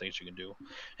of different things you can do.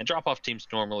 And drop-off teams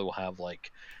normally will have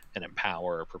like an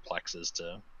Empower or Perplexes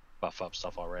to buff up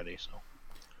stuff already. So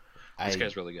this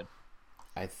guy's really good.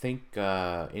 I think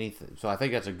anything. So I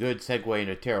think that's a good segue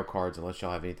into tarot cards. Unless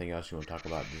y'all have anything else you want to talk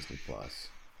about Disney Plus.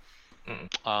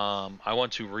 I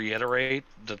want to reiterate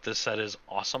that this set is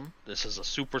awesome. This is a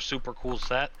super cool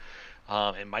set.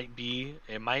 It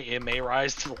may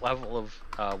rise to the level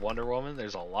of Wonder Woman.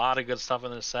 There's a lot of good stuff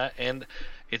in this set, and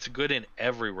it's good in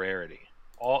every rarity.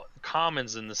 All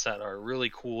commons in the set are really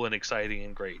cool and exciting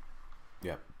and great.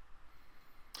 Yep.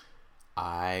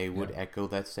 I would echo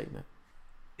that statement.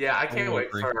 Yeah, I can't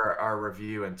wait for our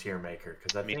review and tier maker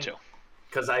Me too.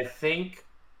 Because I think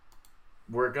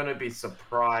we're gonna be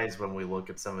surprised when we look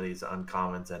at some of these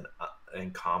uncommons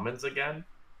and commons again.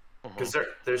 Because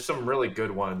there's some really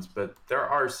good ones, but there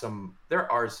are some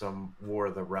War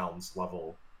of the Realms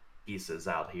level pieces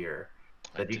out here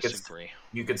that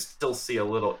you could still see a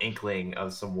little inkling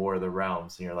of some War of the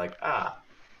Realms, and you're like,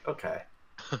 okay.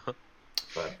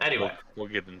 But anyway, we'll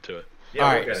get into it. Yeah,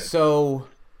 all right, so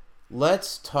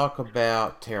let's talk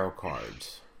about tarot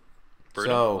cards.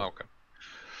 Bruno?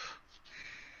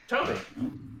 Tony.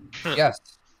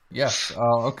 Yes.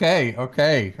 Okay.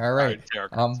 All right.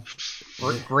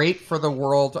 Great for the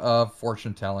world of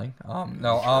fortune telling.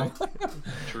 No. I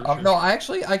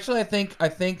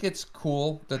think it's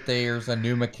cool that there's a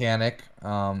new mechanic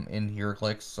in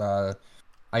HeroClix.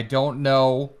 I don't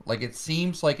know. Like, it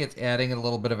seems like it's adding a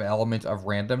little bit of element of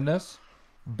randomness,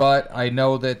 but I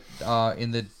know that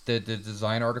in the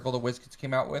design article that WizKids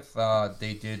came out with,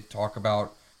 they did talk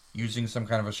about using some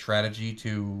kind of a strategy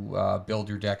to build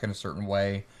your deck in a certain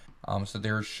way. So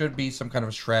there should be some kind of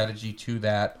a strategy to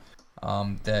that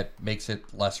that makes it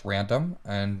less random,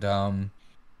 and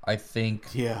I think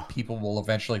people will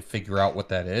eventually figure out what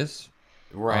that is.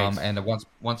 Right. And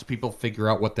once people figure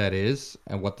out what that is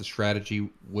and what the strategy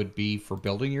would be for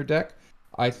building your deck,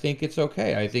 I think it's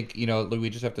okay. I think we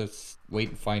just have to wait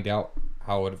and find out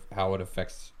how it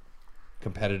affects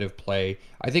competitive play.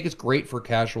 I think it's great for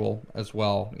casual as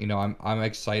well. I'm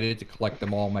excited to collect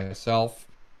them all myself.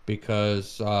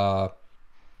 Because I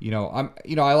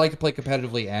like to play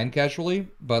competitively and casually,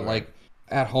 but like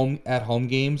at home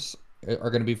games are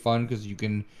going to be fun because you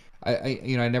can. I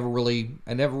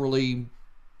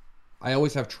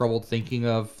always have trouble thinking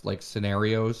of like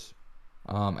scenarios,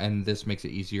 and this makes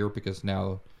it easier because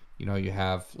now you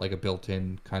have like a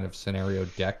built-in kind of scenario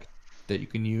deck that you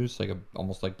can use, like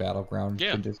almost like battleground.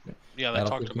 They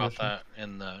talked about that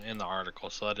in the article,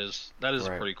 so that is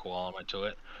a pretty cool element to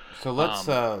it. So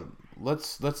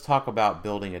let's talk about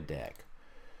building a deck.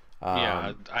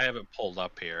 I have it pulled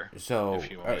up here. So if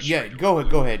you want go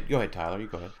ahead, Tyler. You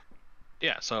go ahead.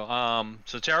 Yeah. So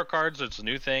tarot cards, it's a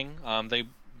new thing. They're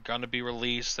gonna be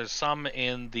released. There's some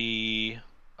in the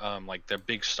like the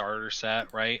big starter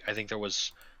set, right? I think there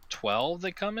was 12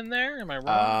 that come in there. Am I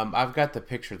wrong? I've got the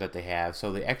picture that they have.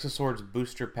 So the Exoswords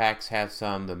booster packs have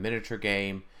some. The miniature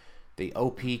game, the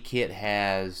OP kit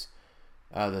has.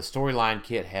 The storyline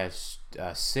kit has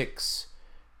 6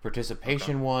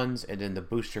 participation ones, and then the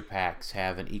booster packs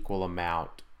have an equal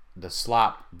amount. The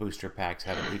slot booster packs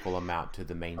have an equal amount to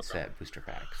the main set booster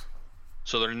packs.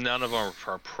 So none of them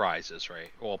are prizes,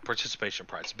 right? Well, participation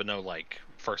prizes, but no like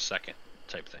first, second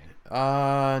type thing.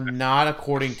 Not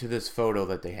according to this photo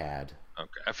that they had.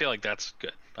 Okay, I feel like that's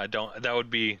good. That would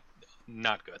be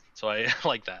not good. So I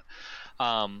like that.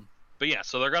 But yeah,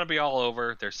 so they're going to be all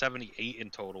over. There's 78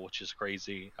 in total, which is a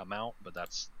crazy amount, but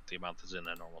that's the amount that's in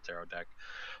a normal tarot deck.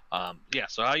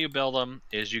 So how you build them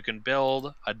is you can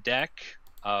build a deck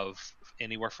of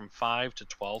anywhere from 5 to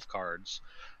 12 cards.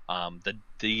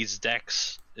 These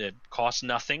decks, it costs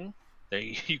nothing.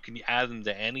 You can add them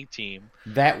to any team.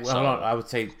 I would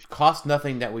say cost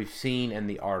nothing that we've seen in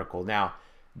the article. Now,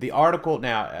 I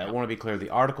want to be clear, the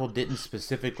article didn't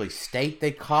specifically state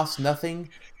they cost nothing,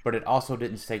 but it also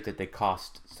didn't state that they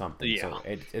cost something. Yeah. So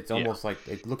it's almost like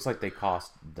it looks like they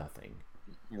cost nothing.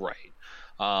 Right.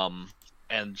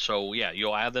 And so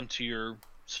you'll add them to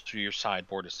your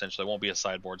sideboard. Essentially, it won't be a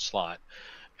sideboard slot.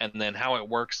 And then how it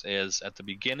works is at the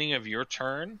beginning of your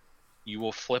turn, you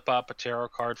will flip up a tarot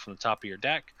card from the top of your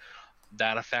deck.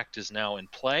 That effect is now in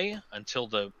play until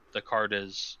the card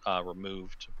is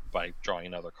removed by drawing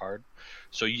another card.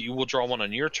 So you will draw one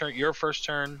on your turn, your first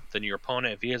turn. Then your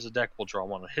opponent, if he has a deck, will draw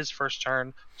one on his first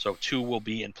turn. So 2 will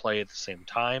be in play at the same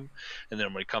time. And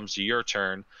then when it comes to your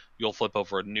turn, you'll flip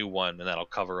over a new one, and that'll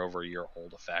cover over your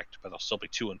old effect. But there'll still be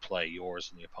 2 in play, yours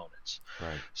and the opponent's.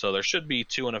 Right. So there should be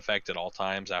 2 in effect at all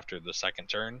times after the second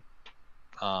turn.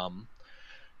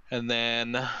 And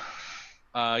then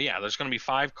Yeah, there's going to be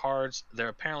 5 cards.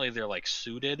 They're like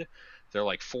suited. They're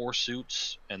like 4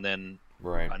 suits and then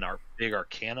Right. big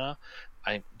arcana.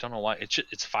 I don't know why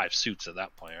it's 5 suits at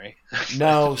that point, right?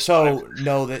 No, Just so five.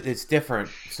 no, that it's different.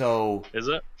 So Is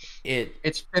it?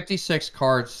 It's 56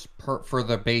 cards for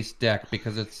the base deck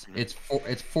because it's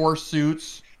 4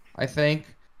 suits, I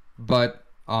think, but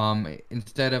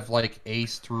instead of like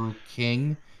ace through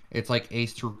king, it's like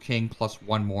ace through king plus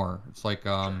 1 more. It's like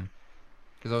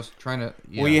because I was trying to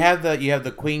Well, you have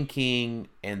the queen king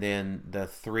and then the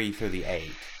 3 through the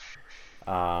 8.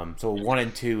 So 1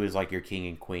 and 2 is like your king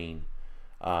and queen.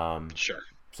 Sure.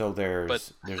 So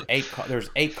there's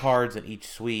 8 cards in each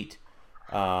suite.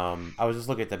 I was just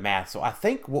looking at the math. So I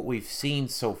think what we've seen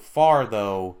so far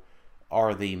though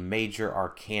are the major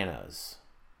arcanas.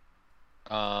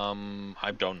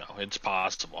 I don't know. It's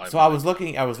possible. So I was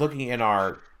looking in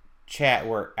our chat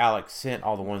where Alex sent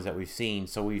all the ones that we've seen.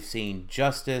 So we've seen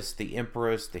Justice, the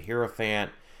Empress, the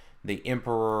Hierophant, the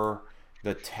Emperor,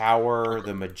 the Tower,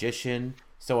 the Magician.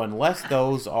 So unless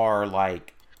those are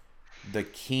like the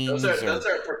kings,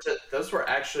 those were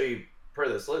actually per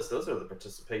this list. Those are the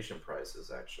participation prizes,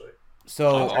 actually.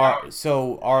 So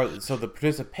the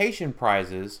participation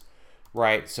prizes,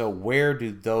 right? So where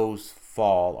do those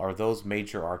fall? Are those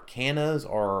major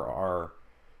arcanas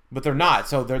but they're not.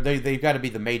 So they've got to be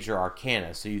the major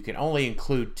arcanas. So you can only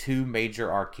include 2 major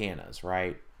arcanas,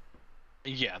 right?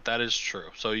 Yeah, that is true.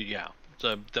 So yeah,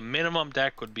 the minimum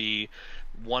deck would be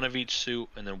 1 of each suit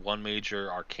and then 1 major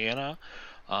arcana.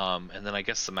 And then I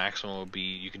guess the maximum would be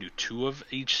you can do 2 of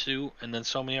each suit and then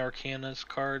so many arcanas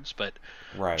cards. But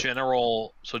Right.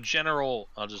 general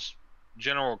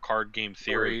card game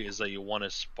theory is that you want to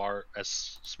start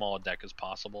as small a deck as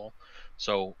possible.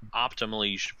 So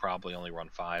optimally, you should probably only run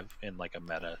 5 in like a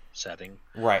meta setting.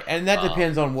 Right, and that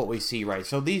depends on what we see, right?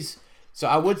 So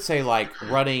I would say like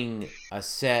running a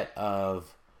set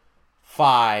of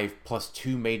 5 plus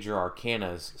 2 major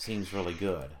arcanas seems really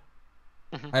good.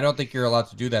 I don't think you're allowed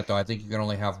to do that though. I think you can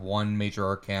only have 1 major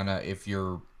arcana if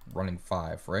you're running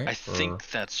 5, right? I think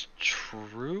that's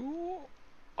true.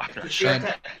 I'm not You sure. have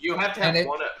to have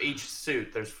 1 of each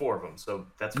suit. There's 4 of them, so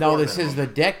that's No, 4 this minimum. is the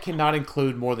deck cannot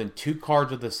include more than 2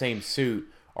 cards of the same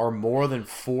suit or more than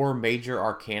 4 major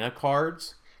arcana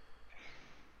cards.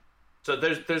 So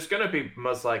there's going to be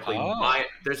most likely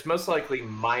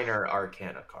minor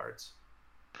arcana cards.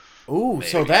 Ooh,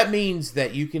 so Maybe. that means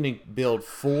that you can build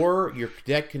 4. Your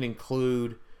deck can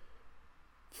include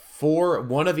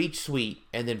 1 of each suite,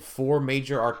 and then 4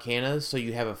 major arcanas. So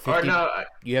you have a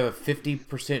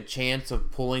 50% chance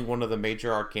of pulling one of the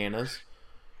major arcanas.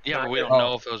 Yeah, but we don't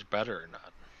know if it was better or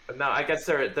not. No, I guess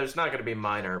there's not going to be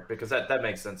minor because that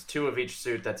makes sense. 2 of each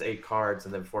suit, that's 8 cards,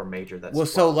 and then 4 major. That's Well, 12.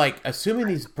 so like assuming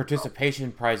these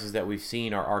participation prizes that we've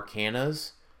seen are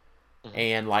arcanas,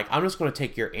 and like I'm just going to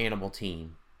take your animal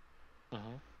team,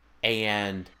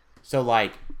 and so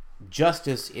like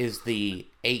Justice is the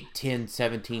 8, 10,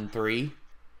 17, 3,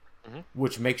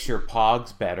 which makes your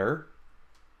Pogs better,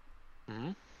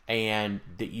 and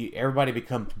everybody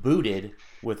becomes booted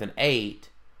with an 8,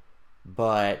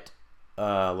 but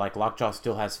like Lockjaw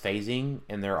still has phasing,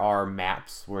 and there are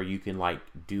maps where you can like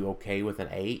do okay with an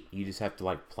 8. You just have to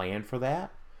like plan for that.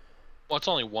 Well, it's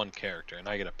only 1 character, and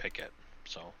I get to pick it.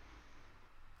 So.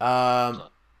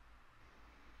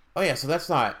 Oh yeah, so that's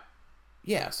not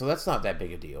that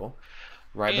big a deal,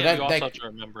 right? And But you also have to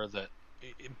remember that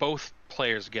both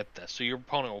players get this, so your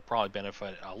opponent will probably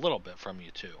benefit a little bit from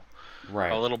you too.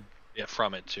 right, A little bit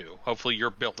from it too. Hopefully,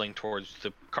 you're building towards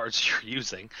the cards you're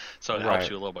using, so it helps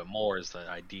you a little bit more. Is the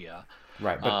idea.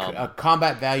 right. But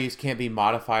combat values can't be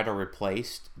modified or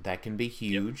replaced. That can be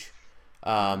huge.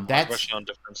 That's Especially on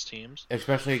defense teams.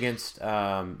 especially against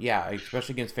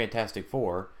especially against Fantastic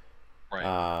Four.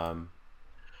 Right.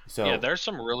 So Yeah, there's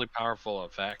some really powerful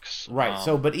effects. right.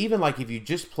 So, but even like if you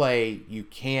just play, you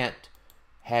can't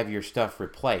have your stuff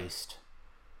replaced,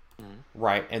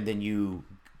 right? And then you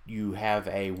have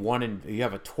you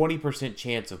have a 20%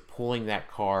 chance of pulling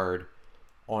that card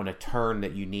on a turn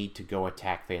that you need to go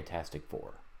attack Fantastic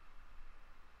Four.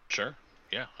 Sure.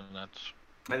 Yeah, and that's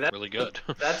And really good.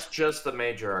 That's just the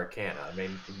major arcana. I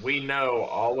mean, we know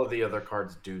all of the other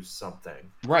cards do something.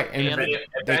 Right, and And If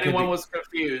they could anyone be- was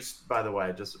confused, by the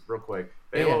way, just real quick,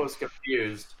 if Yeah. anyone was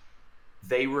confused,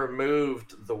 they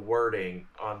removed the wording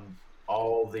on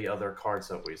all the other cards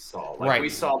that we saw. Like Right. we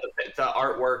saw the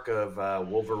artwork of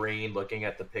Wolverine looking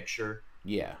at the picture.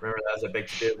 yeah, Remember that was a big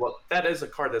deal. Well, that is a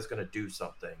card that's going to do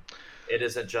something. It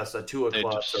isn't just a 2 of They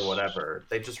clubs just- or whatever.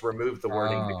 They just removed the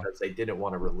wording Oh. because they didn't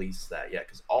want to release that yet.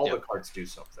 Because all the Yep. cards do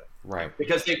something. right,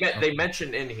 Because they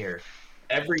mentioned in here,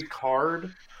 every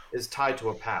card is tied to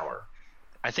a power.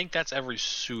 I think that's every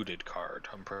suited card.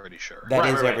 I'm pretty sure. That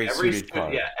is every suited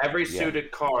card. Yeah, every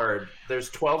suited card. There's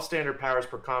 12 standard powers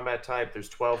per combat type. There's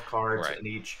 12 cards in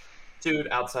each suit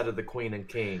outside of the Queen and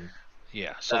King.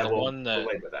 Yeah, so the one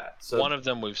So one of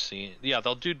them we've seen. Yeah,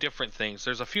 they'll do different things.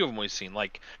 There's a few of them we've seen.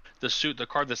 Like the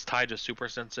card that's tied to super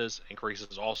senses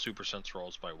increases all super sense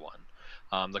rolls by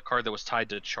 1. The card that was tied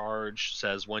to charge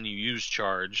says when you use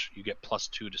charge, you get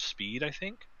 +2 to speed, I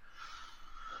think.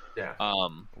 Yeah.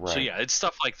 So yeah, it's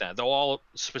stuff like that. They'll all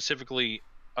specifically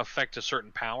affect a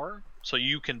certain power. So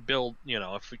you can build,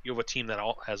 if you have a team that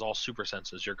has all super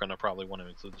senses, you're going to probably want to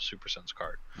include the super sense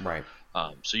card. Right.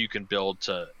 So you can build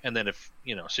and then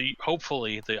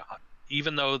hopefully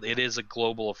even though it is a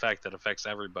global effect that affects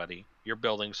everybody, you're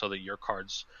building so that your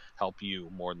cards help you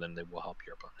more than they will help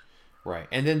your opponent. Right.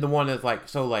 And then the one that's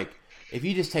if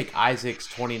you just take Isaac's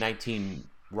 2019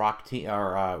 Rock team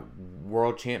or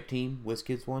World Champ team,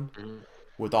 WizKids one,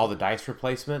 with all the dice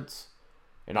replacements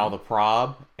and all the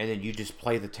prob, and then you just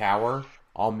play the tower,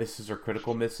 all misses or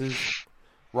critical misses,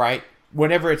 right?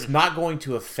 Whenever it's not going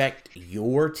to affect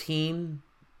your team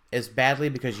as badly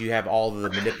because you have all of the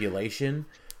manipulation,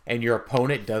 and your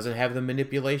opponent doesn't have the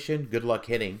manipulation, good luck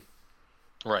hitting.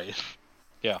 Right.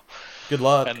 Yeah. Good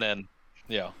luck. And then,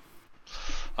 yeah.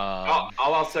 All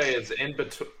I'll say is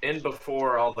in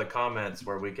before all the comments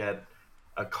where we get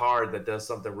a card that does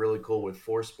something really cool with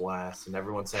Force Blast, and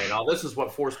everyone's saying, "Oh, this is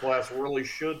what Force Blast really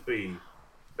should be,"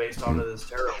 based on this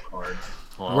tarot card.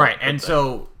 Well, right, and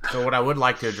so what I would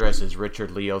like to address is Richard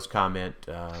Leo's comment.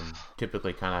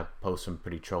 Typically, kind of posts some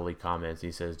pretty trolly comments.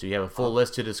 He says, "Do you have a full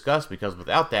list to discuss? Because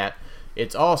without that,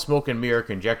 it's all smoke and mirror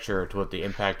conjecture to what the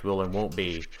impact will and won't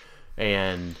be."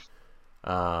 And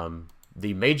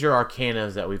the major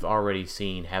arcanas that we've already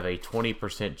seen have a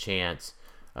 20% chance,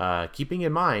 keeping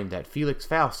in mind that Felix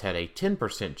Faust had a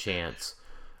 10% chance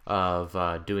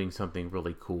of doing something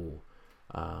really cool.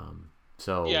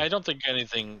 Yeah, I don't think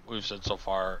anything we've said so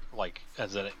far,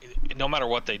 no matter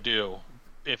what they do,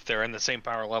 if they're in the same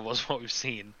power level as what we've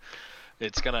seen,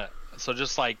 it's gonna. So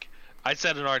just like I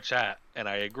said in our chat, and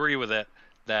I agree with it,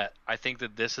 that I think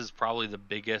that this is probably the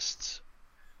biggest.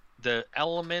 The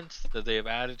element that they have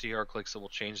added to HeroClix that will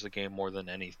change the game more than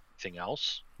anything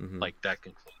else, like that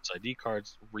includes ID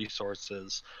cards,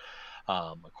 resources,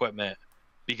 equipment,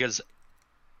 because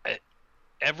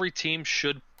every team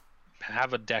should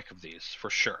have a deck of these for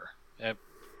sure.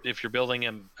 If you're building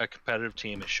a competitive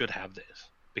team, it should have this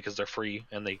because they're free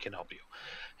and they can help you.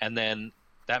 And then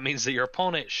that means that your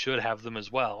opponent should have them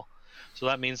as well. So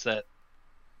that means that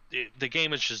the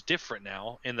game is just different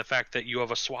now in the fact that you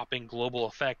have a swapping global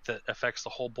effect that affects the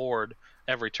whole board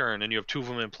every turn, and you have 2 of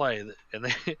them in play,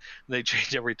 and they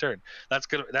change every turn. That's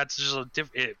good. That's just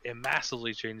it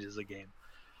massively changes the game.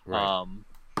 Right.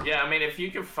 Yeah, I mean, if you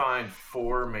can find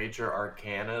 4 major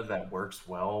arcana that works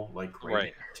well, like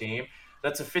great team,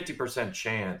 that's a 50%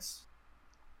 chance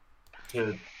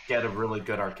to get a really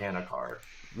good arcana card.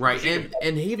 Right,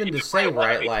 and even to say,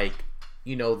 right, like,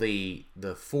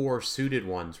 the 4 suited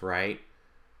ones, right?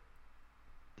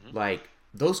 Mm-hmm. Like,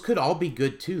 those could all be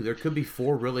good, too. There could be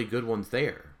 4 really good ones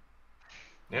there.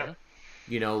 Yeah.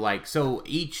 So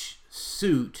each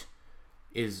suit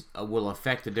will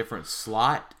affect a different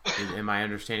slot. Am I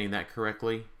understanding that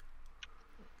correctly?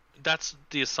 That's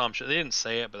the assumption. They didn't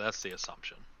say it, but that's the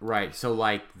assumption. Right, so,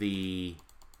 like,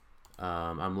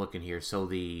 I'm looking here. So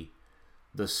the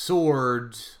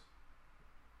swords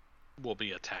will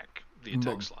be attack. The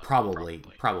attack slot. Probably,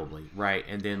 right?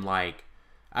 And then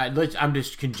I'm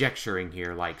just conjecturing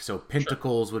here. So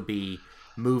pentacles would be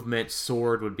movement,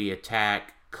 sword would be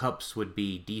attack, cups would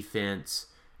be defense,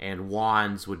 and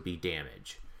wands would be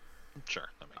damage. Sure,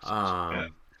 that makes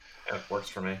sense. Yeah, it works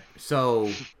for me.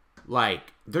 So,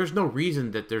 there's no reason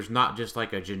that there's not just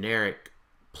a generic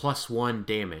 +1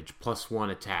 damage, +1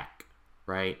 attack,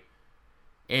 right?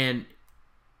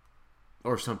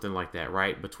 Or something like that,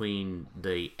 right? Between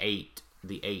the eight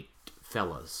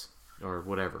fellas or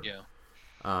whatever. Yeah.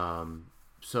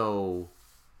 So,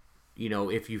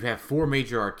 if you have 4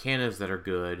 major arcanas that are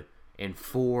good and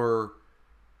 4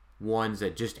 ones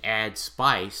that just add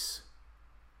spice,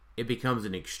 it becomes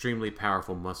an extremely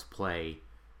powerful must-play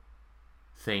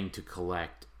thing to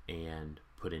collect and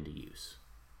put into use.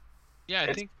 Yeah,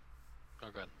 I think. Oh,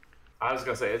 go ahead. I was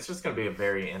gonna say it's just gonna be a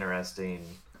very interesting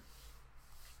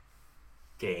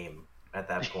game at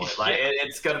that point.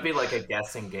 It's gonna be like a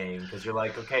guessing game because you're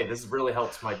like, okay, this really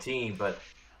helps my team, but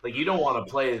you don't want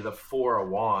to play the 4 of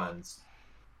wands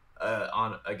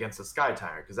on against a Sky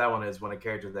Tyrant, because that one is when a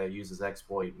character that uses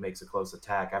exploit makes a close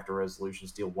attack after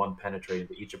resolutions deal 1 penetrating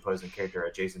to each opposing character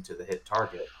adjacent to the hit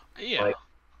target. Yeah,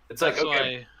 it's like,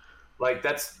 okay, Like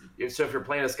so if you're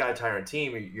playing a Sky Tyrant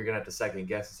team, you're gonna have to second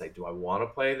guess and say, do I want to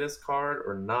play this card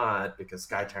or not? Because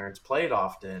Sky Tyrant's played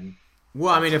often.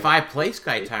 Well, I mean, if I play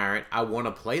Sky Tyrant, I want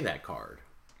to play that card.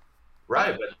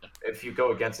 Right, but if you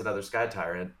go against another Sky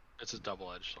Tyrant, it's a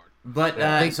double-edged sword. But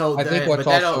I think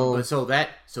what's so that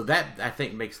I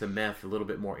think makes the math a little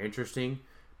bit more interesting,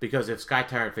 because if Sky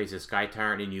Tyrant faces Sky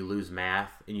Tyrant and you lose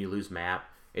map,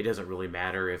 it doesn't really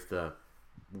matter if the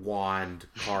wand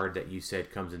card that you said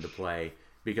comes into play,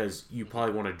 because you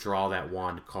probably want to draw that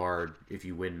wand card if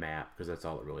you win map, because that's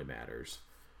all that really matters.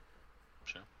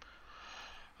 Sure.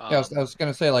 Yeah, I was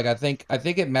gonna say, like, I think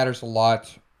it matters a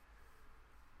lot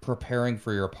preparing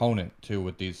for your opponent too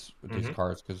with these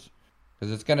cards, because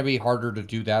it's gonna be harder to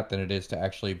do that than it is to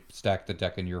actually stack the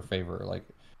deck in your favor. Like,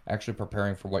 actually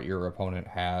preparing for what your opponent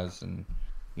has, and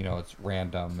it's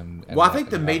random and well, I think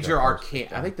the major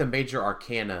arcanas. I think the major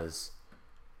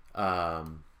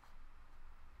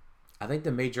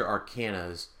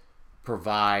arcanas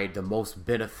provide the most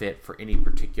benefit for any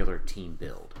particular team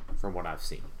build, from what I've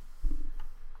seen.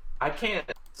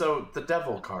 So the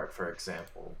Devil card, for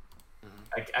example,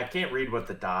 I can't read what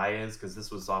the die is, because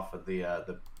this was off of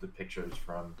the pictures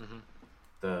from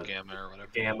the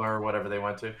Gamma or whatever they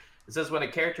went to. It says when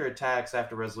a character attacks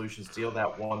after resolutions, deal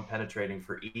that one penetrating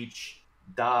for each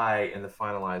die in the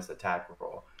finalized attack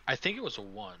roll. I think it was a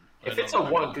 1. If it's a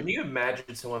 1, can you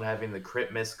imagine someone having the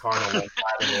crit miss card on one side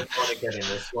and their opponent getting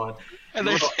this one? And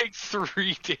they take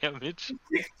 3 damage.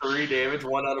 Take 3 damage,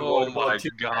 1 out of 1. Oh my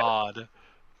god.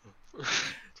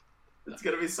 It's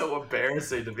gonna be so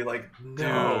embarrassing to be like,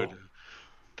 no. Dude,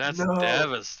 that's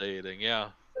devastating. Yeah.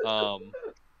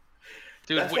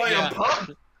 Dude, that's why I'm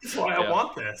pumped. That's why I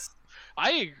want this.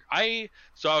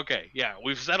 Okay, yeah,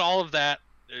 we've said all of that.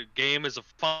 The game is a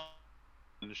fun.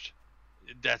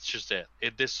 That's just it.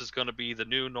 This is going to be the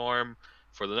new norm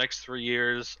for the next 3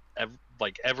 years.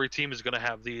 Every team is going to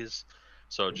have these,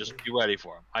 so just be ready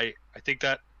for them. I think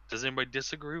that. Does anybody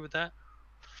disagree with that?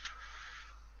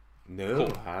 No,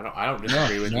 cool. I don't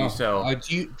disagree with you. So,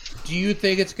 do you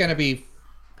think it's going to be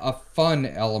a fun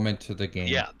element to the game?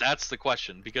 Yeah, that's the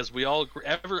question, because we all agree,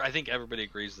 I think everybody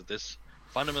agrees that this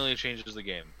fundamentally changes the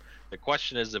game. The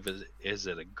question is, is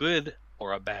it a good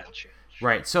or a bad change?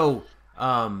 Right. So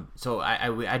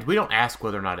we don't ask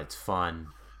whether or not it's fun,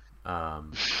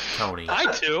 Tony.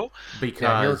 I do.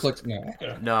 Because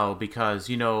because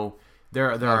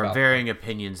there are varying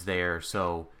opinions there.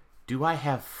 So, do I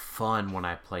have fun when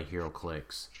I play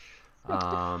HeroClix?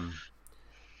 I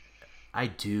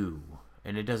do,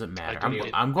 and it doesn't matter.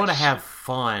 I'm going to have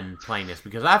fun playing this,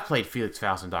 because I've played Felix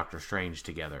Faust and Doctor Strange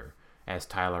together, as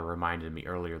Tyler reminded me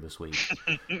earlier this week.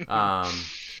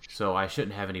 So I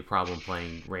shouldn't have any problem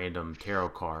playing random tarot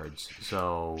cards.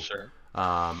 So sure.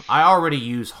 I already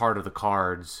use Heart of the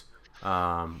Cards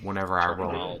whenever I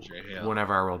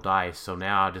roll dice. So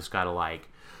now I just gotta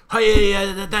hey,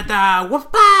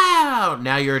 whoop, pow!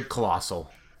 Now you're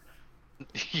Colossal.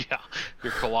 Yeah,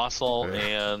 you're Colossal,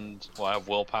 and I have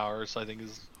Willpowers, I think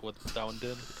is what that one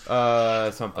did.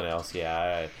 Something else,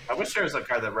 yeah. I wish there was a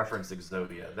card that referenced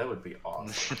Exodia. That would be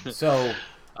awesome. So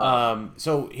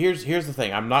here's the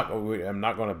thing. I'm not going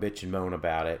to bitch and moan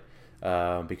about it,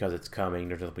 because it's coming.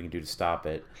 There's nothing we can do to stop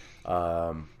it.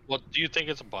 Well, do you think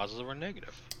it's a positive or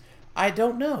negative? I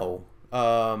don't know.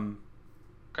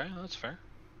 Okay, that's fair.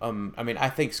 I mean, I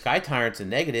think Sky Tyrant's a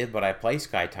negative, but I play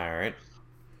Sky Tyrant.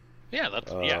 Yeah,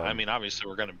 I mean,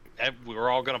 obviously we're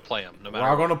all gonna play them. No matter. We're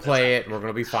all gonna play it. We're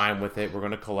gonna be fine with it. We're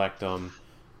gonna collect them.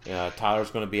 Tyler's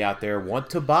gonna be out there. Want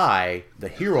to buy the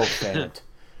Hierophant?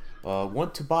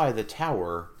 Want to buy the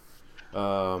tower?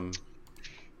 So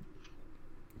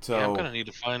I'm gonna need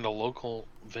to find a local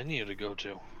venue to go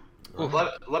to.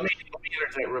 Well, let me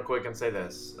interject real quick and say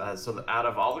this. So out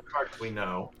of all the cards we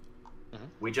know,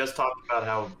 we just talked about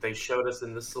how they showed us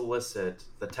in the solicit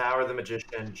the Tower, the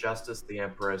Magician, Justice, the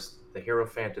Empress, the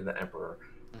Hierophant, and the Emperor.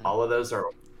 All of those are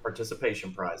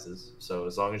participation prizes. So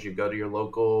as long as you go to your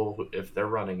local, if they're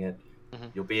running it,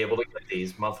 you'll be able to get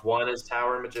these. Month 1 is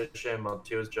Tower, Magician. Month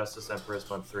 2 is Justice, Empress.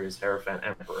 Month 3 is Hierophant,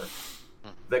 Emperor.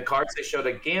 The cards they showed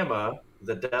at Gamma,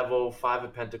 the Devil, 5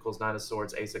 of Pentacles, 9 of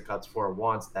Swords, Ace of Cups, 4 of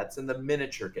Wands, that's in the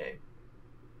miniature game.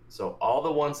 So all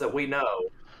the ones that we know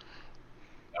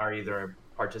are either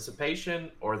participation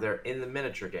or they're in the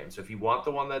miniature game. So if you want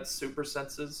the one that's super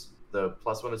senses, the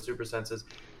 +1 is super senses.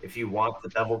 If you want the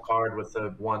Devil card with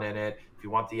the 1 in it, if you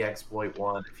want the exploit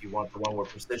one, if you want the one where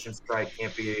precision strike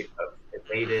can't be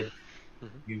evaded,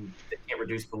 they can't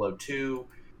reduce below 2,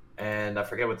 and I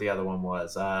forget what the other one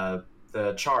was.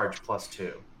 The charge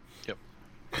 +2. Yep.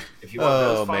 If you want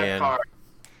those 5 cards,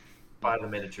 buy the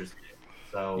miniatures game.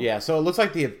 So Yeah, so it looks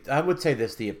like I would say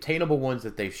the obtainable ones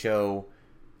that they show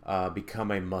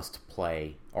become a must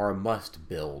play or a must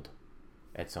build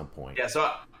at some point. Yeah, so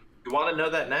you want to know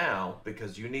that now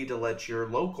because you need to let your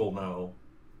local know.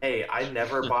 Hey, I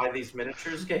never buy these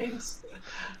miniatures games.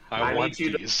 I want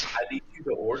need you these. I need you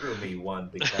to order me one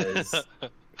because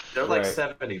they're like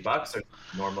Right. $70 or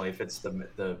normally if it's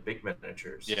the big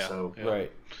miniatures. Yeah, So yeah.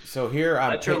 Right. So here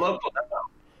let your local know.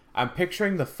 I'm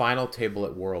picturing the final table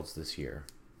at Worlds this year,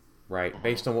 right?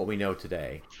 Based on what we know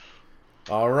today.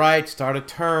 All right, start a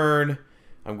turn.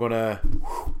 I'm going to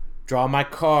draw my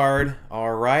card.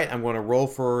 All right, I'm going to roll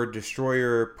for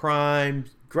Destroyer Prime.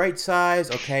 Great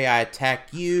size. Okay, I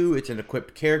attack you. It's an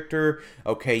equipped character.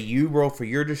 Okay, you roll for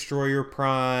your Destroyer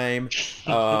Prime.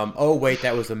 Oh, wait,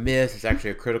 that was a miss. It's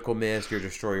actually a critical miss. Your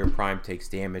Destroyer Prime takes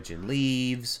damage and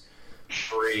leaves.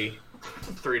 3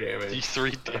 damage.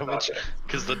 3 damage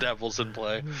because the devil's in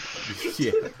play.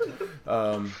 Yeah.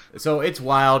 So it's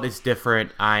wild. It's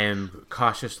different. I am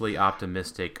cautiously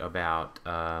optimistic about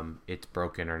it's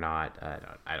broken or not.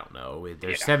 I don't know.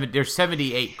 There's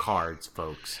 78 cards,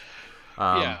 folks.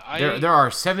 There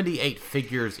are 78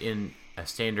 figures in a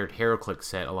standard HeroClix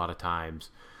set a lot of times.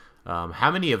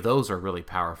 How many of those are really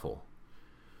powerful?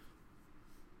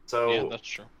 So Yeah, that's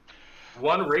true.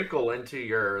 one wrinkle into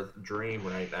your dream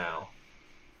right now.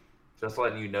 Just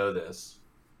letting you know this.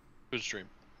 Whose dream?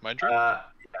 My dream? Yeah,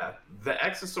 the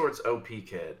Exoswords OP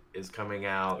kit is coming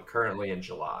out currently in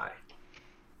July.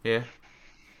 Yeah.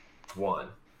 1.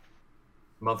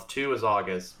 Month 2 is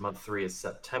August. Month 3 is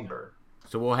September.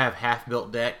 So we'll have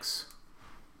half-built decks.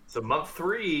 So month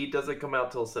 3 doesn't come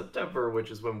out till September, which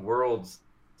is when Worlds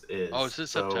is. Oh, is it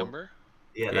September?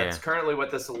 Yeah, that's currently what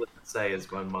this will say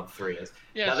is when month 3 is.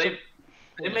 Yeah, now, so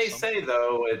they may say,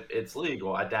 though, it's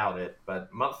legal. I doubt it.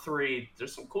 But month 3,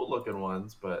 there's some cool-looking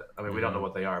ones, but, I mean, we don't know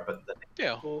what they are. But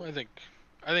Yeah, cool. I think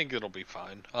it'll be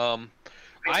fine. We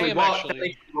won't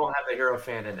have the Hero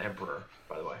Fan and Emperor,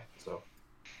 by the way. So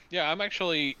Yeah, I'm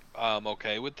actually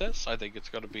okay with this. I think it's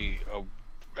going to be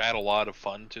add a lot of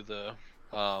fun to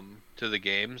the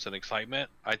games and excitement.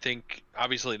 I think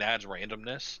obviously it adds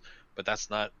randomness, but that's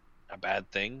not a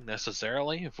bad thing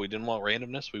necessarily. If we didn't want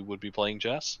randomness, we would be playing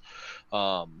chess.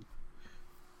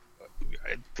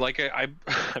 Like I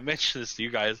mentioned this to you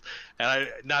guys, and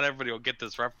not everybody will get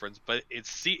this reference, but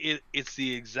it's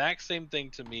the exact same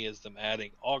thing to me as them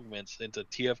adding augments into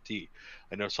TFT.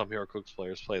 I know some HeroClix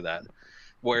players play that,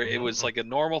 where it was like a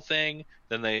normal thing.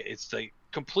 Then they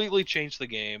completely changed the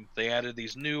game. They added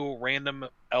these new random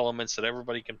elements that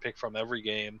everybody can pick from every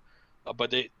game,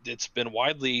 but it's been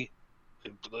widely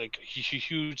like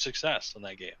huge success in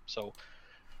that game. So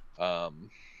I'm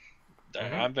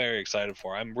very excited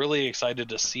for it. I'm really excited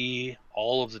to see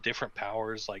all of the different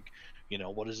powers. Like,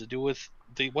 what does it do with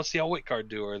what's the Outwit card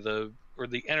do, or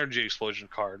the energy explosion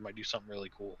card might do something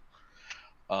really cool.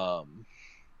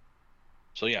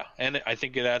 So yeah, and I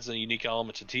think it adds a unique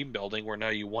element to team building where now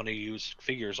you want to use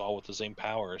figures all with the same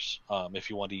powers if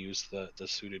you want to use the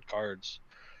suited cards.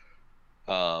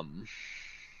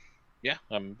 Yeah,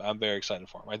 I'm very excited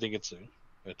for them. I think it's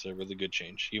a really good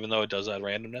change, even though it does add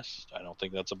randomness. I don't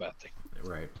think that's a bad thing.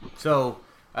 Right. So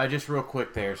just real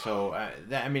quick there. So I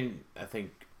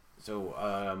think so.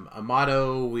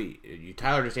 Amato,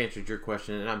 Tyler just answered your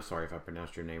question, and I'm sorry if I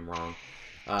pronounced your name wrong.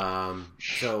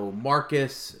 So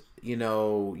Marcus,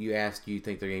 you asked, do you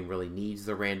think the game really needs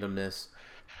the randomness?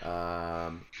 I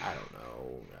don't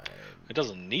know. It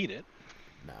doesn't need it.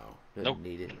 No, it doesn't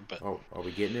need it. But are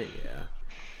we getting it? Yeah.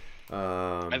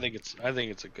 I think it's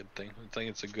a good thing. I think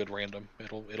it's a good random.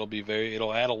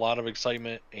 It'll add a lot of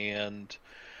excitement and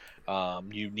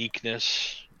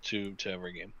uniqueness to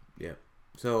every game. Yeah.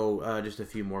 So just a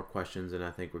few more questions, and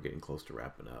I think we're getting close to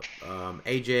wrapping up.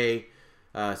 AJ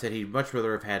said he'd much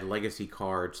rather have had legacy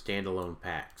card standalone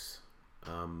packs.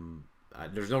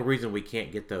 There's no reason we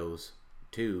can't get those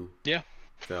too. Yeah.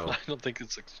 So I don't think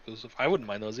it's exclusive. I wouldn't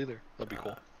mind those either. That'd be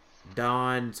cool.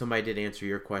 Don, somebody did answer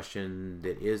your question.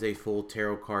 That is a full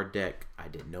tarot card deck. I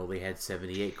didn't know they had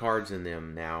 78 cards in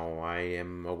them. Now I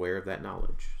am aware of that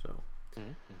knowledge. So,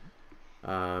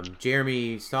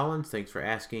 Jeremy Stallings, thanks for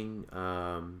asking.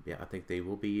 Yeah, I think they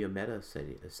will be a meta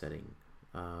setting.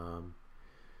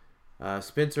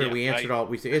 Spencer, we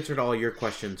answered all your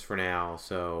questions for now.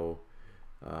 So,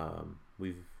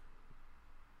 we've.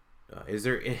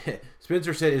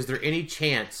 Spencer said, is there any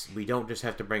chance we don't just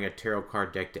have to bring a tarot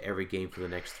card deck to every game for the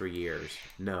next 3 years?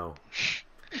 No.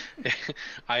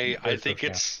 I think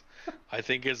it's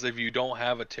if you don't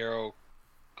have a tarot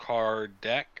card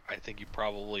deck, I think you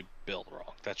probably built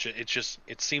wrong.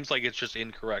 It seems like it's just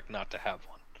incorrect not to have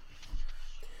one.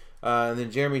 And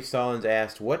then Jeremy Stallings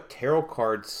asked, what tarot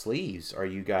card sleeves are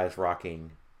you guys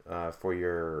rocking for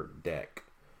your deck?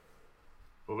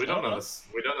 Well, we don't know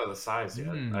the size yet.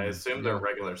 I assume they're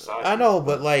regular size. I know,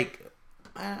 but like,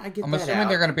 I get I'm that assuming out.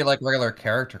 they're going to be like regular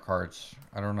character cards.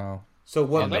 I don't know. So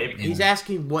what? maybe- He's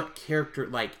asking what character.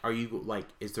 Like, are you like?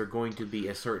 Is there going to be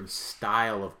a certain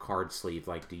style of card sleeve?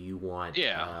 Like, do you want?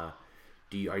 Yeah. Are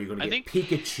you going to I get think-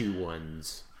 Pikachu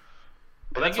ones?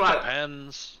 Well, I that's think it why.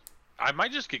 depends. I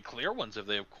might just get clear ones if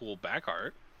they have cool back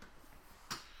art.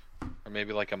 Or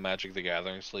maybe like a Magic the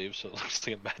Gathering sleeve, so it looks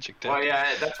like a Magic deck. Well, yeah,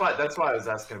 that's why I was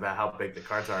asking about how big the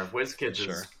cards are. If WizKids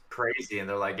Sure. is crazy, and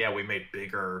they're like, yeah, we made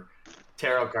bigger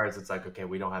tarot cards. It's like, okay,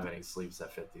 we don't have any sleeves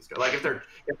that fit these cards. Like if they're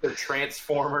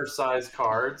Transformer sized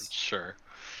cards, Sure.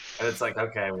 and it's like,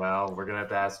 okay, well, we're gonna have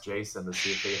to ask Jason to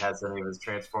see if he has any of his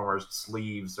Transformers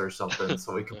sleeves or something,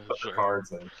 so we can put Sure. the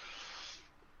cards in.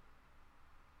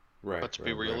 Right. But to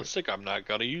be realistic, I'm not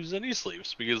gonna use any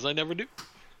sleeves because I never do.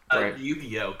 Right.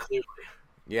 Yu-Gi-Oh, clearly.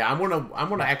 Yeah, I'm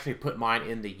gonna actually put mine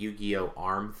in the Yu-Gi-Oh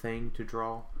arm thing to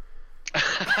draw. That's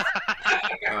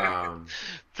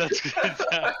good.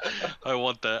 I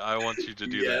want that. I want you to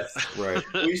do Yes. Right.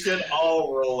 We should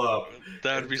all roll up. that.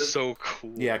 That'd be Just- so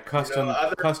cool. Yeah, custom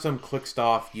other- custom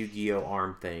Clickstuff Yu-Gi-Oh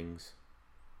arm things.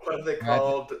 What are they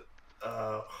called?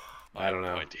 I don't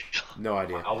know. No idea. No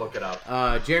idea. I'll look it up.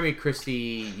 Jeremy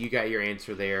Christie, you got your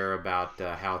answer there about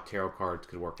how tarot cards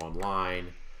could work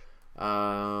online.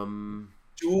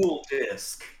 Dual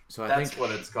disc. So I That's think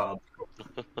what it's called.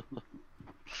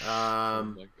 Oh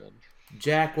my god.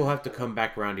 Jack, we'll have to come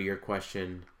back around to your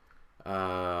question.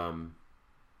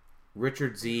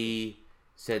 Richard Z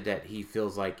said that he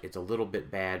feels like it's a little bit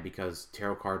bad because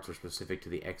tarot cards are specific to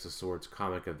the X of Swords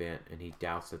comic event, and he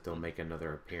doubts that they'll make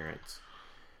another appearance.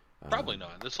 Probably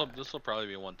not. This will probably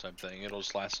be a one-time thing. It'll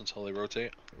just last until they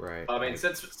rotate. Right. I mean,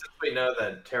 since we know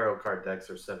that tarot card decks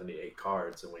are 78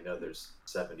 cards, and we know there's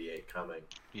 78 coming.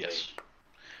 Yes.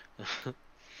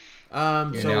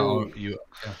 So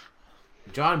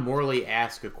John Morley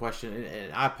asked a question,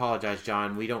 and I apologize,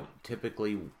 John.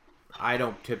 I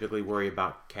don't typically worry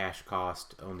about cash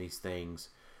cost on these things.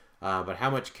 But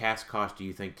how much cash cost do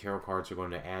you think tarot cards are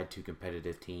going to add to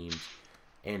competitive teams?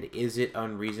 And is it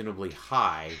unreasonably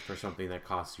high for something that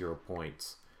costs 0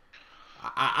 points?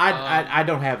 I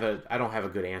don't have a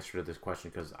good answer to this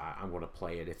question because I'm going to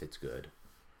play it if it's good.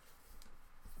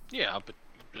 Yeah, but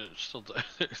still,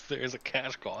 there is a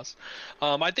cash cost.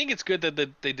 I think it's good that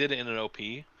they did it in an OP,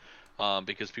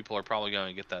 because people are probably going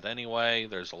to get that anyway.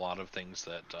 There's a lot of things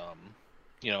that,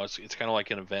 it's kind of like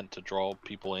an event to draw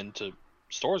people into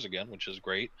stores again, which is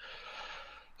great.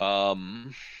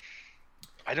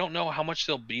 I don't know how much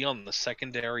they'll be on the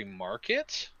secondary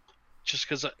market, just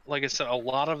because, like I said, a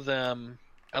lot of them,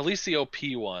 at least the OP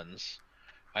ones,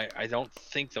 I don't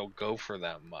think they'll go for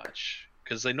that much.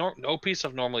 Because OP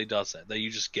stuff normally doesn't. That you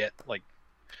just get like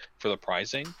for the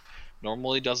pricing,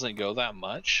 normally doesn't go that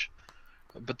much.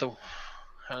 But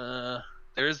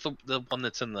there's the one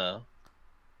that's in the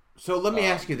So let me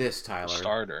ask you this, Tyler.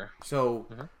 starter. So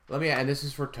and this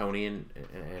is for Tony and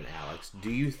Alex.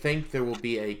 Do you think there will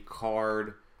be a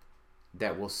card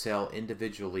that will sell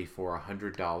individually for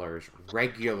 $100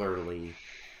 regularly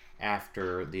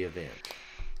after the event?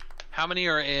 How many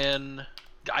are in?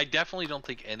 I definitely don't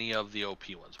think any of the OP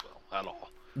ones will at all.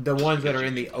 The ones that are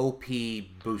in the OP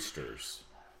boosters.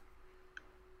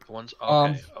 The ones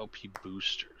OP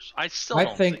boosters. I still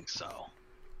don't think so.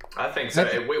 I think so.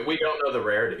 We don't know the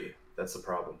rarity. That's the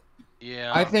problem.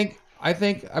 Yeah. I think.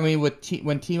 I mean,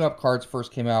 when team up cards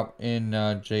first came out in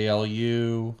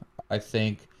JLU, I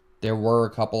think there were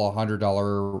a couple of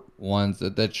 $100 ones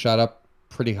that shot up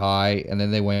pretty high, and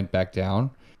then they went back down.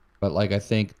 But like, I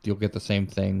think you'll get the same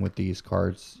thing with these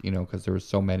cards, because there were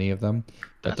so many of them.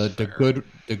 That the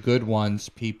good ones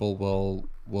people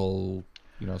will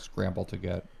scramble to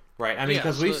get. Right. I mean,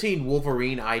 because we've seen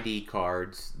Wolverine ID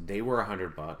cards; they were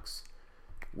 $100.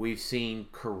 We've seen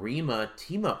Karima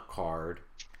team up card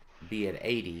be at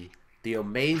 $80. The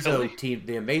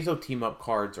Amazo team up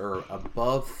cards are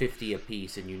above $50 a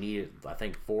piece, and you need, I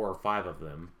think, 4 or 5 of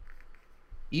them.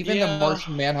 Even the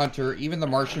Martian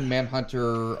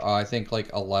Manhunter, I think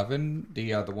like 11,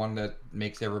 the one that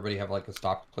makes everybody have like a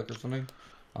stop click or something.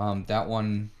 That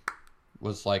one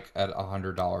was like at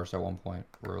 $100 at one point.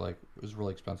 Where like it was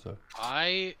really expensive.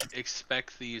 I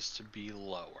expect these to be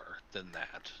lower than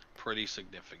that, pretty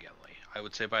significantly. I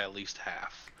would say by at least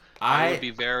half. I would be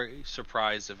very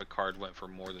surprised if a card went for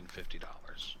more than $50.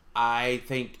 I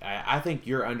think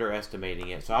you're underestimating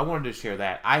it. So I wanted to share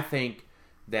that. I think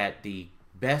that the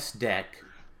best deck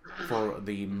for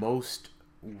the most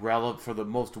for the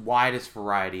most widest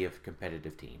variety of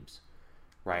competitive teams,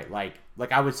 right? Like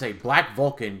I would say Black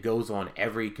Vulcan goes on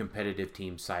every competitive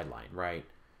team's sideline, right?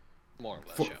 More or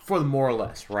less, For the more or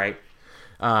less, right?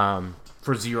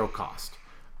 For zero cost.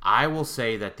 I will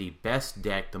say that the best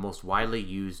deck, the most widely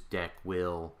used deck,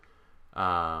 will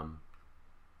cost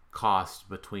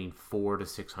between $400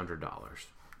 to $600.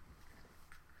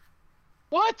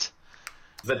 What?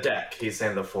 The deck. He's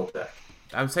saying the full deck.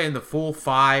 I'm saying the full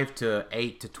 5 to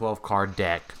 8 to 12 card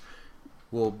deck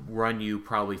will run you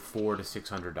probably $400 to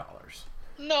 $600.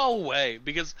 No way,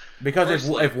 because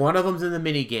if one of them's in the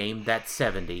mini game, that's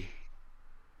 $70.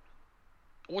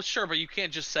 Well, sure, but you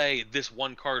can't just say this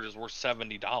one card is worth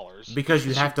 $70. Because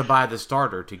you have to buy the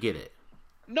starter to get it.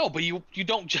 No, but you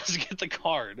don't just get the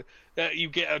card. You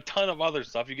get a ton of other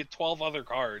stuff. You get 12 other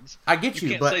cards. I get you,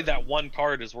 can't but say that one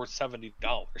card is worth $70.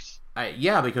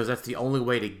 Yeah, because that's the only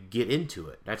way to get into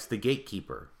it. That's the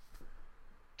gatekeeper.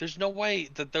 There's no way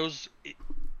that those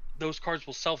cards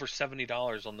will sell for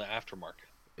 $70 on the aftermarket.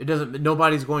 It doesn't.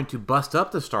 Nobody's going to bust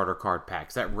up the starter card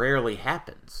packs. That rarely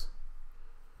happens.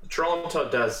 Troll and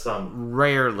Toad does some.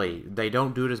 Rarely. They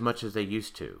don't do it as much as they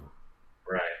used to.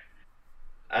 Right.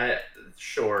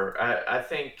 Sure. I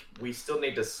think we still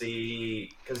need to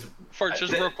see because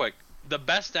real quick, the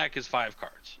best deck is 5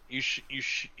 cards. You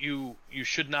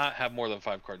should not have more than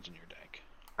 5 cards in your deck.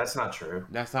 That's not true.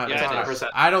 That's not. Yeah, 100%.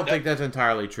 I don't think that's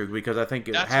entirely true because I think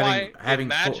That's having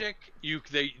why Magic,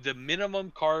 the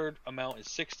minimum card amount is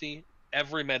 60.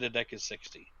 Every meta deck is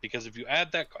 60 because if you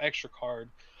add that extra card,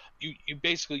 you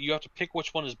basically you have to pick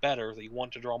which one is better that you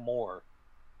want to draw more,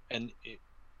 and.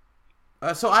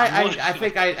 I think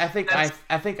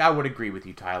I would agree with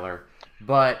you, Tyler,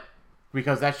 but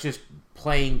because that's just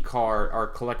playing card or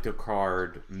collective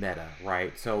card meta,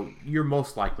 right? So you're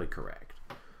most likely correct.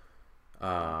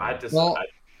 I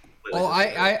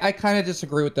kind of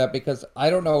disagree with that because I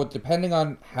don't know. Depending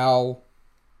on how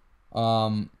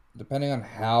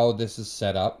this is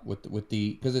set up with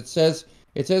the because it says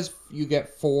you get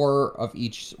 4 of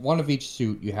each, one of each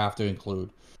suit you have to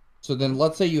include. So then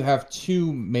let's say you have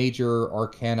 2 major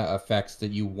Arcana effects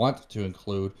that you want to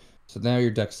include. So now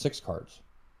your deck's 6 cards,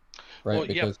 right?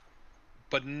 Well, yeah,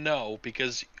 but no,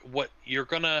 because what you're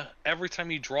gonna every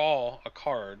time you draw a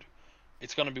card,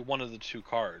 it's gonna be one of the 2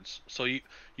 cards. So you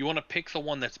want to pick the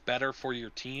one that's better for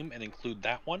your team and include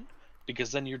that one,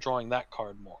 because then you're drawing that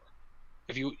card more.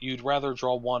 If you'd rather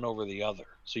draw one over the other,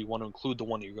 so you want to include the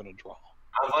one that you're going to draw.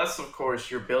 Unless, of course,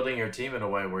 you're building your team in a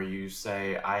way where you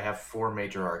say, I have 4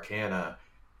 major Arcana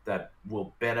that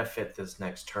will benefit this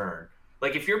next turn.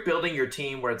 Like, if you're building your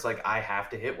team where it's like, I have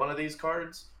to hit one of these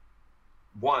cards,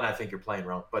 1, I think you're playing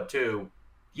wrong. But 2,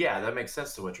 yeah, that makes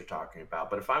sense to what you're talking about.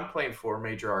 But if I'm playing 4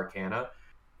 major Arcana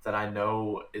that I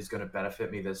know is going to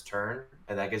benefit me this turn,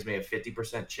 and that gives me a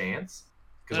 50% chance,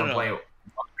 because I'm playing 1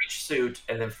 each suit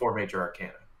and then 4 major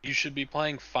Arcana. You should be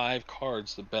playing 5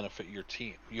 cards that benefit your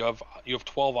team. You have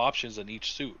 12 options in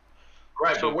each suit.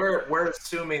 Right, but we're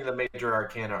assuming the major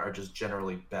Arcana are just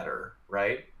generally better,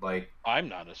 right? Like, I'm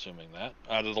not assuming that.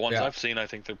 Out of the ones I've seen, I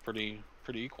think they're pretty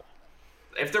equal.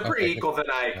 If they're pretty equal, then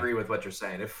I agree with what you're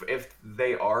saying. If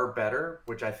they are better,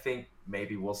 which I think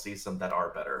maybe we'll see some that are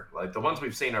better. Like, the ones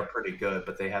we've seen are pretty good,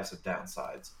 but they have some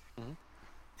downsides. Mm-hmm.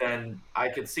 Then I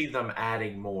could see them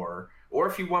adding more. Or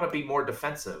if you want to be more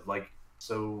defensive, like,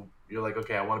 so you're like,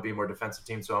 okay, I want to be a more defensive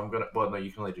team, so I'm gonna. Well, no,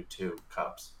 you can only do 2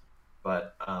 cups,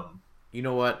 but you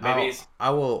know what? Maybe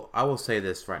I will say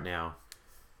this right now.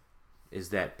 Is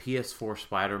that PS4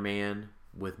 Spider-Man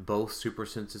with both Super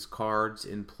Senses cards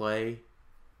in play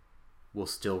will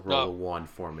still roll a 1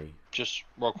 for me. Just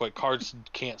real quick, cards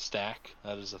can't stack.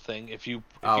 That is a thing. If you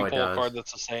pull a card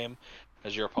that's the same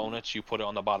as your opponent's, you put it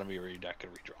on the bottom of your deck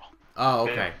and redraw. Oh,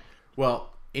 okay.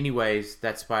 Well, anyways,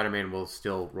 that Spider-Man will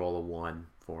still roll a 1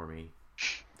 for me.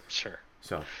 Sure.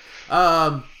 So,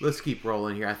 let's keep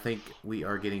rolling here. I think we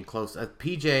are getting close.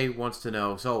 PJ wants to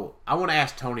know. So, I want to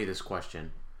ask Tony this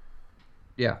question.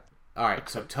 Yeah. All right.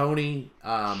 So, Tony,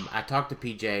 I talked to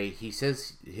PJ. He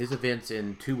says his event's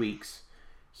in 2 weeks.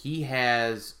 He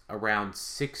has around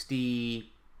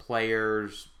 60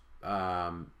 players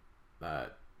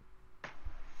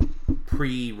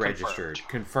pre-registered,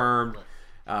 confirmed.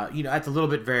 That's a little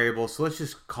bit variable, so let's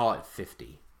just call it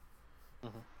 50.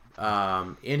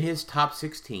 Mm-hmm. In his top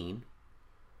 16,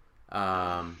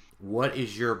 what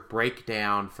is your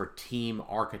breakdown for team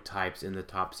archetypes in the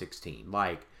top 16?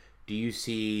 Like, do you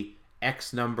see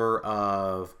X number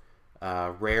of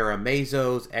rare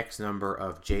Amazos, X number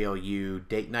of JLU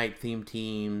date night theme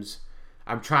teams?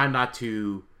 I'm trying not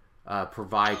to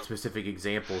provide specific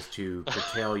examples to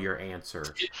curtail your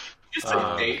answer. You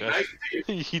said date night?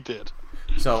 He did.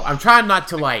 So I'm trying not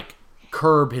to like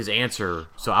curb his answer.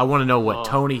 So I want to know what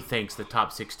Tony thinks the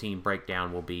top 16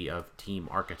 breakdown will be of team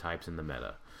archetypes in the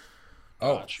meta.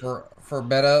 Oh, Gotcha. for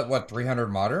meta, what 300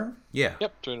 modern? Yeah.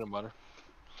 Yep, 300 butter.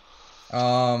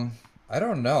 I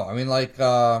don't know. I mean, like,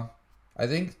 I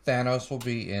think Thanos will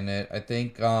be in it. I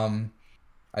think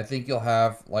you'll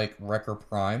have like Wrecker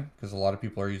Prime because a lot of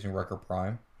people are using Wrecker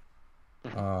Prime.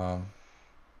 I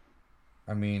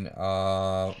mean,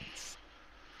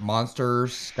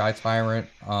 Monsters, Sky Tyrant,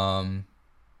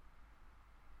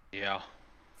 Yeah.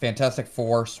 Fantastic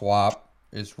Four swap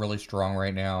is really strong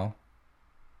right now.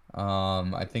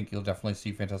 I think you'll definitely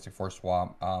see Fantastic Four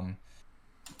swap.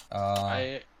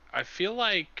 I feel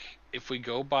like if we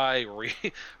go by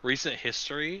recent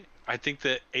history, I think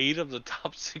that 8 of the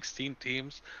top 16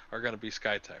 teams are going to be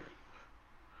Sky Tyrant.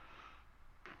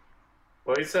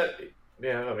 Well, he said,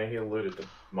 yeah. I mean, he alluded to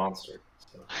Monster.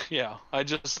 So. Yeah, I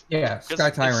just Yeah, Sky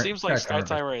Tyrant. It seems like Sky Tyrant.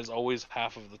 Tyrant is always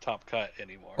half of the top cut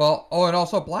anymore. Well, and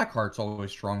also Blackheart's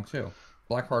always strong too.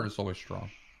 Blackheart is always strong.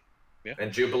 Yeah.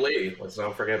 And Jubilee. Let's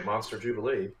not forget Monster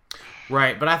Jubilee.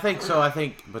 Right, but I think so. I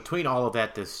think between all of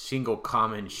that, this single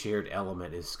common shared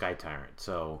element is Sky Tyrant.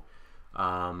 So,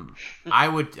 I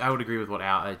would agree with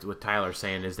what Tyler's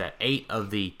saying is that 8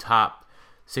 of the top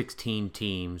 16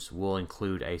 teams will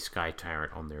include a Sky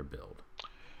Tyrant on their build.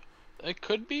 It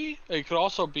could be. It could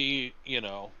also be,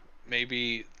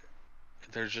 maybe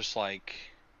there's just like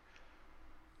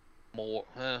more.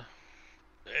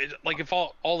 Like if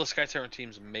all the Sky Tyrant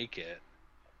teams make it.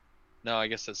 No, I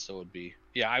guess that still would be.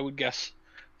 Yeah, I would guess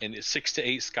in 6 to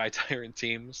 8 Sky Tyrant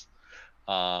teams,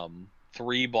 3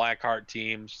 Blackheart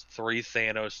teams, 3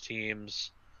 Thanos teams,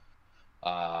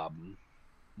 1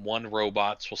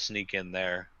 Robots will sneak in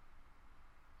there.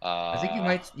 I think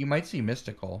you might see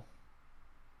Mystical.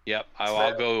 Yep,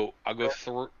 I'll go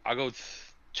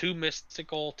 2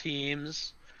 Mystical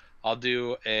teams. I'll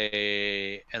do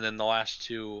and then the last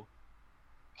 2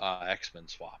 X-Men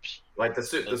swaps. Like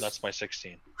that's my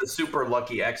 16. The super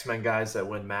lucky X-Men guys that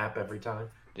win map every time.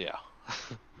 Yeah.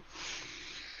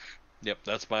 Yep,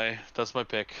 that's my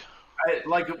pick.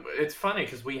 It's funny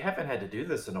because we haven't had to do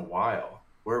this in a while.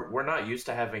 We're not used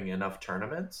to having enough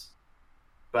tournaments,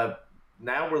 but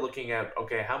now we're looking at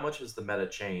how much has the meta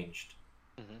changed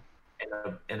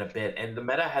in a bit, and the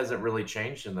meta hasn't really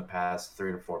changed in the past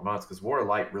 3 to 4 months because War of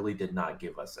Light really did not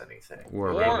give us anything. War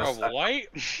of Light.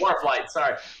 War of Light.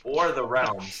 Sorry, War of the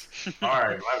Realms.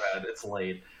 Sorry, my bad. It's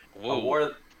late. War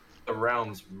of the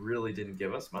Realms really didn't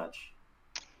give us much,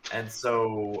 and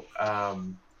so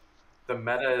the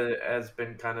meta has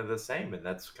been kind of the same, and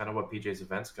that's kind of what PJ's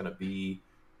event's going to be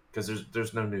because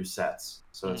there's no new sets,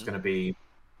 so it's going to be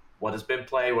what has been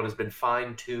played, what has been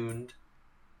fine-tuned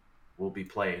will be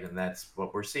played, and that's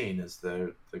what we're seeing is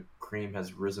the cream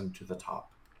has risen to the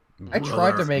top. I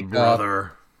tried to make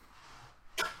brother.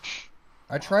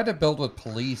 I tried to build with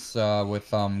Police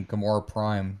with Gamora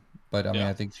Prime, but I mean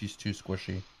I think she's too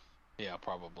squishy. Yeah,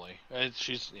 probably.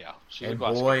 She's and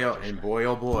boy,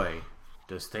 oh boy,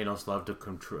 does Thanos love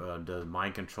to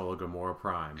mind control Gamora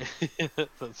Prime.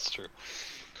 That's true.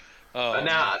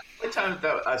 Now, the only time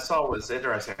that I saw was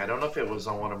interesting. I don't know if it was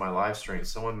on one of my live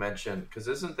streams. Someone mentioned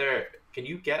because can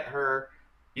you get her?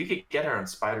 You could get her on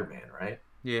Spider-Man, right?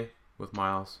 Yeah, with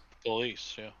Miles. At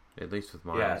least, yeah. At least with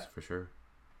Miles, for sure.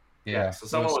 Yeah. So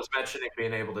someone was mentioning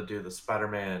being able to do the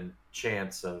Spider-Man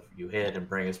chance of you hit and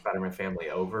bring a Spider-Man family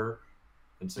over,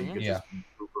 and so you could just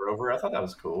move her over. I thought that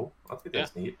was cool. I think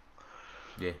that's neat.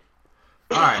 Yeah.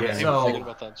 All right. Thinking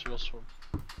about that too.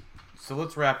 So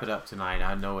let's wrap it up tonight.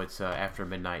 I know it's after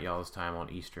midnight y'all's time on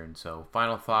Eastern. So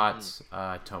final thoughts,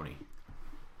 Tony.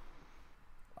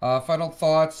 Final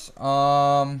thoughts.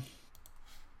 I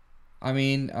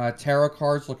mean, tarot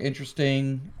cards look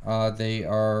interesting. They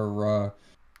are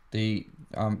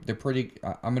they're pretty.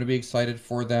 I'm gonna be excited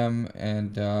for them.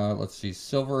 And let's see,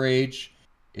 Silver Age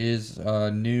is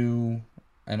new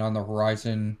and on the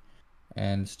horizon,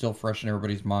 and still fresh in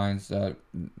everybody's minds. So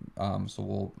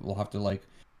we'll have to like.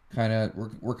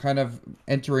 We're kind of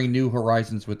entering new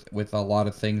horizons with a lot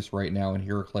of things right now in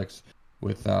HeroClix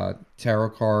with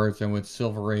tarot cards and with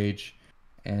Silver Age,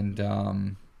 and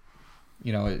the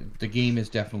game is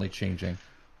definitely changing.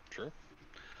 Sure.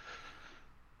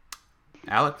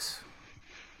 Alex?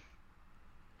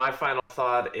 My final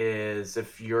thought is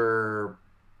if you're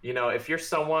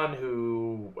someone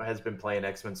who has been playing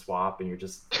X-Men Swap and you're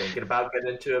just thinking about getting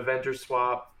into Avengers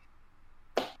Swap,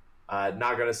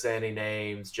 not going to say any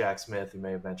names. Jack Smith, you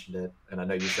may have mentioned it, and I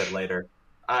know you said later.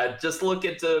 Just look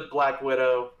into Black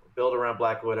Widow, build around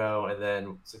Black Widow, and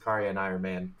then Sicaria and Iron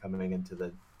Man coming into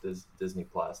the Disney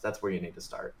Plus. That's where you need to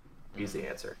start. Easy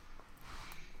answer.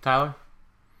 Tyler?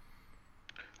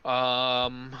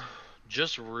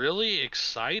 Just really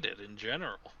excited in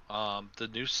general. The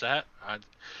new set,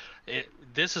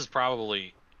 this is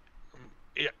probably,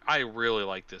 I really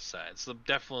like this set. It's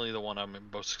definitely the one I'm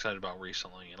most excited about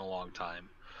recently in a long time.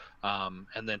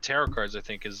 And then tarot cards, I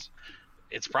think,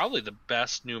 it's probably the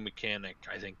best new mechanic.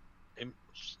 I think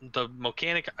the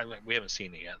mechanic, we haven't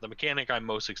seen it yet. The mechanic I'm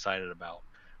most excited about,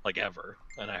 like, ever,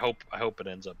 and I hope it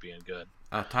ends up being good.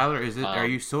 Tyler, are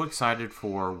you so excited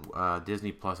for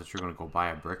Disney Plus that you're going to go buy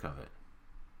a brick of it?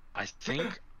 I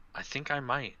think I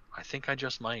might. I think I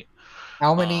just might.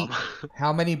 How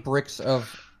many bricks of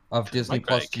Disney Might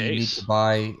buy Plus a do you need case. to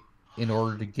buy in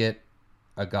order to get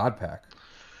a God Pack?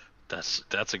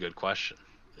 That's a good question.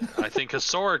 I think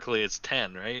historically it's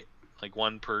 10, right? Like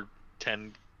 1 per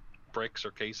 10 bricks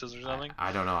or cases or something.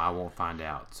 I don't know. I won't find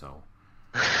out. So,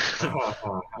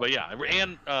 But yeah,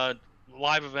 and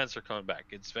live events are coming back.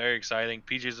 It's very exciting.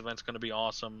 PJ's event's going to be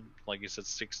awesome. Like you said,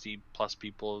 60 plus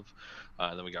people.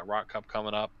 Then we got Rock Cup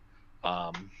coming up.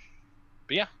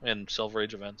 But yeah, and Silver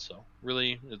Age events. So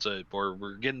really,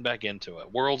 we're getting back into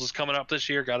it. Worlds is coming up this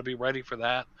year. Got to be ready for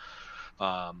that.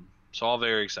 So all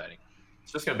very exciting.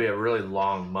 It's just going to be a really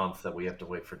long month that we have to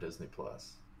wait for Disney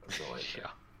Plus. That's all I think.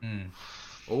 Yeah.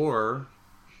 Or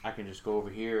I can just go over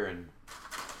here and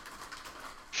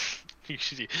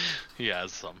He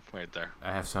has some right there.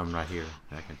 I have some right here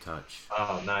that I can touch.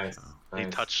 Oh, nice. He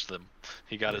Nice. touched them.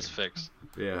 He got his fix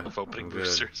Yeah, of opening I'm good.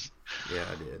 boosters. Yeah,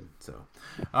 I did. So,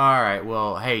 all right.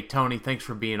 Well, hey Tony, thanks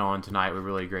for being on tonight. We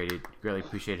really greatly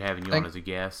appreciate having you on as a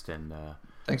guest, and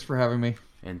Thanks for having me.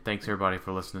 thanks everybody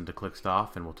for listening to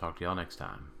Clickstuff, and we'll talk to y'all next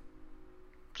time.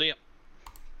 See ya.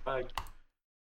 Bye.